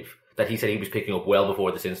frequency wave that he said he was picking up well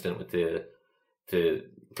before this incident with the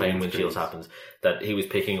plane windshields happens, that he was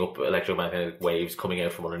picking up electromagnetic waves coming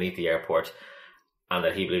out from underneath the airport, and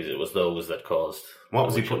that he believes it was those that caused... What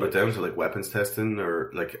was he putting it down to, like weapons testing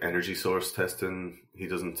or like energy source testing? He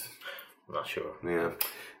doesn't... I'm not sure. Yeah.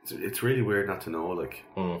 It's really weird not to know, like,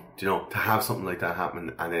 do you know, to have something like that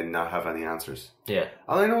happen and then not have any answers. Yeah.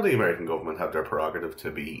 And I know the American government have their prerogative to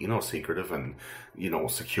be, you know, secretive and, you know,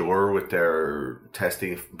 secure with their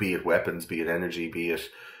testing, be it weapons, be it energy, be it,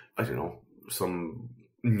 I don't know, some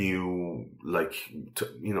new, like,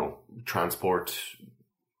 you know, transport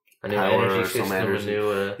a new power energy or system, some energy.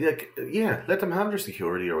 a new... Yeah, let them have their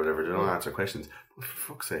security or whatever. They don't answer questions. But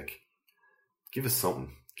for fuck's sake, give us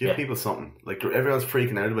something. Give people something. Like, everyone's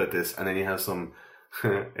freaking out about this, and then you have some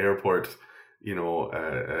airport, you know,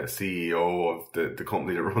 CEO of the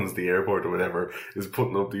company that runs the airport or whatever is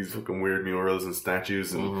putting up these fucking weird murals and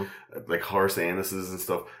statues and like horse anuses and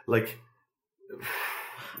stuff. Like,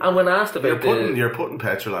 and when asked about you're putting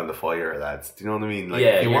petrol on the fire, lads. Do you know what I mean? Like,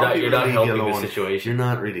 yeah, you're not helping alone, the situation. You're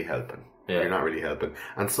not really helping. Yeah. You're not really helping.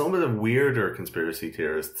 And some of the weirder conspiracy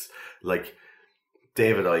theorists, like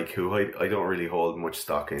David Icke, who I don't really hold much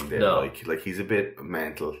stock in. David Icke, like, he's a bit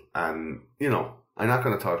mental, and you know, I'm not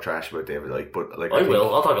going to talk trash about David Icke, but like I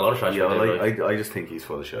will. I'll talk a lot of trash about David Icke. I just think he's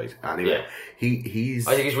full of shite. Anyway, he's.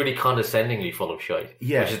 I think he's really condescendingly full of shite.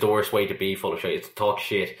 Yeah, which is the worst way to be full of shite. It's to talk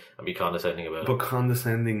shit and be condescending about it. But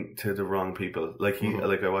condescending to the wrong people. Like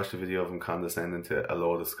I watched a video of him condescending to a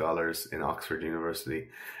load of scholars in Oxford University,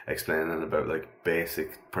 explaining about like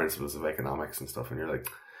basic principles of economics and stuff, and you're like,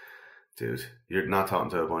 dude, you're not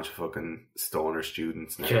talking to a bunch of fucking stoner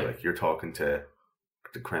students now. Yeah. Like, you're talking to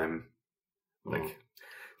the creme. Like,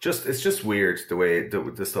 it's just weird the way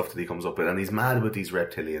the stuff that he comes up with, and he's mad about these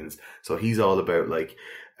reptilians. So he's all about like,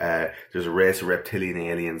 there's a race of reptilian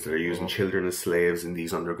aliens that are using children as slaves in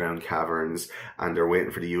these underground caverns, and they're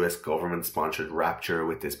waiting for the US government sponsored rapture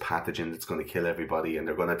with this pathogen that's going to kill everybody, and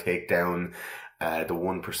they're going to take down the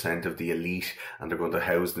 1% of the elite, and they're going to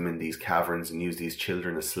house them in these caverns and use these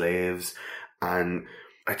children as slaves. And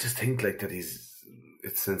I just think like that it's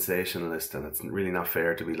sensationalist, and it's really not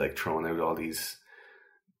fair to be like throwing out all these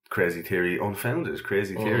unfounded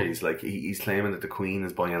crazy theories. Like he's claiming that the Queen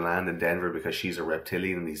is buying land in Denver because she's a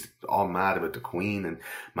reptilian, and he's all mad about the Queen and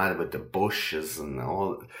mad about the Bushes and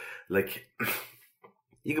all. Like,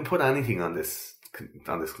 you can put anything on this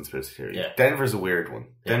conspiracy theory. Yeah. Denver's a weird one.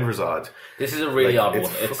 Yeah. Denver's odd. This is a really odd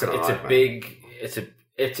one. It's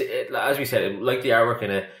as we said, like the artwork in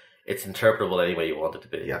it, it's interpretable any way you want it to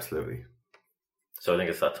be. Yeah, absolutely. So I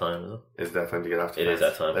think it's that time, is it? Is that time to get off the fence? It is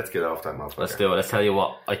that time. Let's get off that motherfucker. Let's do it. Let's tell you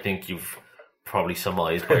what I think you've probably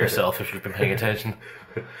surmised by yourself if you've been paying attention.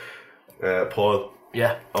 Paul.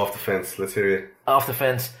 Yeah. Off the fence. Let's hear you. Off the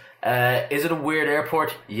fence. Is it a weird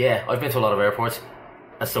airport? Yeah. I've been to a lot of airports.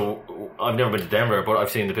 And so I've never been to Denver, but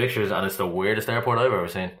I've seen the pictures, and it's the weirdest airport I've ever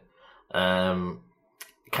seen.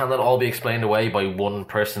 Can that all be explained away by one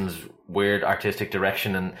person's weird artistic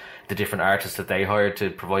direction and the different artists that they hired to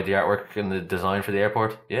provide the artwork and the design for the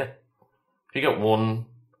airport? Yeah. If you get one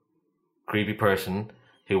creepy person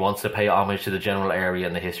who wants to pay homage to the general area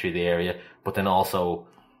and the history of the area, but then also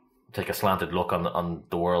take a slanted look on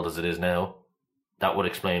the world as it is now, that would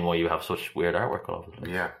explain why you have such weird artwork all over the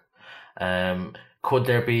place. Yeah. Could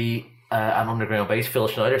there be an underground base? Phil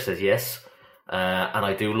Schneider says yes. And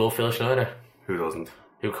I do love Phil Schneider. Who doesn't?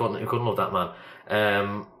 Who couldn't love that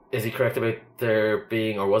man? Is he correct about there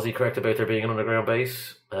being, or was he correct about there being an underground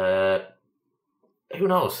base? Who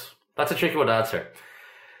knows? That's a tricky one to answer.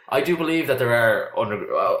 I do believe that there are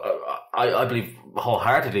I believe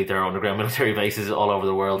wholeheartedly there are underground military bases all over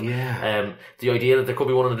the world. Yeah. The idea that there could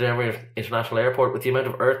be one in the Denver International Airport, with the amount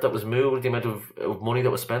of earth that was moved, the amount of money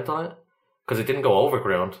that was spent on it, because it didn't go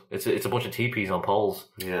overground. It's a bunch of teepees on poles.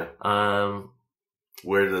 Yeah.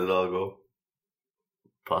 Where did it all go?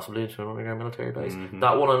 Possibly to an underground military base. Mm-hmm.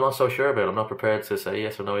 That one I'm not so sure about. I'm not prepared to say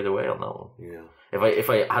yes or no either way on that one. Yeah. If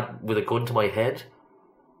I had with a gun to my head,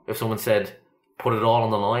 if someone said, put it all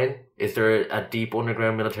on the line, is there a deep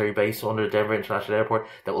underground military base under Denver International Airport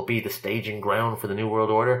that will be the staging ground for the New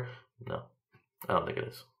World Order? No. I don't think it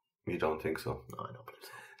is. You don't think so? No, I don't believe so.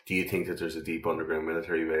 Do you think that there's a deep underground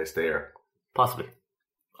military base there? Possibly.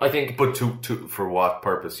 I think, but for what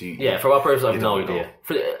purpose? For what purpose? I have no idea.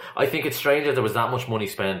 I think it's strange that there was that much money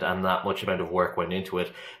spent and that much amount of work went into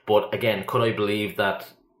it. But again, could I believe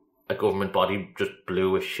that a government body just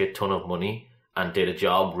blew a shit ton of money and did a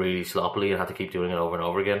job really sloppily and had to keep doing it over and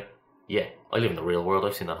over again? Yeah, I live in the real world.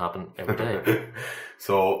 I've seen that happen every day.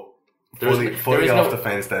 So fully off the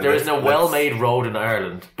fence. Then there is no well-made road in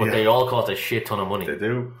Ireland, but they all cost a shit ton of money. They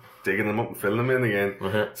do. Digging them up and filling them in again.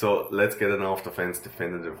 Mm-hmm. So let's get an off the fence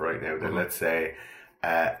definitive right now. Then mm-hmm. Let's say,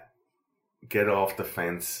 get off the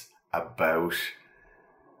fence about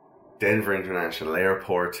Denver International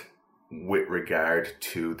Airport with regard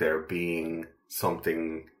to there being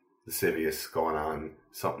something lascivious going on,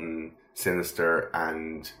 something sinister,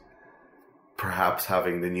 and perhaps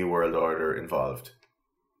having the New World Order involved.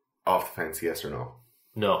 Off the fence, yes or no?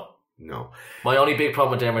 No. My only big problem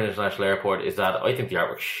with Denver International Airport is that I think the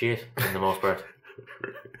artwork's shit in the most part.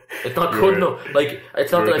 It's not good enough. Like,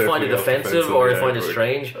 it's not that I find it offensive or I find it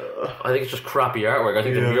strange. I think it's just crappy artwork. I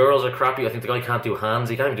think the murals are crappy. I think the guy can't do hands.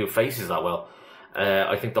 He can't even do faces that well.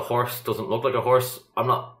 I think the horse doesn't look like a horse. I'm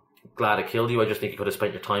not glad it killed you. I just think you could have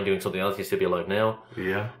spent your time doing something else. You'd still be alive now.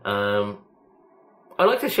 Yeah. I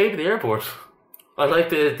like the shape of the airport. I like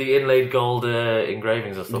the inlaid gold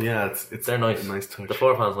engravings and stuff. Yeah, they're nice. A nice touch. The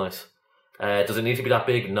floor plan's nice. Does it need to be that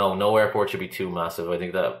big? No airport should be too massive. I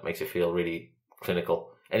think that makes you feel really clinical.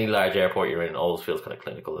 Any large airport you're in always feels kind of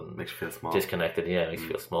clinical and makes you feel small. Disconnected. Yeah, it makes you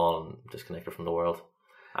feel small and disconnected from the world.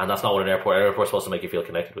 And that's not what an airport's supposed to make you feel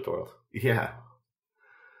connected with the world. Yeah.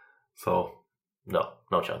 So no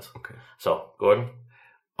chance. Okay. So, Gordon?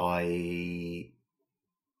 I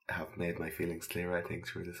have made my feelings clear, I think,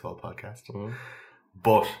 through this whole podcast. Mm-hmm.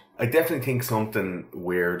 But I definitely think something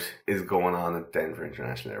weird is going on at Denver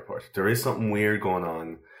International Airport. There is something weird going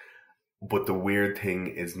on, but the weird thing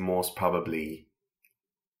is most probably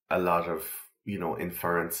a lot of,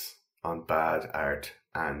 inference on bad art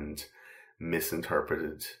and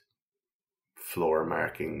misinterpreted floor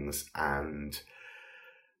markings and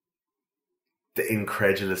the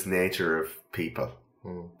incredulous nature of people.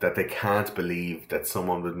 That they can't believe that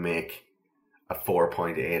someone would make a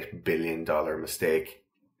 $4.8 billion mistake,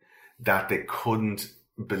 that they couldn't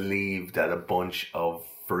believe that a bunch of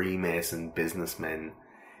Freemason businessmen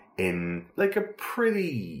in like a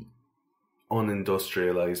pretty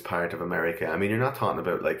unindustrialized part of America. I mean, you're not talking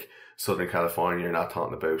about like Southern California, you're not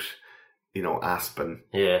talking about, Aspen.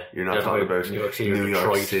 Yeah. You're not talking about New York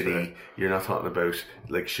City, City. You're not talking about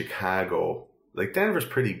like Chicago. Like Denver's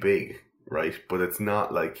pretty big, right? But it's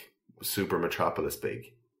not like super metropolis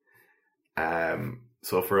big.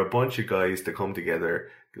 So for a bunch of guys to come together,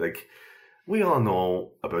 like we all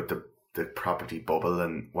know about the property bubble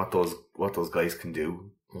and what those guys can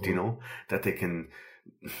do. Do you know that they can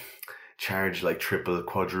charge like triple,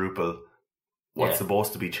 quadruple what's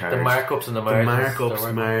supposed to be charged? The markups and the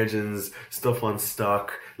margins. Margins, stuff on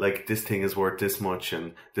stock. Like this thing is worth this much,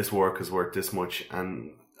 and this work is worth this much,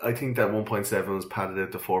 and I think that 1.7 was padded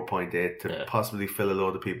out to 4.8 to possibly fill a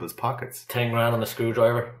load of people's pockets. 10 grand on a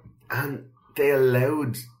screwdriver. And they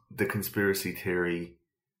allowed the conspiracy theory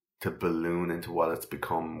to balloon into what it's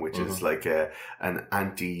become, which is like an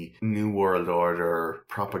anti-New World Order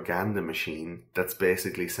propaganda machine that's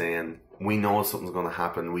basically saying, we know something's going to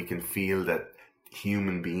happen, we can feel that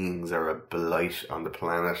human beings are a blight on the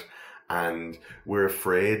planet, and we're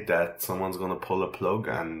afraid that someone's going to pull a plug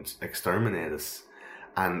and exterminate us.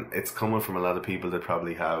 And it's coming from a lot of people that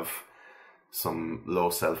probably have some low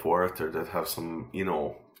self-worth or that have some,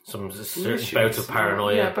 some certain bouts of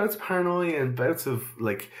paranoia. Yeah, bouts of paranoia and bouts of,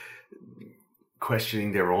 like,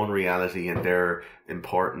 questioning their own reality and their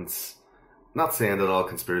importance. Not saying that all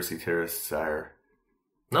conspiracy theorists are...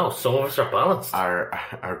 No, some of us are balanced.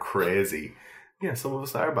 Are crazy. Yeah, some of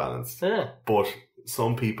us are balanced. Yeah. But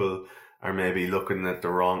some people are maybe looking in the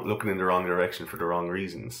wrong direction for the wrong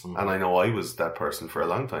reasons. And I know I was that person for a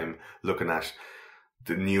long time, looking at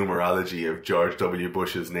the numerology of George W.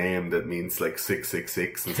 Bush's name that means like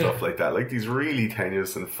 666 and stuff like that. Like these really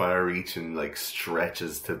tenuous and far-reaching like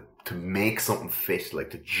stretches to make something fit,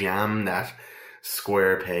 like to jam that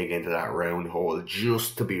square peg into that round hole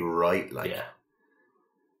just to be right. Like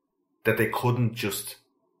that they couldn't just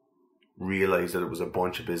realise that it was a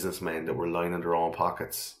bunch of businessmen that were lining their own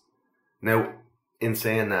pockets. Now, in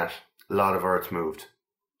saying that, a lot of earth moved.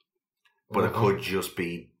 But it could just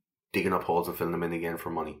be digging up holes and filling them in again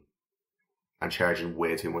for money. And charging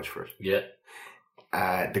way too much for it. Yeah.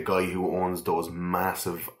 The guy who owns those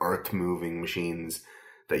massive earth-moving machines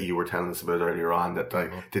that you were telling us about earlier on, that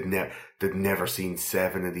they'd never seen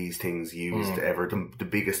 7 of these things used ever. The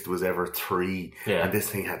biggest was ever 3. Yeah. And this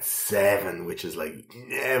thing had 7, which is like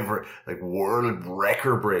never, like world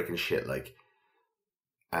record breaking shit. Like,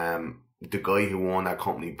 the guy who owned that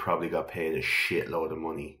company probably got paid a shitload of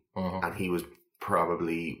money. And he was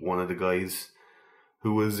probably one of the guys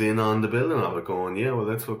who was in on the building of it, going, yeah, well,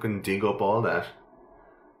 let's fucking dig up all that,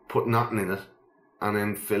 put nothing in it, and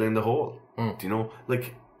then fill in the hole. Do you know?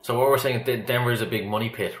 Like, so what we're saying, Denver is a big money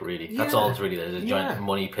pit, really. That's all it's really. There's a giant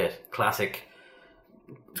money pit. Classic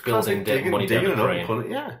building, money down the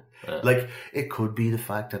drain. Like, it could be the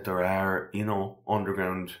fact that there are,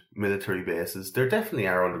 underground military bases. There definitely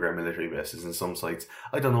are underground military bases in some sites.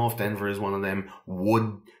 I don't know if Denver is one of them.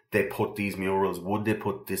 Would they put these murals? Would they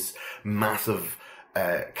put this massive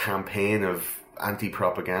campaign of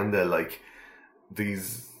anti-propaganda, like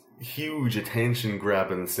these huge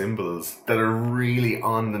attention-grabbing symbols that are really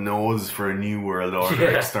on the nose for a New World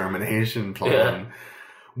Order extermination plan?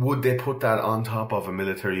 Would they put that on top of a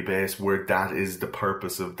military base where that is the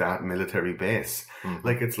purpose of that military base?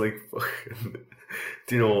 Like, it's like,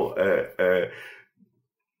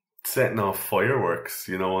 setting off fireworks,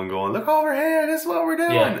 and going, look over here, this is what we're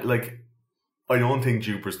doing. Yeah. Like, I don't think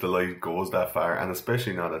Jupiter's Delight goes that far, and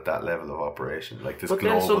especially not at that level of operation. Like this. But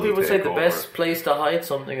then some people say the best place to hide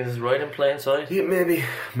something is right in plain sight. Yeah,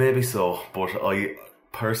 maybe so. But I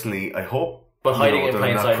personally, I hope. But hiding in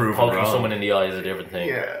plain sight, poking someone in the eye is a different thing.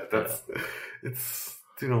 Yeah, it's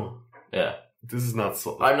Yeah, this is not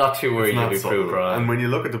subtle. I'm not too worried you'll be proved wrong. And when you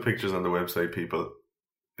look at the pictures on the website, people,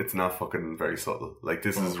 it's not fucking very subtle. Like,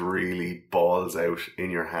 this is really balls out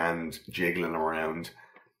in your hand, jiggling around.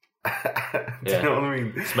 Do you know what I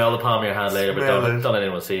mean? Smell the palm of your hand later, but don't let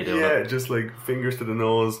anyone see you doing it. Yeah, just like fingers to the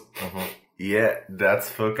nose. Yeah, that's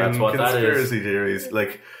fucking conspiracy theories.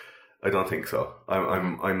 Like, I don't think so.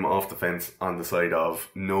 I'm off the fence on the side of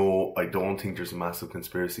no, I don't think there's a massive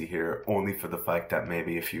conspiracy here, only for the fact that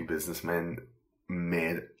maybe a few businessmen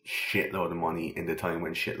made shitload of money in the time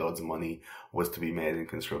when shitloads of money was to be made in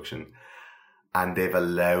construction. And they've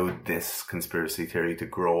allowed this conspiracy theory to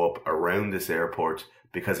grow up around this airport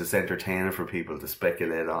because it's entertaining for people to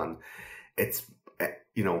speculate on. It's,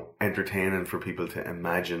 you know, entertaining for people to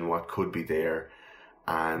imagine what could be there.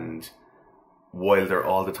 And while they're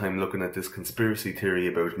all the time looking at this conspiracy theory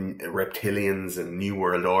about reptilians and New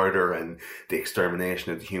World Order and the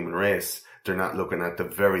extermination of the human race, they're not looking at the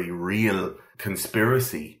very real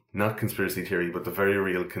conspiracy, not conspiracy theory, but the very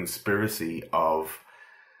real conspiracy of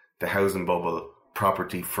the housing bubble,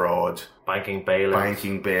 property fraud, banking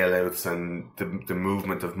bailouts, and the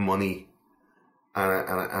movement of money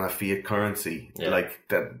and a fiat currency. Yeah. Like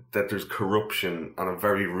that there's corruption on a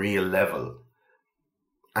very real level.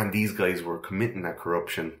 And these guys were committing that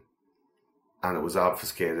corruption, and it was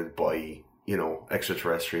obfuscated by, you know,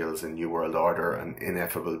 extraterrestrials and New World Order and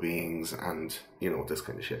ineffable beings and, you know, this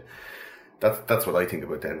kind of shit. That's what I think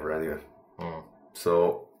about Denver anyway.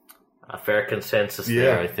 So a fair consensus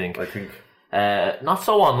there, I think. Not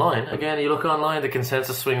so online. Again, you look online, the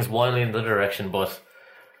consensus swings wildly in the direction, but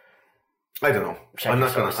I don't know. I'm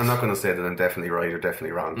not going to say that I'm definitely right or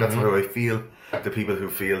definitely wrong. That's how I feel. The people who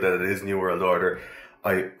feel that it is New World Order,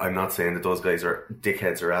 I'm not saying that those guys are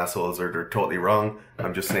dickheads or assholes or they're totally wrong.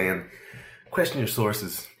 I'm just saying, question your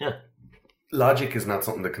sources. Yeah. Logic is not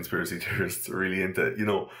something that conspiracy theorists are really into, you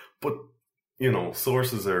know, but, you know,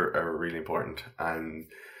 sources are really important. And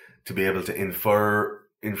to be able to infer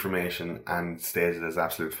information and state it as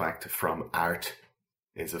absolute fact from art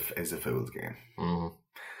is a fool's game. Mm-hmm.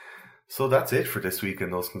 So that's it for this week in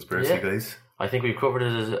Those Conspiracy Guys. I think we've covered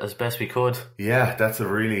it as best we could. Yeah, that's a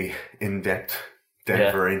really in-depth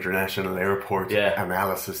Denver International Airport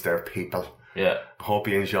analysis there, people. Yeah. Hope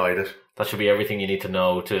you enjoyed it. That should be everything you need to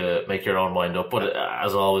know to make your own mind up. But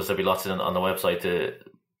as always, there'll be lots on the website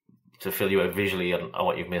to fill you out visually on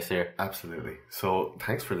what you've missed here. Absolutely. So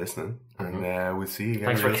thanks for listening, and we'll see you again.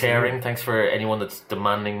 Thanks for caring. Soon. Thanks for anyone that's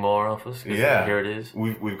demanding more of us. Yeah, here it is.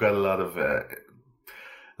 We've got a lot of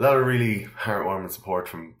really heartwarming support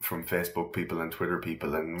from Facebook people and Twitter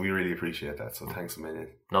people, and we really appreciate that. So thanks a million.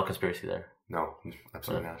 No conspiracy there. No,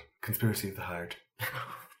 absolutely not. Conspiracy of the heart.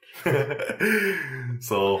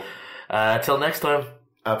 So till next time.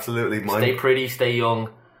 Absolutely. Stay pretty, stay young,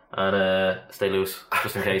 and stay loose,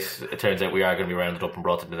 just in case it turns out we are going to be rounded up and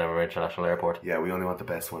brought to the Denver International Airport. Yeah, we only want the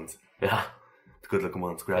best ones. Yeah. The good looking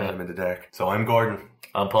ones. Grab them in the dark. So I'm Gordon.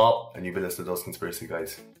 I'm Paul. And you've been listening to Those Conspiracy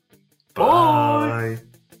Guys. Bye. Bye.